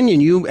an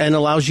opinion and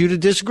allows you to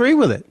disagree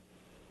with it.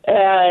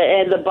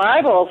 And the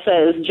Bible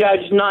says,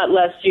 "Judge not,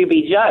 lest you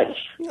be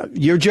judged."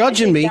 You're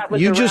judging me. That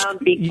was around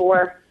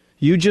before.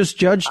 You just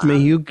judged me.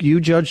 You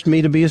judged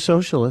me to be a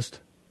socialist.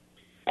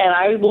 And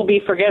I will be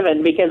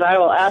forgiven because I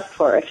will ask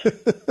for it.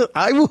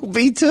 I will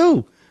be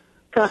too.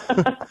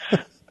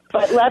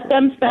 But let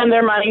them spend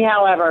their money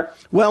however.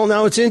 Well,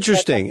 now it's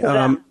interesting.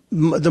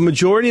 The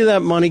majority of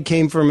that money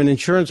came from an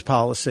insurance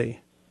policy.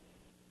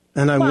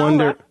 And I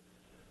wonder.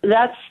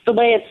 That's the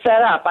way it's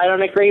set up. I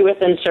don't agree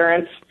with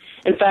insurance.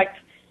 In fact,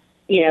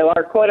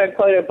 our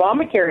quote-unquote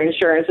Obamacare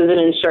insurance is an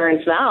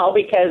insurance now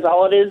because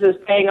all it is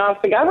paying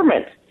off the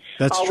government.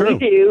 That's true. All we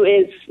do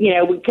is,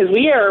 because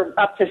we are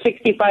up to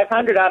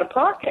 $6,500 out of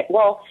pocket.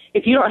 Well,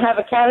 if you don't have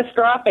a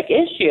catastrophic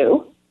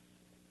issue,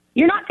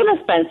 you're not going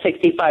to spend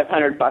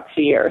 $6,500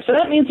 a year. So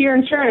that means your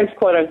insurance,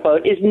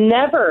 quote-unquote, is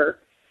never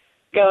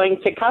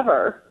going to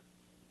cover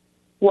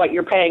what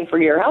you're paying for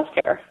your health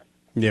care.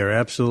 You're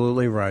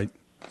absolutely right.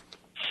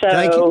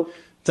 So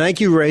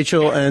Thank you,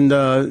 Rachel,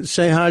 and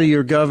say hi to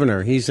your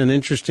governor. He's an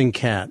interesting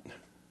cat.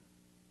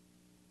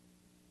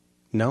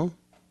 No?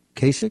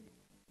 Kasich?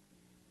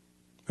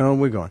 Oh,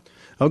 we're going.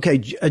 Okay,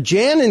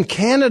 Jan in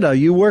Canada,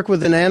 you work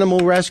with an animal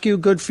rescue.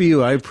 Good for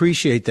you. I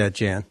appreciate that,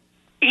 Jan.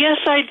 Yes,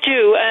 I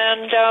do,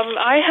 and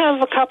I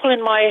have a couple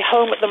in my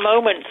home at the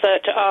moment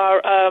that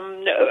are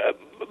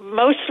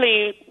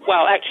mostly,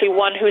 well, actually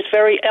one who's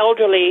very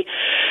elderly,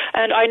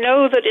 and I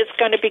know that it's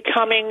going to be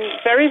coming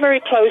very, very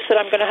close that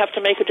I'm going to have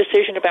to make a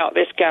decision about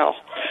this gal.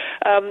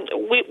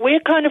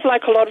 We're kind of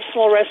like a lot of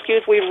small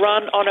rescues. We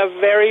run on a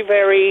very,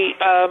 very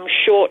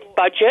short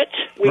budget.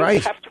 We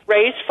have to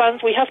raise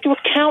funds. We have to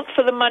account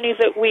for the money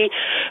that we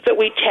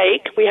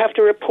take. We have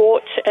to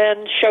report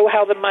and show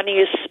how the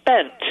money is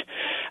spent,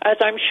 as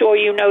I'm sure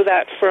you know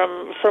that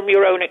from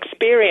your own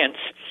experience.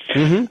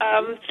 Mm-hmm.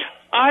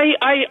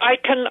 I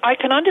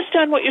can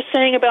understand what you're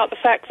saying about the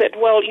fact that,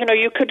 well,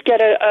 you could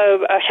get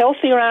a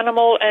healthier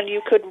animal and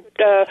you could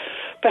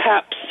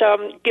perhaps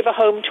give a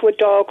home to a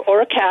dog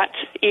or a cat,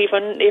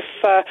 even if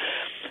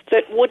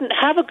that wouldn't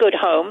have a good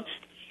home.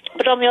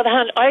 But on the other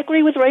hand, I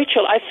agree with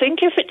Rachel. I think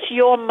if it's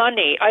your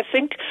money, I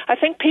think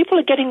people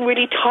are getting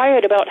really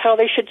tired about how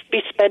they should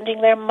be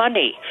spending their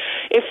money.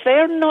 If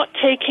they're not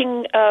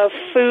taking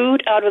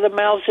food out of the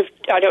mouths of,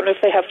 I don't know if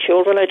they have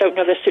children, I don't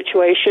know their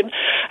situation,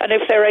 and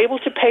if they're able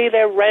to pay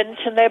their rent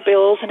and their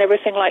bills and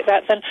everything like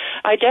that, then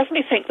I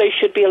definitely think they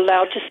should be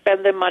allowed to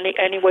spend their money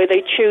any way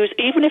they choose,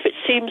 even if it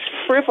seems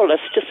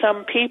frivolous to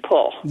some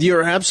people.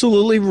 You're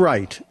absolutely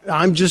right.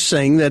 I'm just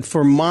saying that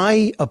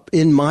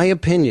in my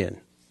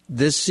opinion,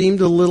 this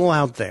seemed a little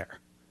out there.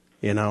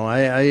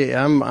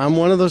 I'm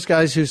one of those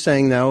guys who's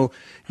saying, no,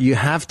 you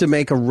have to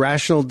make a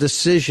rational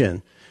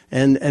decision.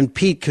 And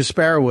Pete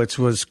Kasparowicz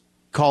was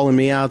calling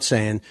me out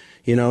saying,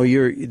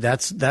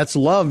 that's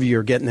love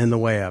you're getting in the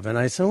way of. And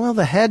I said, well,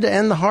 the head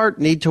and the heart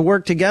need to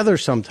work together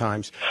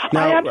sometimes.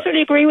 Now, I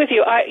absolutely agree with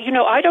you.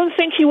 I don't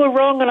think you were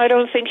wrong, and I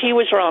don't think he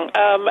was wrong.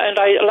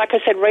 Like I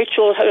said,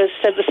 Rachel has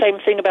said the same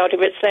thing about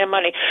if it's their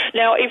money.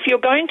 Now, if you're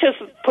going to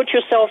put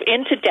yourself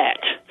into debt,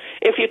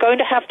 if you're going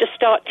to have to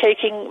start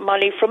taking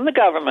money from the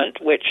government,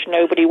 which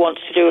nobody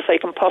wants to do if they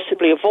can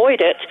possibly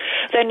avoid it,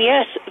 then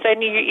yes,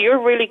 then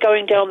you're really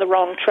going down the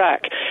wrong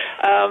track.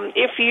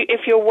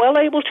 If you're well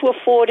able to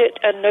afford it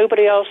and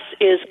nobody else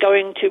is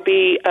going to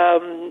be,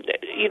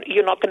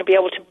 you're not going to be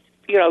able to,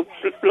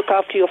 look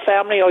after your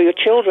family or your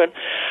children,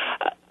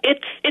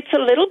 it's a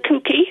little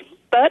kooky.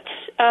 But,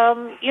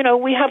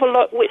 we have a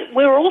lot,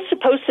 we're all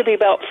supposed to be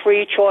about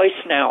free choice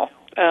now.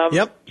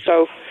 Yep.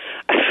 So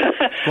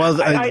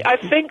well, I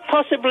think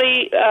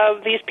possibly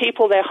these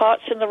people, their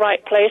heart's in the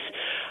right place.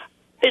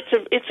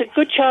 It's a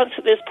good chance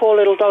that this poor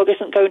little dog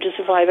isn't going to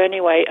survive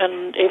anyway.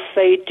 And if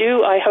they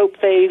do, I hope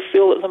they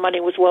feel that the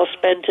money was well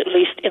spent, at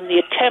least in the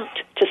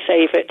attempt to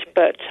save it.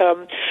 But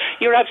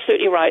you're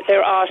absolutely right.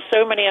 There are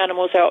so many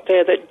animals out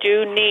there that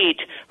do need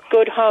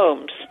good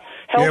homes,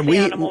 healthy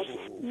animals.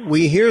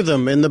 We hear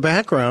them in the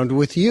background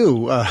with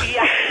you. Yeah,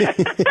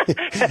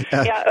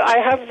 I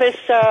have this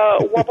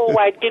wobble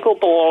wag giggle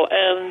ball,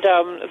 and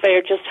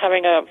they're just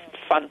having a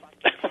fun.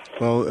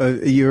 Well,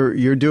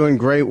 you're doing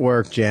great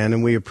work, Jan,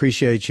 and we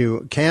appreciate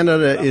you.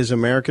 Canada is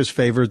America's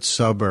favorite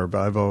suburb,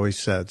 I've always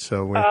said.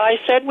 So I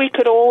said we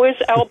could always,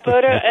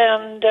 Alberta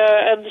and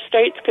the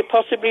States could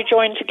possibly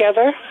join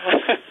together.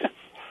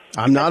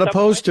 I'm not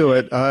opposed to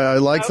it. I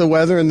like the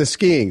weather and the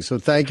skiing, so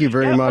thank you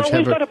very much.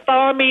 Well, we've got a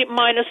balmy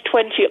minus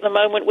 20 at the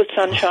moment with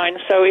sunshine,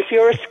 so if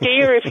you're a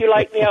skier, if you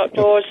like the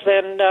outdoors,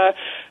 then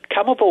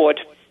come aboard.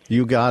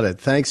 You got it.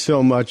 Thanks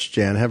so much,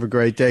 Jan. Have a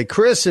great day.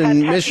 Chris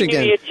in Michigan.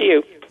 Happy New Year to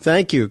you.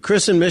 Thank you.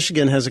 Chris in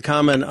Michigan has a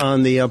comment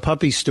on the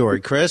puppy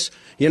story. Chris,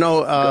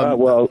 go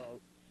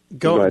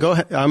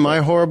ahead. Am I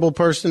a horrible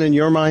person in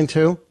your mind,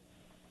 too?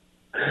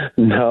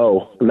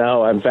 No.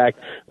 In fact,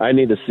 I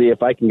need to see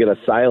if I can get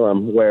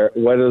asylum.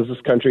 What is this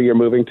country you're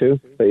moving to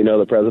that you know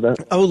the president?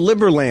 Oh,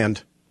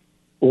 Liberland.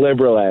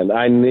 Liberland.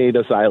 I need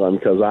asylum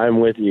because I'm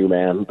with you,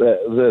 man.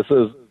 This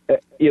is,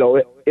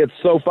 it's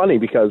so funny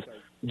because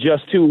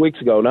just 2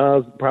 weeks ago,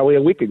 probably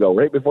a week ago,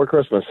 right before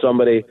Christmas,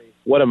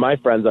 one of my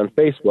friends on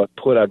Facebook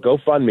put a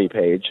GoFundMe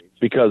page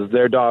because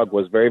their dog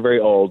was very, very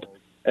old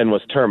and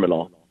was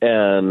terminal.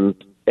 And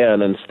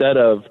instead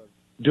of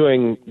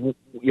doing,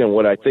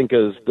 what I think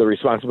is the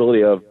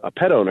responsibility of a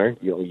pet owner,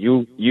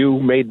 you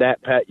made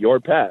that pet your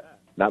pet,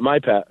 not my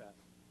pet.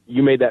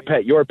 You made that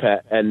pet your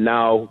pet, and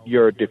now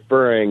you're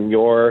deferring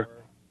your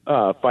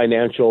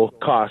financial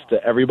cost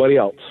to everybody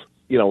else.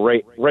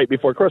 Right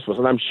before Christmas,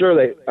 and I'm sure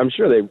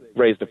they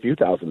raised a few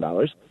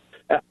 $1,000s.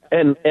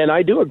 And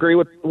I do agree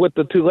with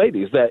the two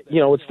ladies that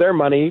it's their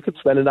money. You could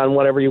spend it on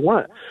whatever you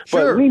want,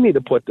 but we need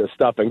to put this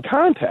stuff in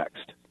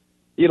context.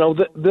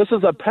 This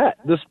is a pet.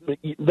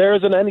 There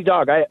isn't any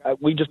dog.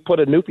 We just put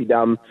a Newfie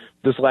down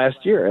this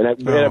last year, and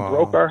it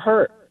broke our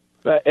heart.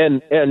 But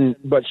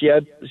she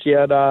had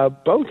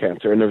bone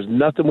cancer, and there was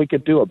nothing we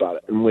could do about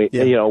it. And we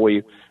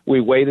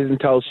waited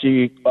until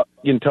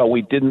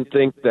we didn't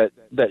think that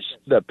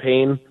the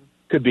pain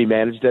could be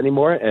managed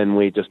anymore, and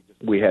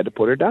we had to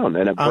put her down,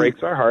 and it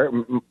breaks our heart.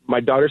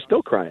 My daughter's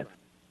still crying.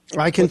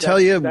 I can tell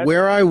you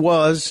where I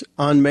was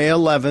on May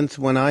 11th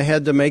when I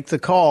had to make the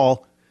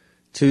call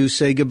to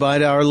say goodbye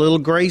to our little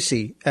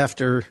Gracie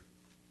after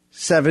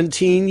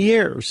 17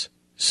 years.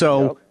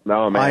 So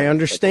I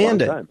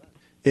understand it.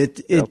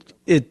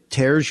 It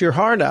tears your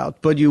heart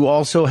out, but you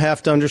also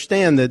have to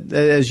understand that,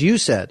 as you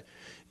said,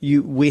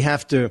 we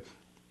have to.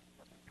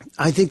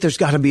 I think there's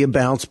got to be a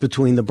balance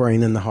between the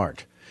brain and the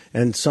heart,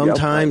 and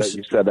sometimes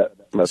you said that.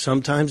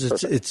 Sometimes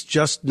it's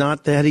just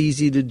not that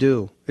easy to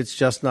do. It's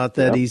just not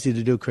that easy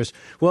to do, Chris.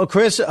 Well,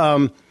 Chris,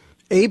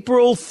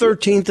 April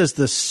 13th is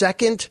the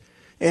second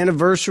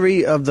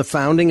anniversary of the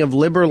founding of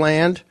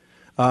Liberland.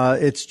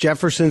 It's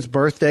Jefferson's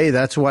birthday.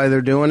 That's why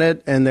they're doing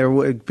it,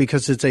 and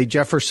because it's a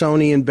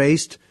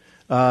Jeffersonian-based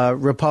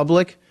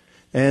republic,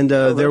 and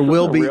there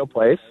will be a real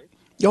place.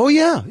 Oh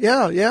yeah.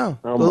 Liberland,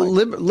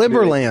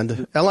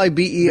 Liberland.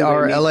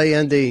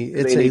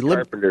 It's a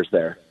carpenters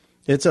there.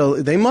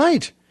 They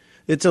might.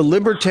 It's a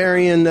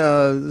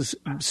libertarian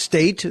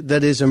state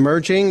that is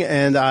emerging,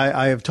 and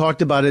I have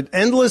talked about it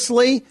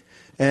endlessly,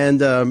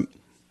 and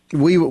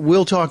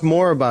we'll talk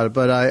more about it.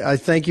 But I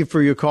thank you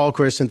for your call,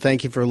 Chris, and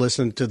thank you for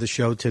listening to the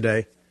show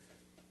today.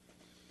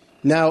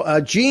 Now,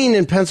 Gene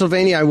in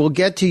Pennsylvania, I will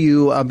get to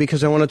you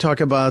because I want to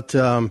talk about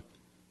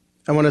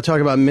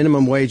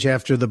minimum wage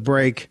after the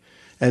break,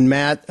 and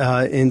Matt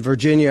in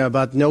Virginia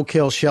about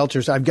no-kill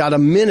shelters. I've got a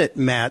minute,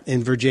 Matt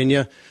in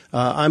Virginia.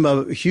 I'm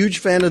a huge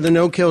fan of the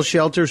no-kill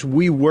shelters.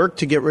 We work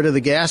to get rid of the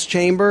gas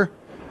chamber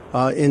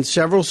in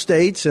several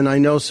states, and I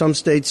know some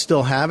states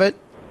still have it.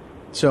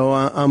 So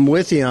I'm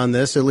with you on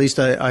this. At least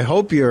I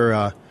hope you're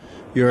a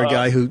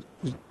guy who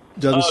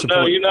doesn't support.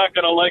 No, you're not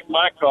going to like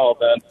my call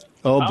then.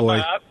 Oh boy!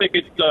 I think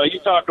it's. You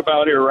talk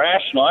about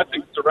irrational. I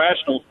think it's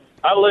irrational.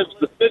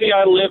 The city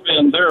I live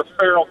in, there are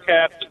feral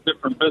cats at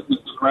different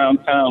businesses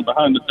around town,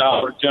 behind the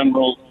Dollar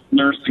General,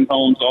 nursing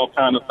homes, all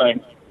kind of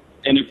things.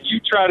 And if you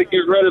try to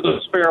get rid of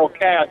those feral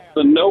cats,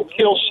 the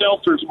no-kill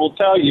shelters will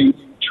tell you,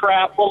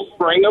 trap them,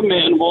 bring them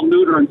in, we'll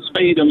neuter and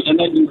spade them, and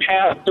then you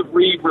have to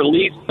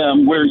re-release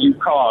them where you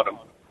caught them.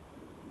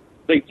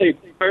 They take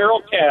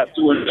feral cats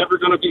who are never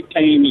going to be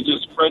tamed and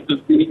just spread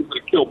disease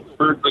that kill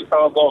birds that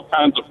cause all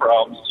kinds of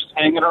problems, just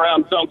hanging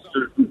around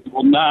dumpsters, and you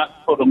will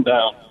not put them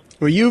down.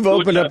 Well, you've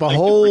opened up a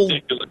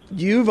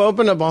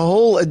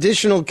whole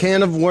additional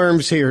can of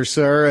worms here,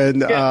 sir,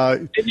 and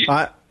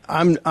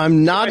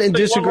I'm not in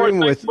disagreeing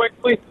with.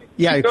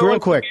 Yeah, real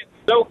quick.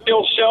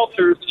 No-kill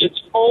shelters.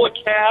 It's full of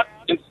cats,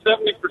 and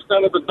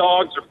 70% of the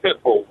dogs are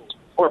pit bulls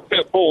or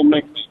pit bull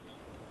mixed.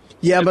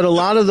 Yeah, but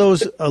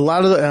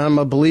I'm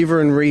a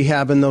believer in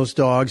rehabbing those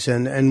dogs,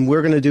 and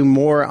we're going to do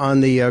more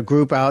on the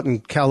group out in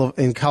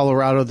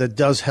Colorado that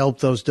does help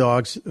those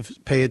dogs.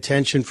 Pay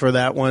attention for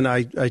that one.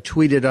 I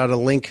tweeted out a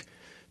link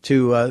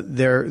to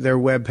their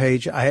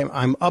webpage.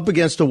 I'm up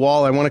against a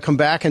wall. I want to come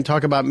back and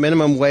talk about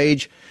minimum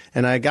wage,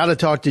 and I got to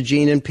talk to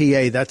Gene in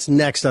PA. That's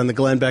next on the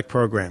Glenn Beck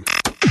Program.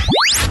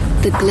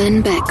 The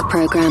Glenn Beck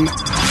Program.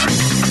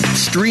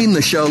 Stream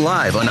the show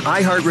live on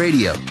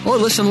iHeartRadio or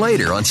listen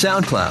later on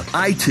SoundCloud,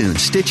 iTunes,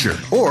 Stitcher,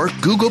 or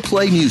Google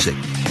Play Music.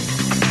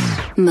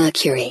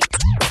 Mercury.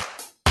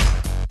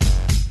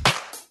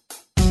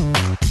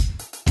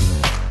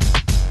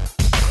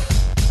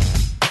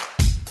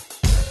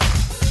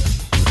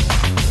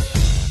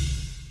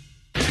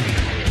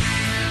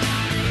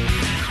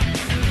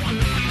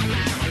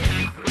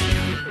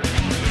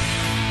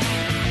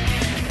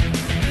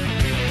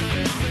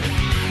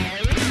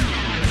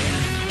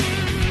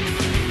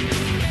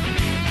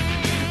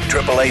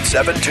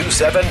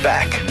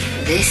 888-727-BECK.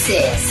 This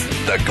is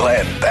The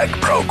Glenn Beck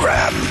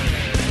Program.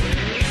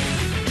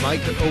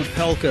 Mike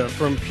Opelka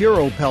from Pure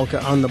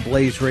Opelka on the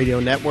Blaze Radio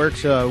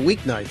Networks,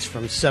 weeknights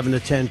from 7 to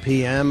 10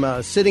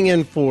 p.m. Sitting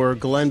in for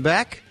Glenn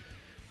Beck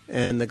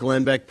and the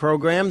Glenn Beck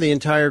Program. The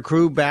entire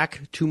crew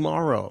back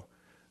tomorrow.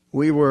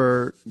 We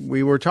were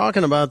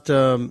talking about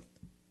a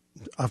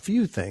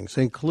few things,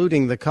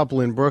 including the couple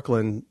in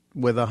Brooklyn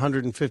with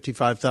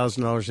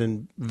 $155,000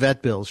 in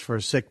vet bills for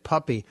a sick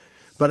puppy.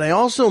 But I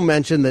also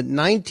mentioned that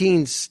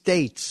 19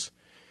 states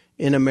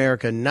in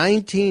America,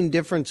 19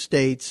 different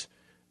states,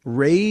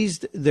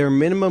 raised their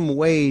minimum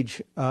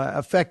wage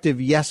effective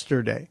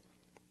yesterday.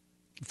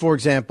 For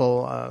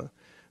example,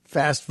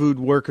 fast food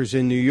workers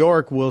in New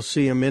York will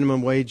see a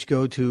minimum wage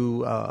go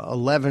to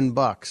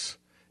 $11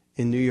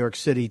 in New York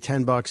City,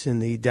 $10 in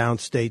the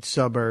downstate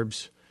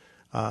suburbs,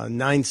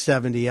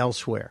 $9.70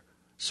 elsewhere.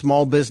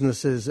 Small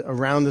businesses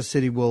around the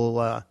city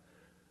will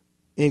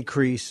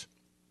increase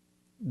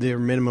their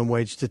minimum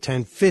wage to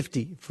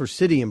 $10.50 for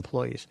city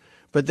employees.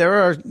 But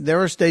there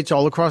are states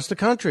all across the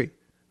country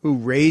who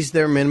raise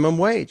their minimum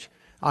wage.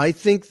 I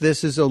think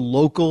this is a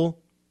local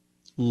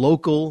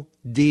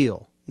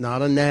deal,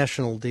 not a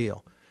national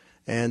deal.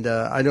 And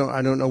I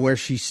don't know where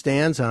she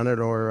stands on it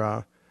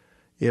or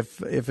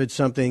if it's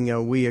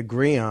something we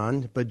agree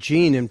on. But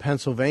Gene in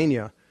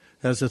Pennsylvania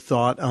has a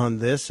thought on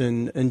this.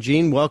 And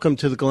Gene, welcome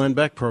to the Glenn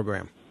Beck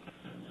Program.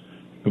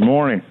 Good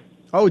morning.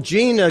 Oh,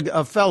 Gene,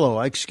 a fellow.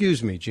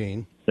 Excuse me,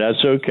 Gene.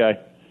 That's okay.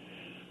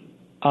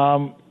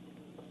 The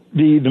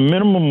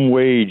minimum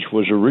wage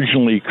was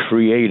originally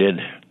created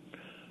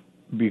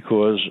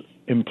because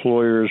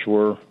employers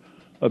were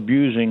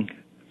abusing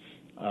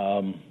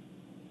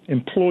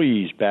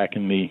employees back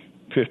in the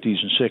 50s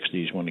and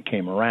 60s when it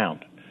came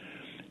around.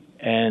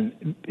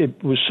 And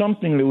it was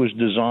something that was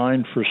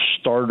designed for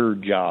starter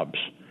jobs.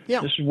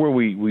 Yeah. This is where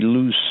we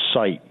lose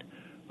sight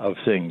of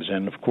things.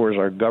 And, of course,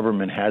 our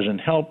government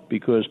hasn't helped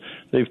because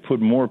they've put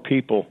more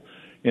people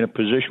in a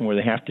position where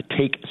they have to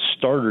take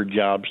starter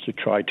jobs to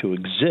try to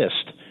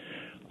exist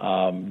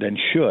than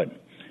should.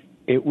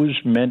 It was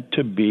meant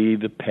to be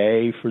the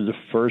pay for the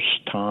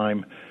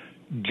first-time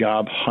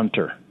job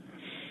hunter.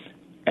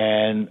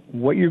 And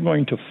what you're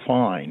going to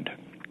find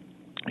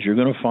is you're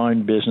going to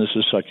find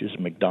businesses such as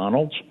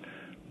McDonald's,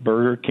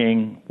 Burger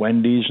King,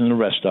 Wendy's, and the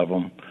rest of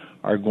them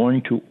are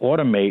going to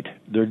automate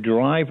their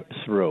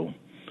drive-through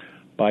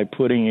by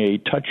putting a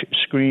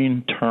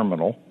touch-screen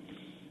terminal,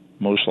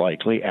 most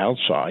likely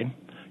outside.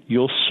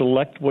 You'll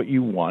select what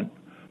you want.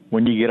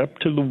 When you get up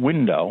to the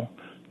window,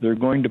 they're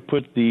going to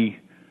put the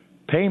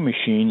pay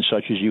machines,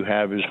 such as you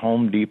have as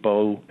Home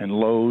Depot and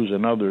Lowe's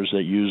and others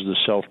that use the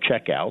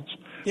self-checkouts.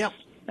 Yep.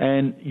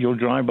 And you'll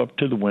drive up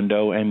to the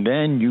window, and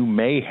then you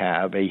may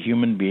have a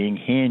human being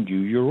hand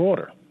you your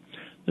order.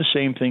 The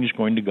same thing is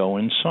going to go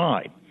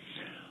inside.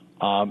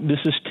 This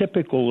is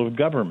typical of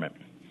government.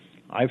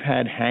 I've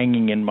had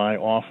hanging in my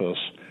office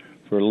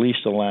for at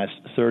least the last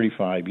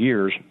 35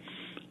 years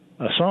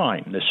a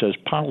sign that says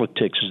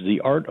politics is the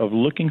art of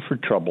looking for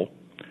trouble,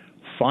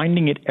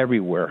 finding it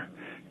everywhere,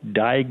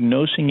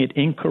 diagnosing it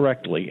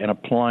incorrectly, and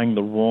applying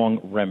the wrong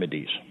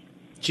remedies.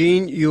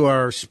 Gene, you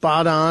are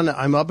spot on.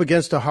 I'm up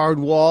against a hard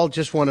wall.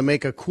 Just want to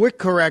make a quick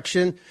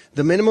correction.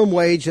 The minimum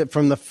wage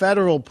from the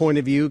federal point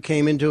of view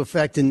came into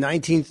effect in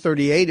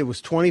 1938. It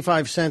was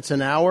 25 cents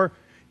an hour.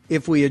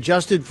 If we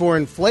adjusted for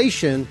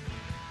inflation,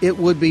 it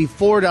would be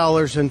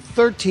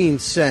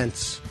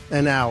 $4.13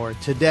 an hour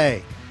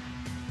today.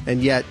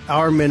 And yet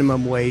our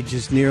minimum wage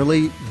is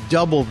nearly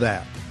double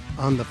that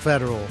on the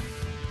federal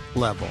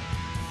level.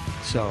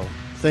 So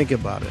think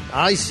about it.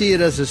 I see it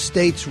as a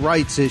states'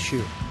 rights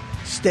issue.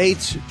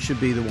 States should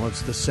be the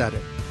ones to set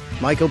it.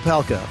 Mike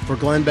Opelka for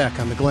Glenn Beck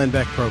on the Glenn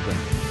Beck Program.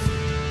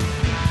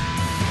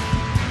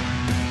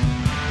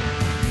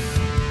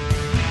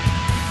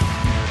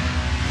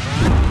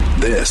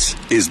 This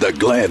is the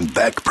Glenn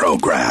Beck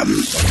Program.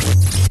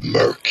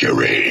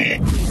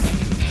 Mercury.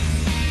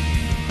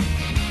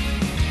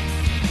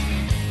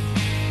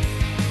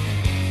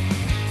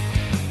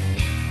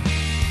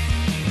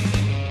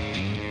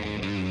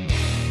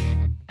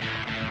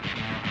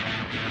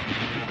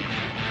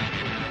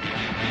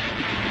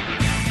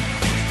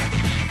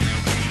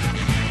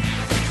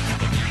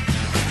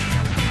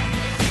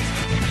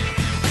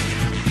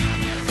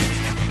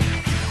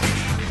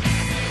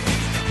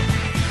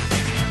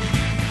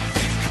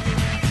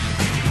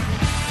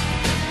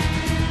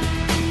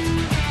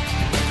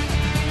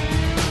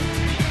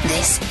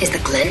 Is the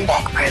Glenn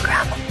Beck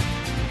Program.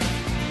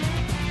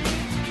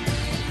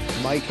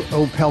 Mike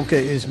Opelka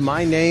is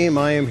my name.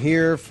 I am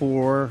here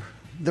for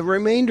the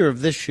remainder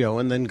of this show,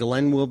 and then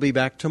Glenn will be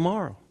back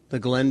tomorrow. The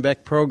Glenn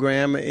Beck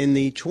Program in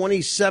the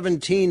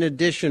 2017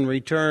 edition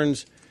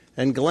returns,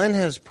 and Glenn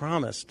has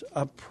promised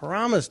a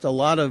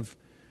lot of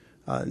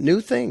new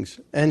things,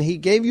 and he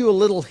gave you a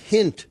little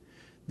hint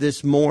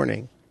this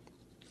morning.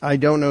 I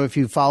don't know if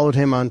you followed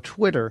him on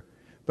Twitter,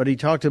 but he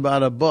talked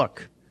about a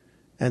book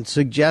and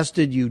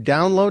suggested you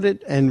download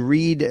it and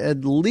read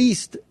at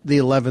least the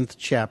 11th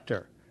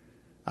chapter.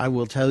 I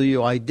will tell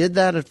you, I did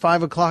that at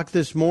 5 o'clock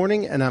this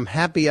morning, and I'm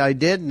happy I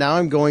did. Now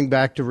I'm going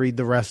back to read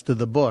the rest of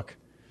the book.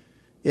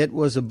 It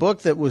was a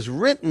book that was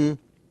written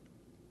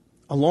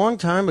a long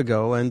time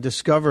ago and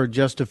discovered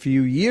just a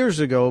few years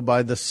ago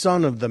by the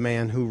son of the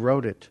man who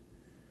wrote it.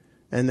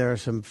 And there are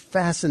some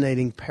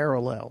fascinating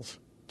parallels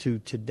to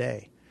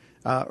today.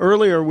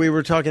 Earlier, we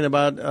were talking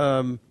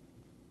about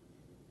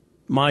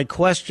my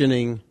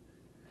questioning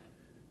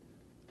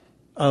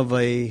of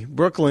a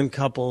Brooklyn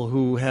couple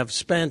who have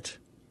spent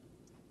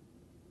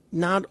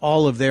not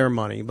all of their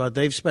money, but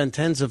they've spent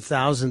tens of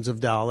thousands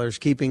of dollars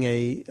keeping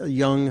a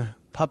young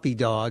puppy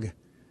dog,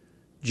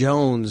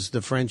 Jones,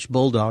 the French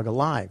bulldog,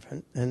 alive.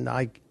 And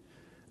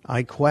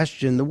I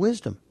question the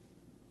wisdom.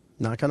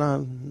 Not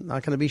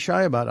gonna be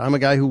shy about it. I'm a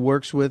guy who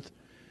works with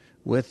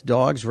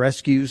dogs,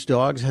 rescues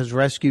dogs, has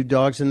rescued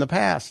dogs in the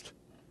past,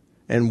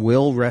 and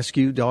will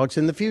rescue dogs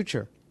in the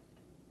future.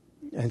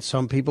 And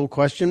some people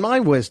question my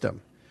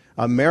wisdom.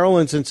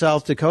 Marilyn's in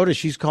South Dakota.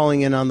 She's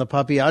calling in on the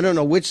puppy. I don't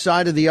know which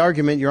side of the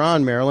argument you're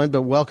on, Marilyn,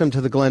 but welcome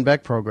to the Glenn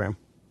Beck Program.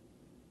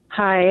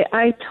 Hi,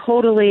 I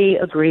totally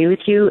agree with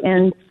you,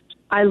 and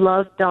I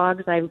love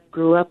dogs. I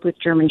grew up with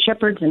German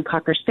Shepherds and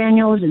Cocker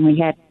Spaniels, and we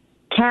had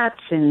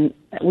cats, and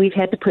we've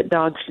had to put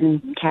dogs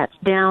and cats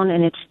down,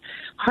 and it's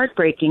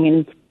heartbreaking.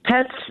 And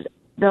pets,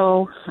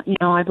 though,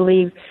 I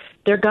believe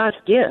they're God's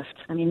gift.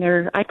 I mean,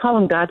 I call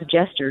them God's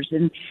gestures,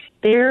 and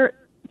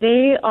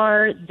they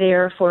are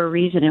there for a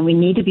reason, and we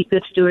need to be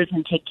good stewards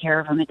and take care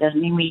of them. It doesn't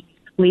mean we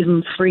leave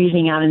them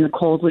freezing out in the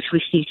cold, which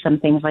we see some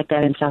things like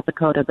that in South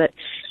Dakota. But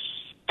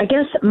I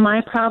guess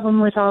my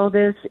problem with all of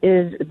this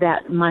is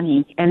that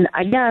money. And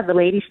the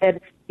lady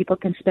said people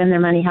can spend their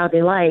money how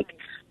they like,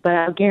 but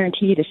I'll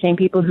guarantee you the same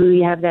people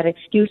who have that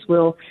excuse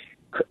will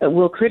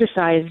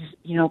criticize,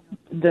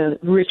 the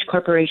rich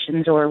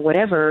corporations or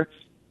whatever.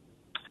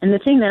 And the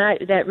thing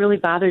that really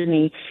bothers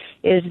me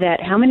is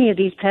that how many of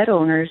these pet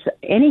owners,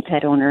 any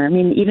pet owner, I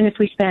mean, even if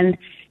we spend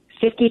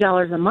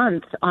 $50 a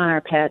month on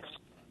our pets,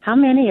 how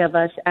many of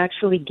us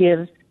actually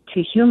give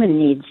to human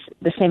needs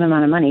the same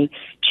amount of money?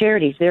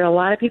 Charities. There are a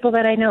lot of people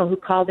that I know who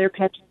call their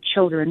pets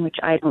children, which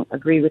I don't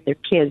agree with. Their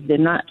kids. They're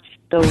not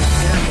those.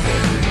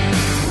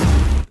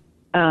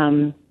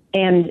 And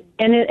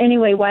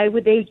anyway, why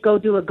would they go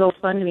do a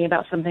GoFundMe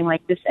about something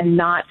like this and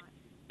not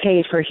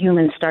pay for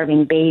human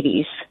starving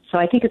babies? So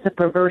I think it's a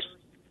perverse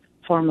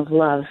form of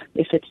love,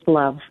 if it's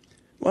love.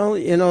 Well,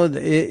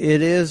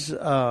 it is.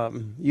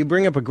 You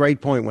bring up a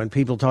great point when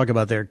people talk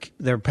about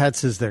their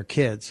pets as their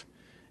kids.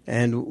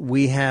 And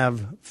we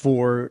have,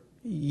 for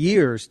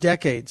years,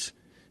 decades,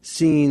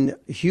 seen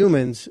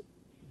humans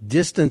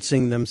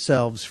distancing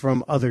themselves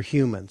from other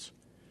humans.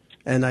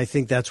 And I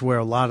think that's where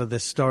a lot of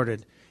this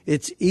started.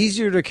 It's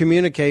easier to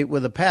communicate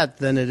with a pet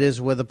than it is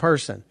with a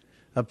person.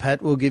 A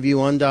pet will give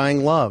you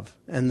undying love,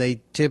 and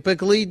they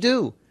typically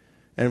do.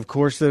 And, of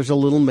course, there's a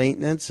little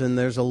maintenance and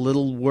there's a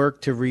little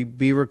work to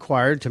be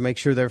required to make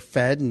sure they're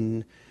fed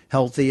and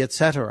healthy,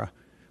 etc.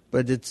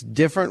 But it's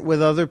different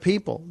with other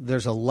people.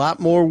 There's a lot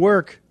more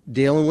work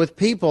dealing with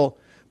people,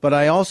 but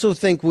I also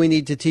think we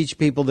need to teach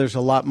people there's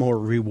a lot more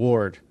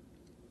reward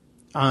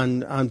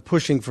on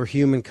pushing for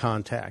human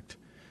contact.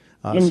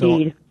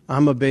 Indeed. So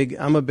I'm a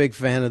big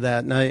fan of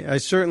that, and I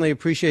certainly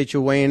appreciate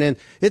you weighing in.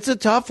 It's a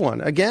tough one.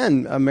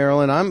 Again,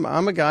 Marilyn,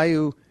 I'm a guy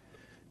who,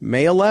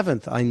 May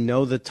 11th, I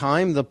know the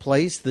time, the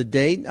place, the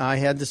date. I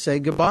had to say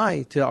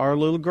goodbye to our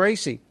little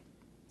Gracie,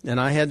 and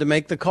I had to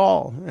make the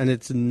call. And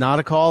it's not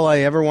a call I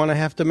ever want to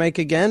have to make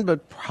again,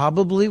 but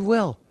probably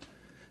will,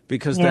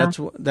 because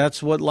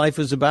that's what life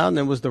is about, and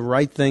it was the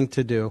right thing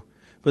to do.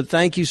 But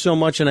thank you so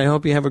much, and I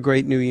hope you have a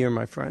great new year,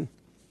 my friend.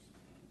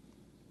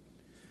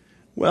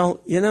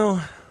 Well,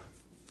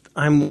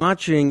 I'm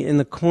watching in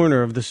the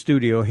corner of the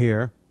studio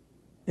here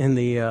in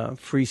the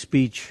free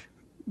speech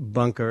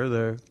bunker,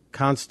 the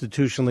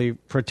constitutionally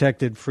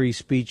protected free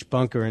speech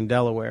bunker in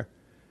Delaware.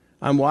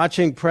 I'm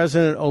watching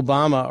President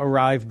Obama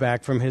arrive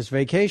back from his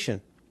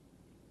vacation.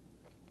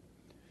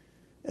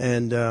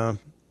 And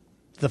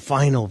the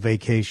final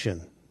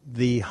vacation,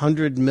 the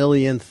 $100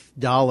 millionth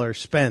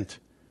spent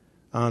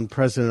on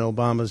President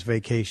Obama's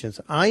vacations.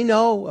 I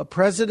know a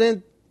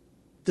president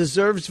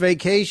deserves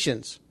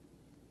vacations.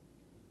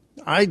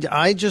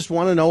 I just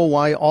want to know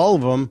why all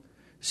of them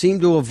seem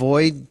to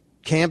avoid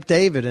Camp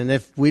David. And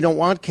if we don't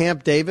want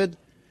Camp David,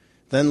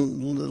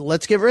 then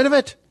let's get rid of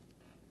it.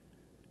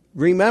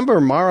 Remember,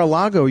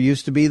 Mar-a-Lago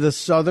used to be the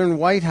Southern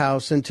White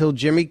House until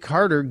Jimmy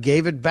Carter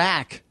gave it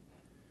back.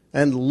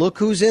 And look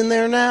who's in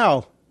there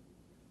now.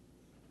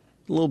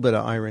 A little bit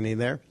of irony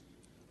there.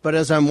 But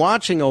as I'm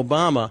watching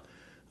Obama,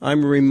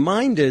 I'm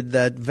reminded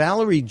that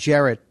Valerie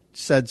Jarrett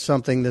said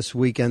something this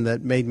weekend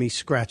that made me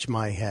scratch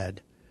my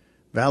head.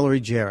 Valerie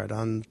Jarrett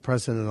on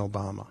President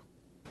Obama.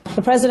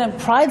 The president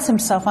prides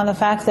himself on the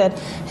fact that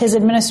his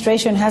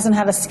administration hasn't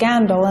had a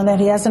scandal and that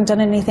he hasn't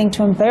done anything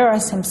to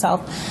embarrass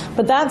himself.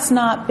 But that's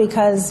not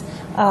because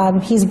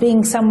he's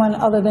being someone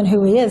other than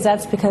who he is.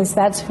 That's because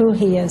that's who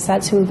he is.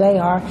 That's who they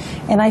are.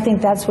 And I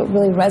think that's what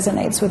really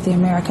resonates with the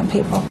American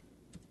people.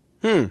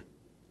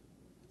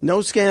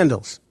 No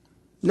scandals.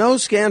 No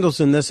scandals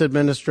in this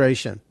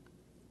administration.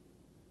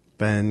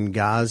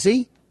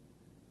 Benghazi.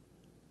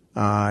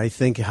 I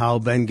think how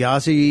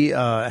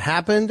Benghazi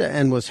happened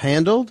and was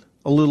handled,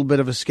 a little bit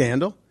of a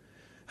scandal.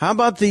 How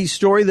about the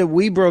story that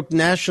we broke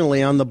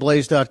nationally on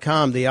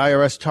TheBlaze.com, the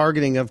IRS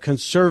targeting of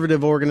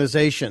conservative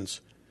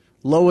organizations?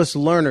 Lois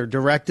Lerner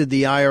directed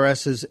the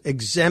IRS's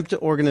exempt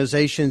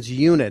organizations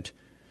unit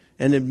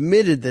and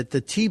admitted that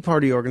the Tea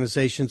Party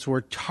organizations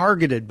were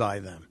targeted by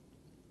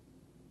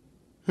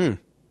them.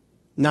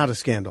 Not a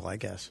scandal, I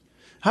guess.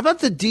 How about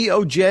the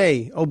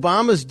DOJ,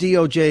 Obama's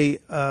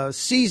DOJ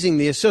seizing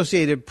the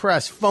Associated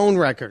Press phone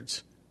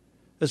records,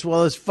 as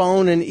well as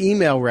phone and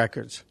email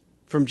records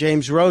from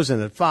James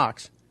Rosen at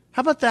Fox?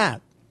 How about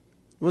that?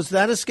 Was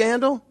that a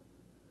scandal?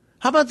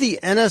 How about the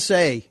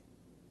NSA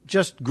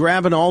just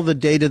grabbing all the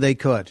data they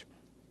could?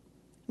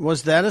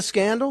 Was that a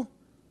scandal?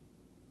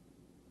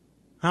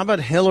 How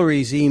about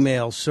Hillary's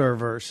email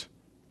servers?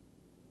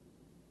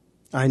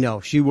 I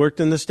know, she worked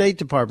in the State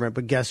Department,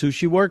 but guess who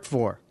she worked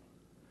for?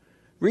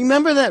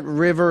 Remember that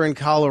river in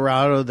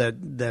Colorado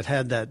that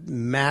had that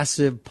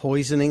massive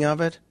poisoning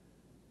of it?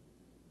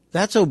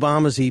 That's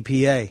Obama's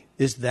EPA.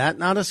 Is that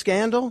not a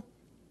scandal?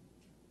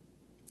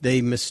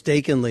 They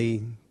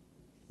mistakenly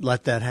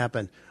let that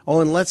happen.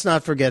 Oh, and let's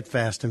not forget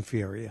Fast and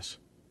Furious.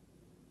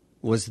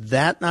 Was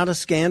that not a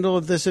scandal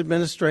of this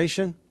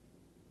administration?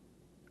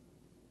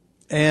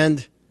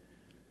 And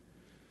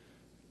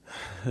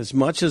as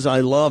much as I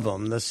love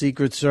them, the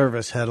Secret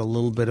Service had a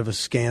little bit of a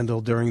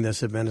scandal during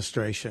this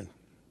administration.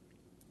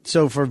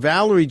 So for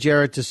Valerie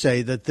Jarrett to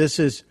say that this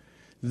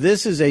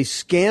is a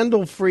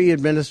scandal-free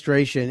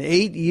administration,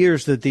 8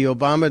 years that the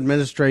Obama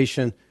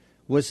administration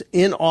was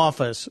in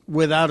office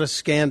without a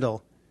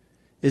scandal,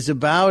 is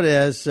about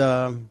as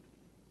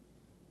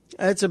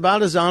it's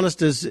about as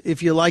honest as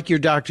if you like your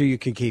doctor, you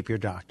can keep your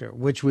doctor,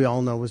 which we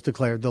all know was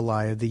declared the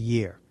lie of the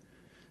year.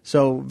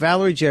 So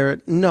Valerie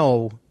Jarrett,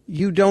 no,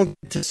 you don't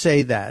get to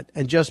say that.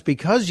 And just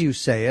because you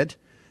say it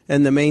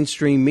and the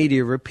mainstream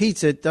media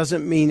repeats it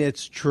doesn't mean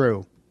it's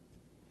true.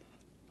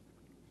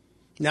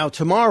 Now,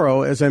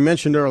 tomorrow, as I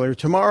mentioned earlier,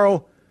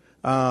 tomorrow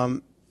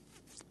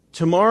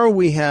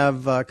we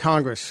have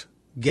Congress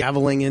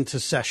gaveling into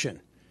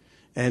session,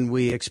 and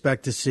we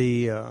expect to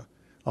see a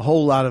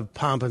whole lot of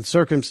pomp and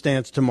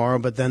circumstance tomorrow,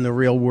 but then the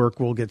real work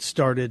will get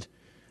started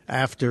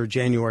after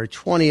January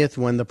 20th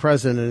when the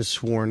president is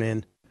sworn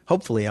in.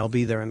 Hopefully, I'll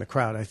be there in the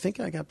crowd. I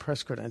think I got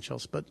press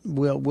credentials, but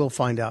we'll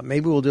find out.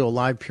 Maybe we'll do a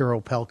live Pure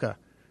Opelka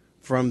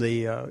from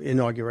the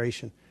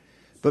inauguration.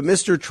 But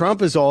Mr.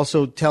 Trump is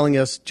also telling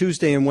us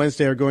Tuesday and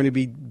Wednesday are going to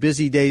be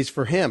busy days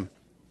for him.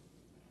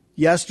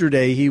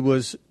 Yesterday, he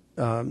was,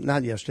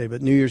 not yesterday,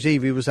 but New Year's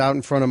Eve, he was out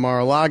in front of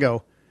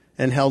Mar-a-Lago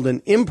and held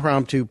an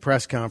impromptu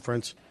press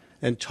conference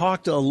and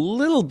talked a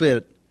little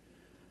bit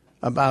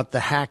about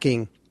the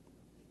hacking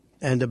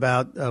and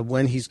about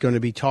when he's going to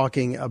be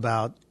talking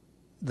about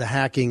the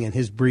hacking and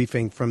his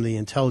briefing from the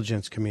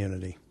intelligence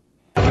community.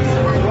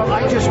 Well,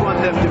 I just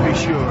want them to be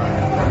sure,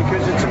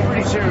 because it's a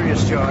pretty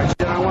serious charge,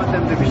 and I want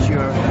them to be sure.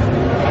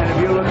 And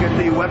if you look at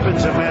the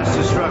weapons of mass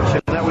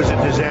destruction, that was a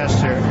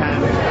disaster,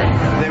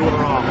 and they were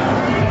wrong.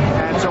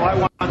 And so I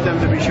want them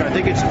to be sure. I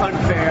think it's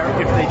unfair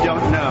if they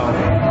don't know.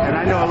 And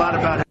I know a lot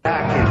about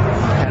hacking,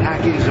 and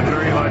hacking is a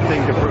very hard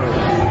thing to prove.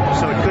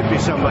 So it could be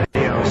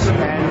somebody else.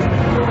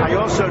 And I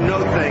also know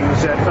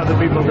things that other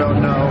people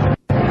don't know,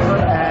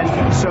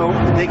 and so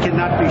they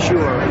cannot be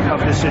sure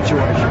of the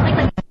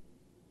situation.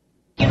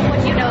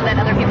 What you know that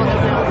other people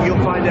don't know?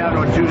 You'll find out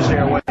on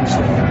Tuesday or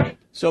Wednesday.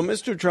 So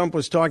Mr. Trump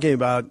was talking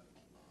about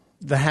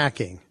the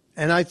hacking,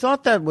 and I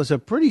thought that was a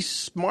pretty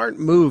smart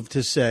move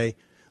to say,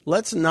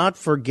 let's not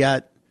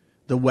forget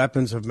the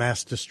weapons of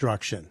mass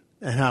destruction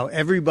and how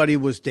everybody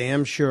was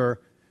damn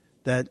sure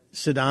that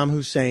Saddam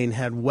Hussein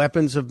had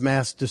weapons of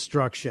mass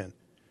destruction.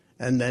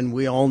 And then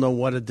we all know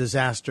what a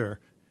disaster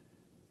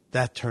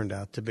that turned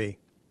out to be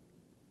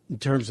in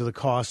terms of the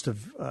cost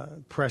of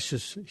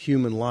precious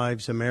human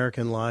lives,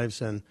 American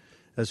lives, and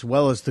as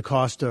well as the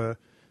cost to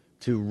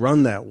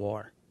run that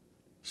war.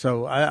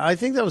 So I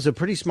think that was a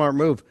pretty smart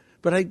move.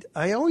 But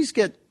I always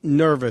get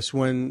nervous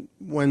when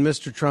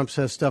Mr. Trump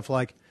says stuff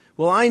like,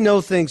 well, I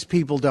know things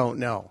people don't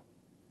know.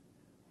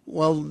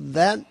 Well,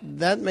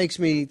 that makes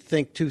me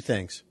think two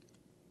things.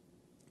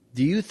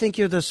 Do you think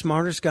you're the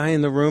smartest guy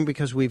in the room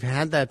because we've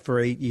had that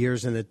for 8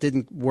 years and it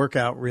didn't work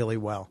out really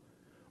well?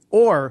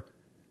 Or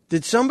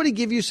did somebody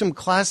give you some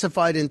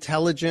classified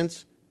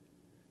intelligence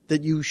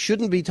that you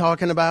shouldn't be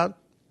talking about?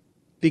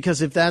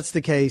 Because if that's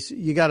the case,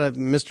 you got to,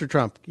 Mr.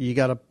 Trump, you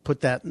got to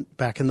put that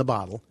back in the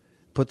bottle,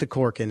 put the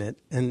cork in it,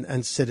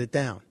 and sit it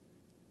down.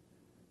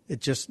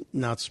 It's just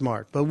not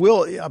smart. But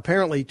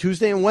apparently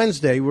Tuesday and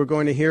Wednesday, we're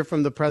going to hear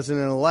from the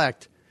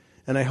president-elect,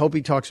 and I hope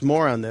he talks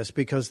more on this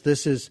because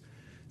this is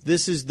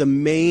the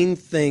main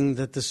thing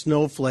that the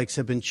snowflakes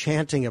have been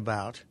chanting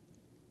about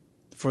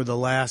for the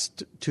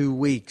last 2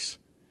 weeks.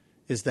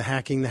 Is the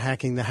hacking, the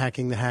hacking, the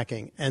hacking, the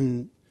hacking.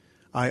 And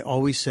I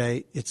always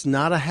say it's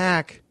not a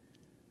hack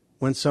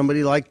when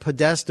somebody like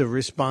Podesta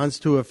responds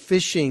to a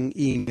phishing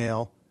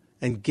email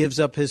and gives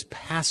up his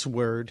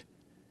password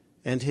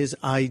and his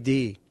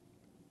ID.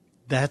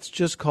 That's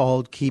just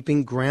called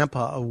keeping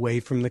Grandpa away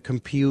from the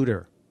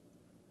computer.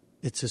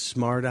 It's a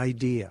smart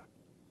idea.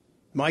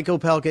 Mike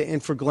Opelka in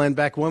for Glenn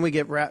Beck. When we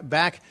get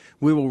back,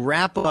 we will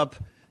wrap up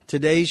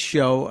today's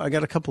show. I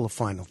got a couple of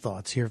final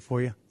thoughts here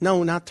for you.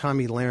 No, not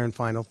Tommy Lahren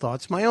final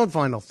thoughts, my own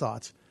final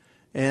thoughts.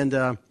 And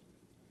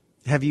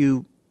have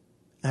you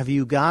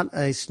got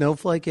a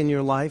snowflake in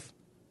your life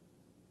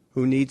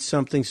who needs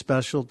something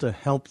special to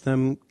help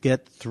them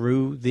get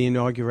through the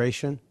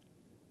inauguration?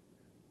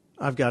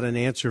 I've got an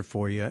answer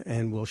for you,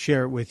 and we'll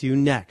share it with you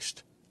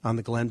next on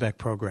the Glenn Beck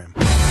Program.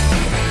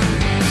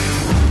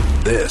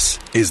 This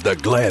is the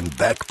Glenn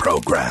Beck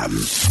Program.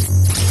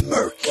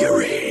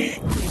 Mercury.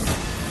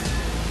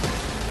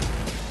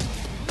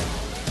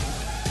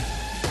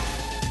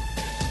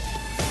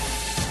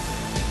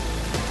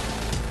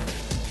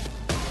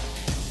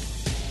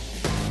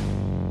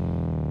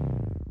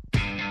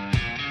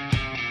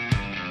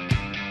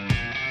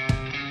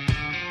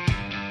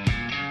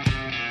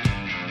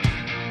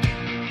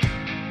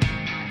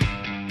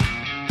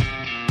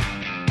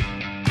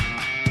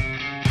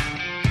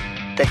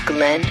 The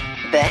Glenn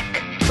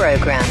Beck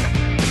Program.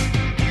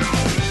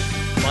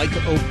 Mike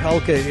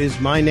Opelka is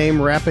my name,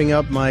 wrapping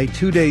up my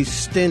 2-day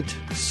stint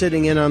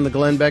sitting in on the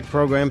Glenn Beck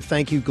Program.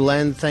 Thank you,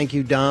 Glenn. Thank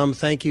you, Dom.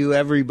 Thank you,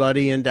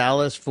 everybody in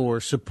Dallas, for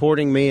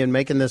supporting me and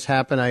making this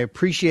happen. I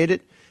appreciate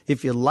it.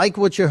 If you like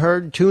what you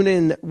heard, tune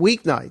in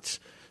weeknights,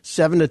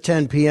 7 to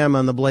 10 p.m.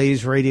 on the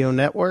Blaze Radio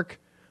Network,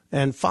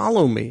 and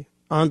follow me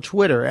on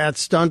Twitter at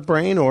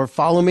StuntBrain, or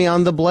follow me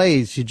on The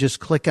Blaze. You just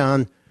click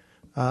on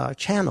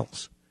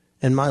channels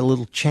and my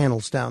little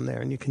channels down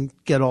there, and you can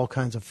get all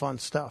kinds of fun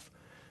stuff.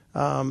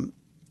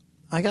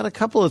 I got a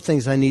couple of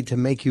things I need to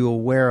make you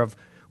aware of.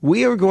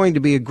 We are going to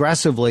be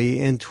aggressively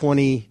in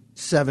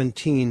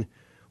 2017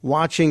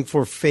 watching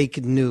for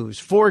fake news.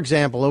 For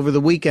example, over the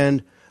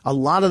weekend, a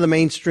lot of the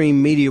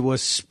mainstream media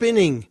was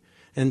spinning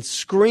and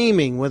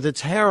screaming with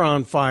its hair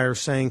on fire,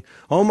 saying,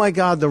 oh my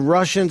God, the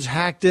Russians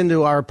hacked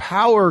into our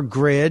power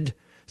grid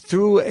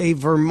through a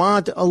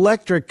Vermont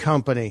electric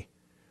company.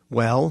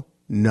 Well,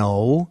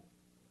 no,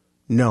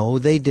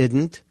 they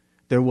didn't.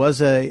 There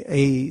was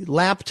a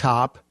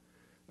laptop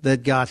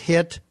that got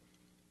hit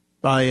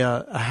by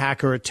a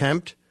hacker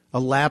attempt, a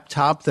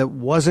laptop that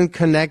wasn't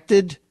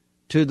connected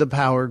to the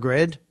power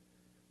grid.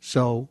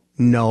 So,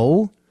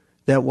 no,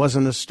 that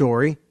wasn't a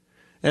story.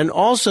 And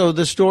also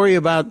the story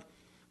about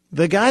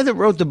the guy that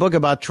wrote the book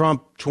about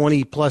Trump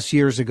 20 plus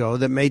years ago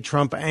that made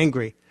Trump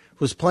angry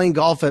was playing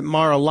golf at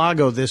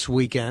Mar-a-Lago this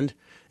weekend.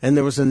 And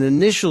there was an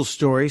initial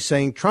story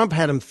saying Trump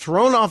had him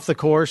thrown off the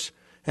course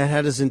and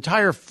had his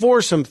entire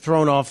foursome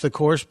thrown off the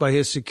course by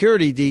his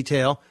security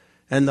detail.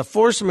 And the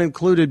foursome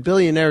included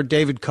billionaire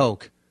David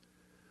Koch.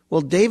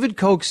 Well, David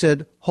Koch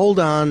said, hold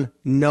on,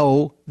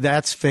 no,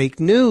 that's fake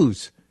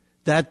news.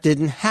 That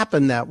didn't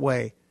happen that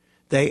way.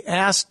 They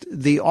asked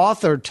the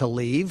author to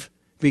leave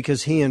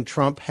because he and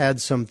Trump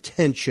had some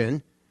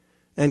tension.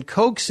 And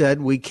Koch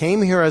said, we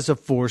came here as a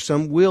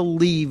foursome, we'll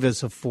leave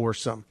as a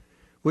foursome,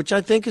 which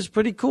I think is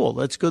pretty cool.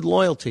 That's good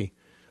loyalty.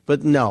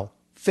 But no,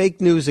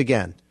 fake news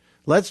again.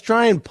 Let's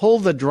try and pull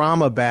the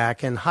drama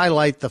back and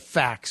highlight the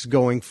facts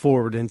going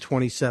forward in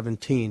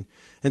 2017.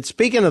 And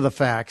speaking of the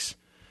facts,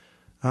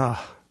 I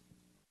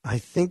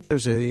think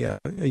there's a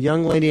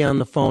young lady on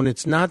the phone.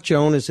 It's not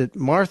Joan. Is it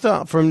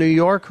Martha from New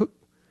York?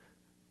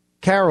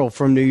 Carol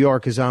from New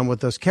York is on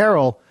with us.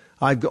 Carol,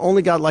 I've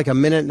only got like a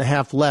minute and a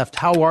half left.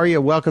 How are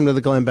you? Welcome to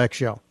the Glenn Beck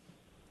Show.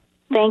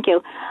 Thank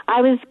you.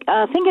 I was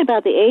thinking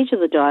about the age of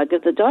the dog.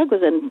 If the dog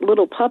was a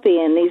little puppy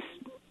and these,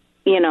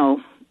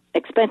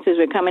 expenses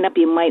were coming up,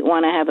 you might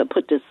want to have it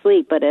put to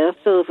sleep. But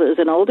also if it was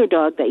an older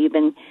dog that you've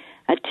been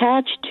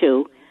attached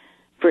to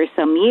for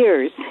some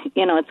years,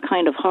 it's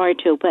kind of hard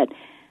to. But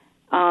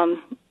I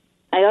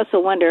also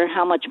wonder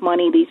how much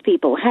money these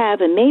people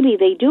have, and maybe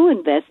they do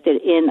invest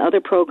it in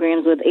other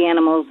programs with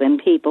animals and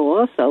people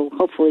also.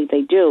 Hopefully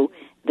they do.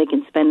 They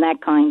can spend that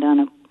kind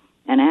on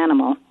an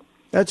animal.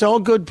 That's all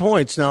good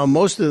points. Now,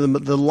 most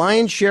of the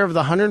lion's share of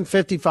the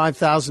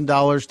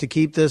 $155,000 to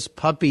keep this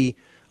puppy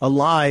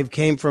alive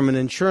came from an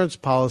insurance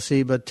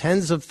policy, but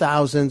tens of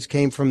thousands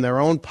came from their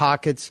own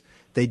pockets.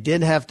 They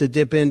did have to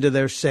dip into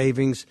their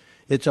savings.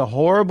 It's a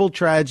horrible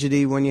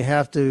tragedy when you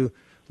have to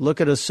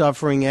look at a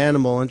suffering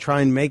animal and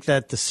try and make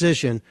that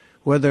decision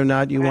whether or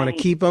not you want to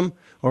keep them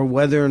or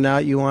whether or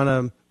not you want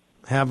to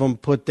have them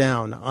put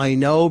down. I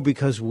know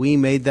because we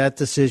made that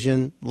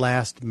decision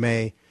last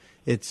May.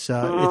 It's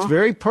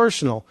very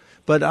personal,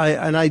 but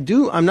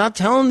I'm not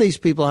telling these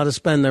people how to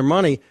spend their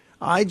money.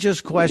 I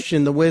just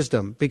question the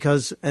wisdom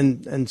because,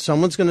 and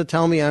someone's going to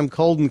tell me I'm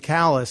cold and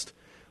calloused,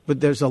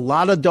 but there's a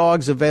lot of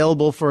dogs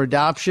available for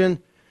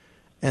adoption,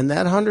 and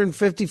that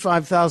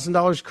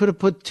 $155,000 could have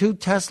put 2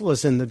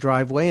 Teslas in the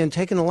driveway and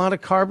taken a lot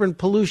of carbon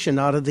pollution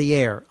out of the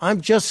air.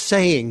 I'm just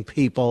saying,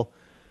 people.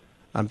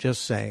 I'm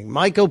just saying.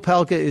 Mike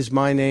Opelka is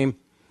my name.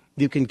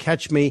 You can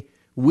catch me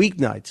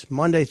weeknights,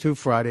 Monday through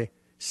Friday,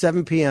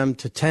 7 p.m.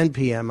 to 10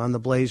 p.m. on the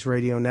Blaze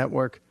Radio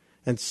Network,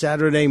 and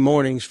Saturday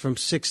mornings from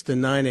 6 to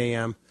 9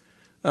 a.m.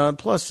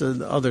 plus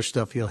the other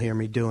stuff you'll hear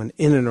me doing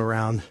in and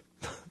around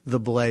the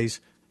Blaze.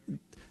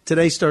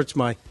 Today starts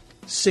my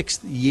 6th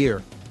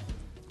year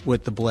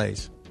with the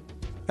Blaze.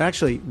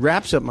 Actually,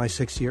 wraps up my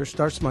 6th year,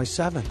 starts my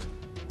 7th.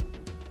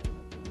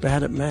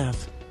 Bad at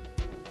math.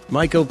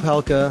 Mike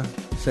Opelka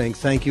saying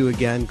thank you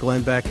again.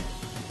 Glenn Beck,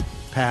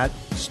 Pat,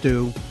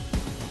 Stu,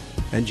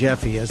 and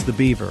Jeffy as the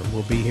Beaver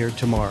will be here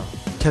tomorrow.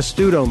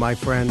 Testudo, my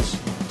friends.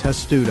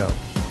 Testudo.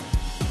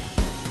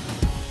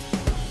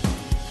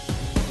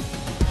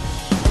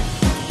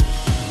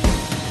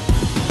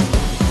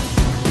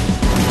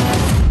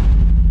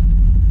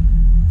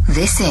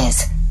 This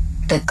is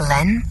the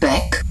Glenn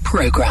Beck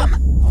Program.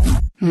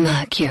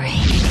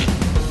 Mercury.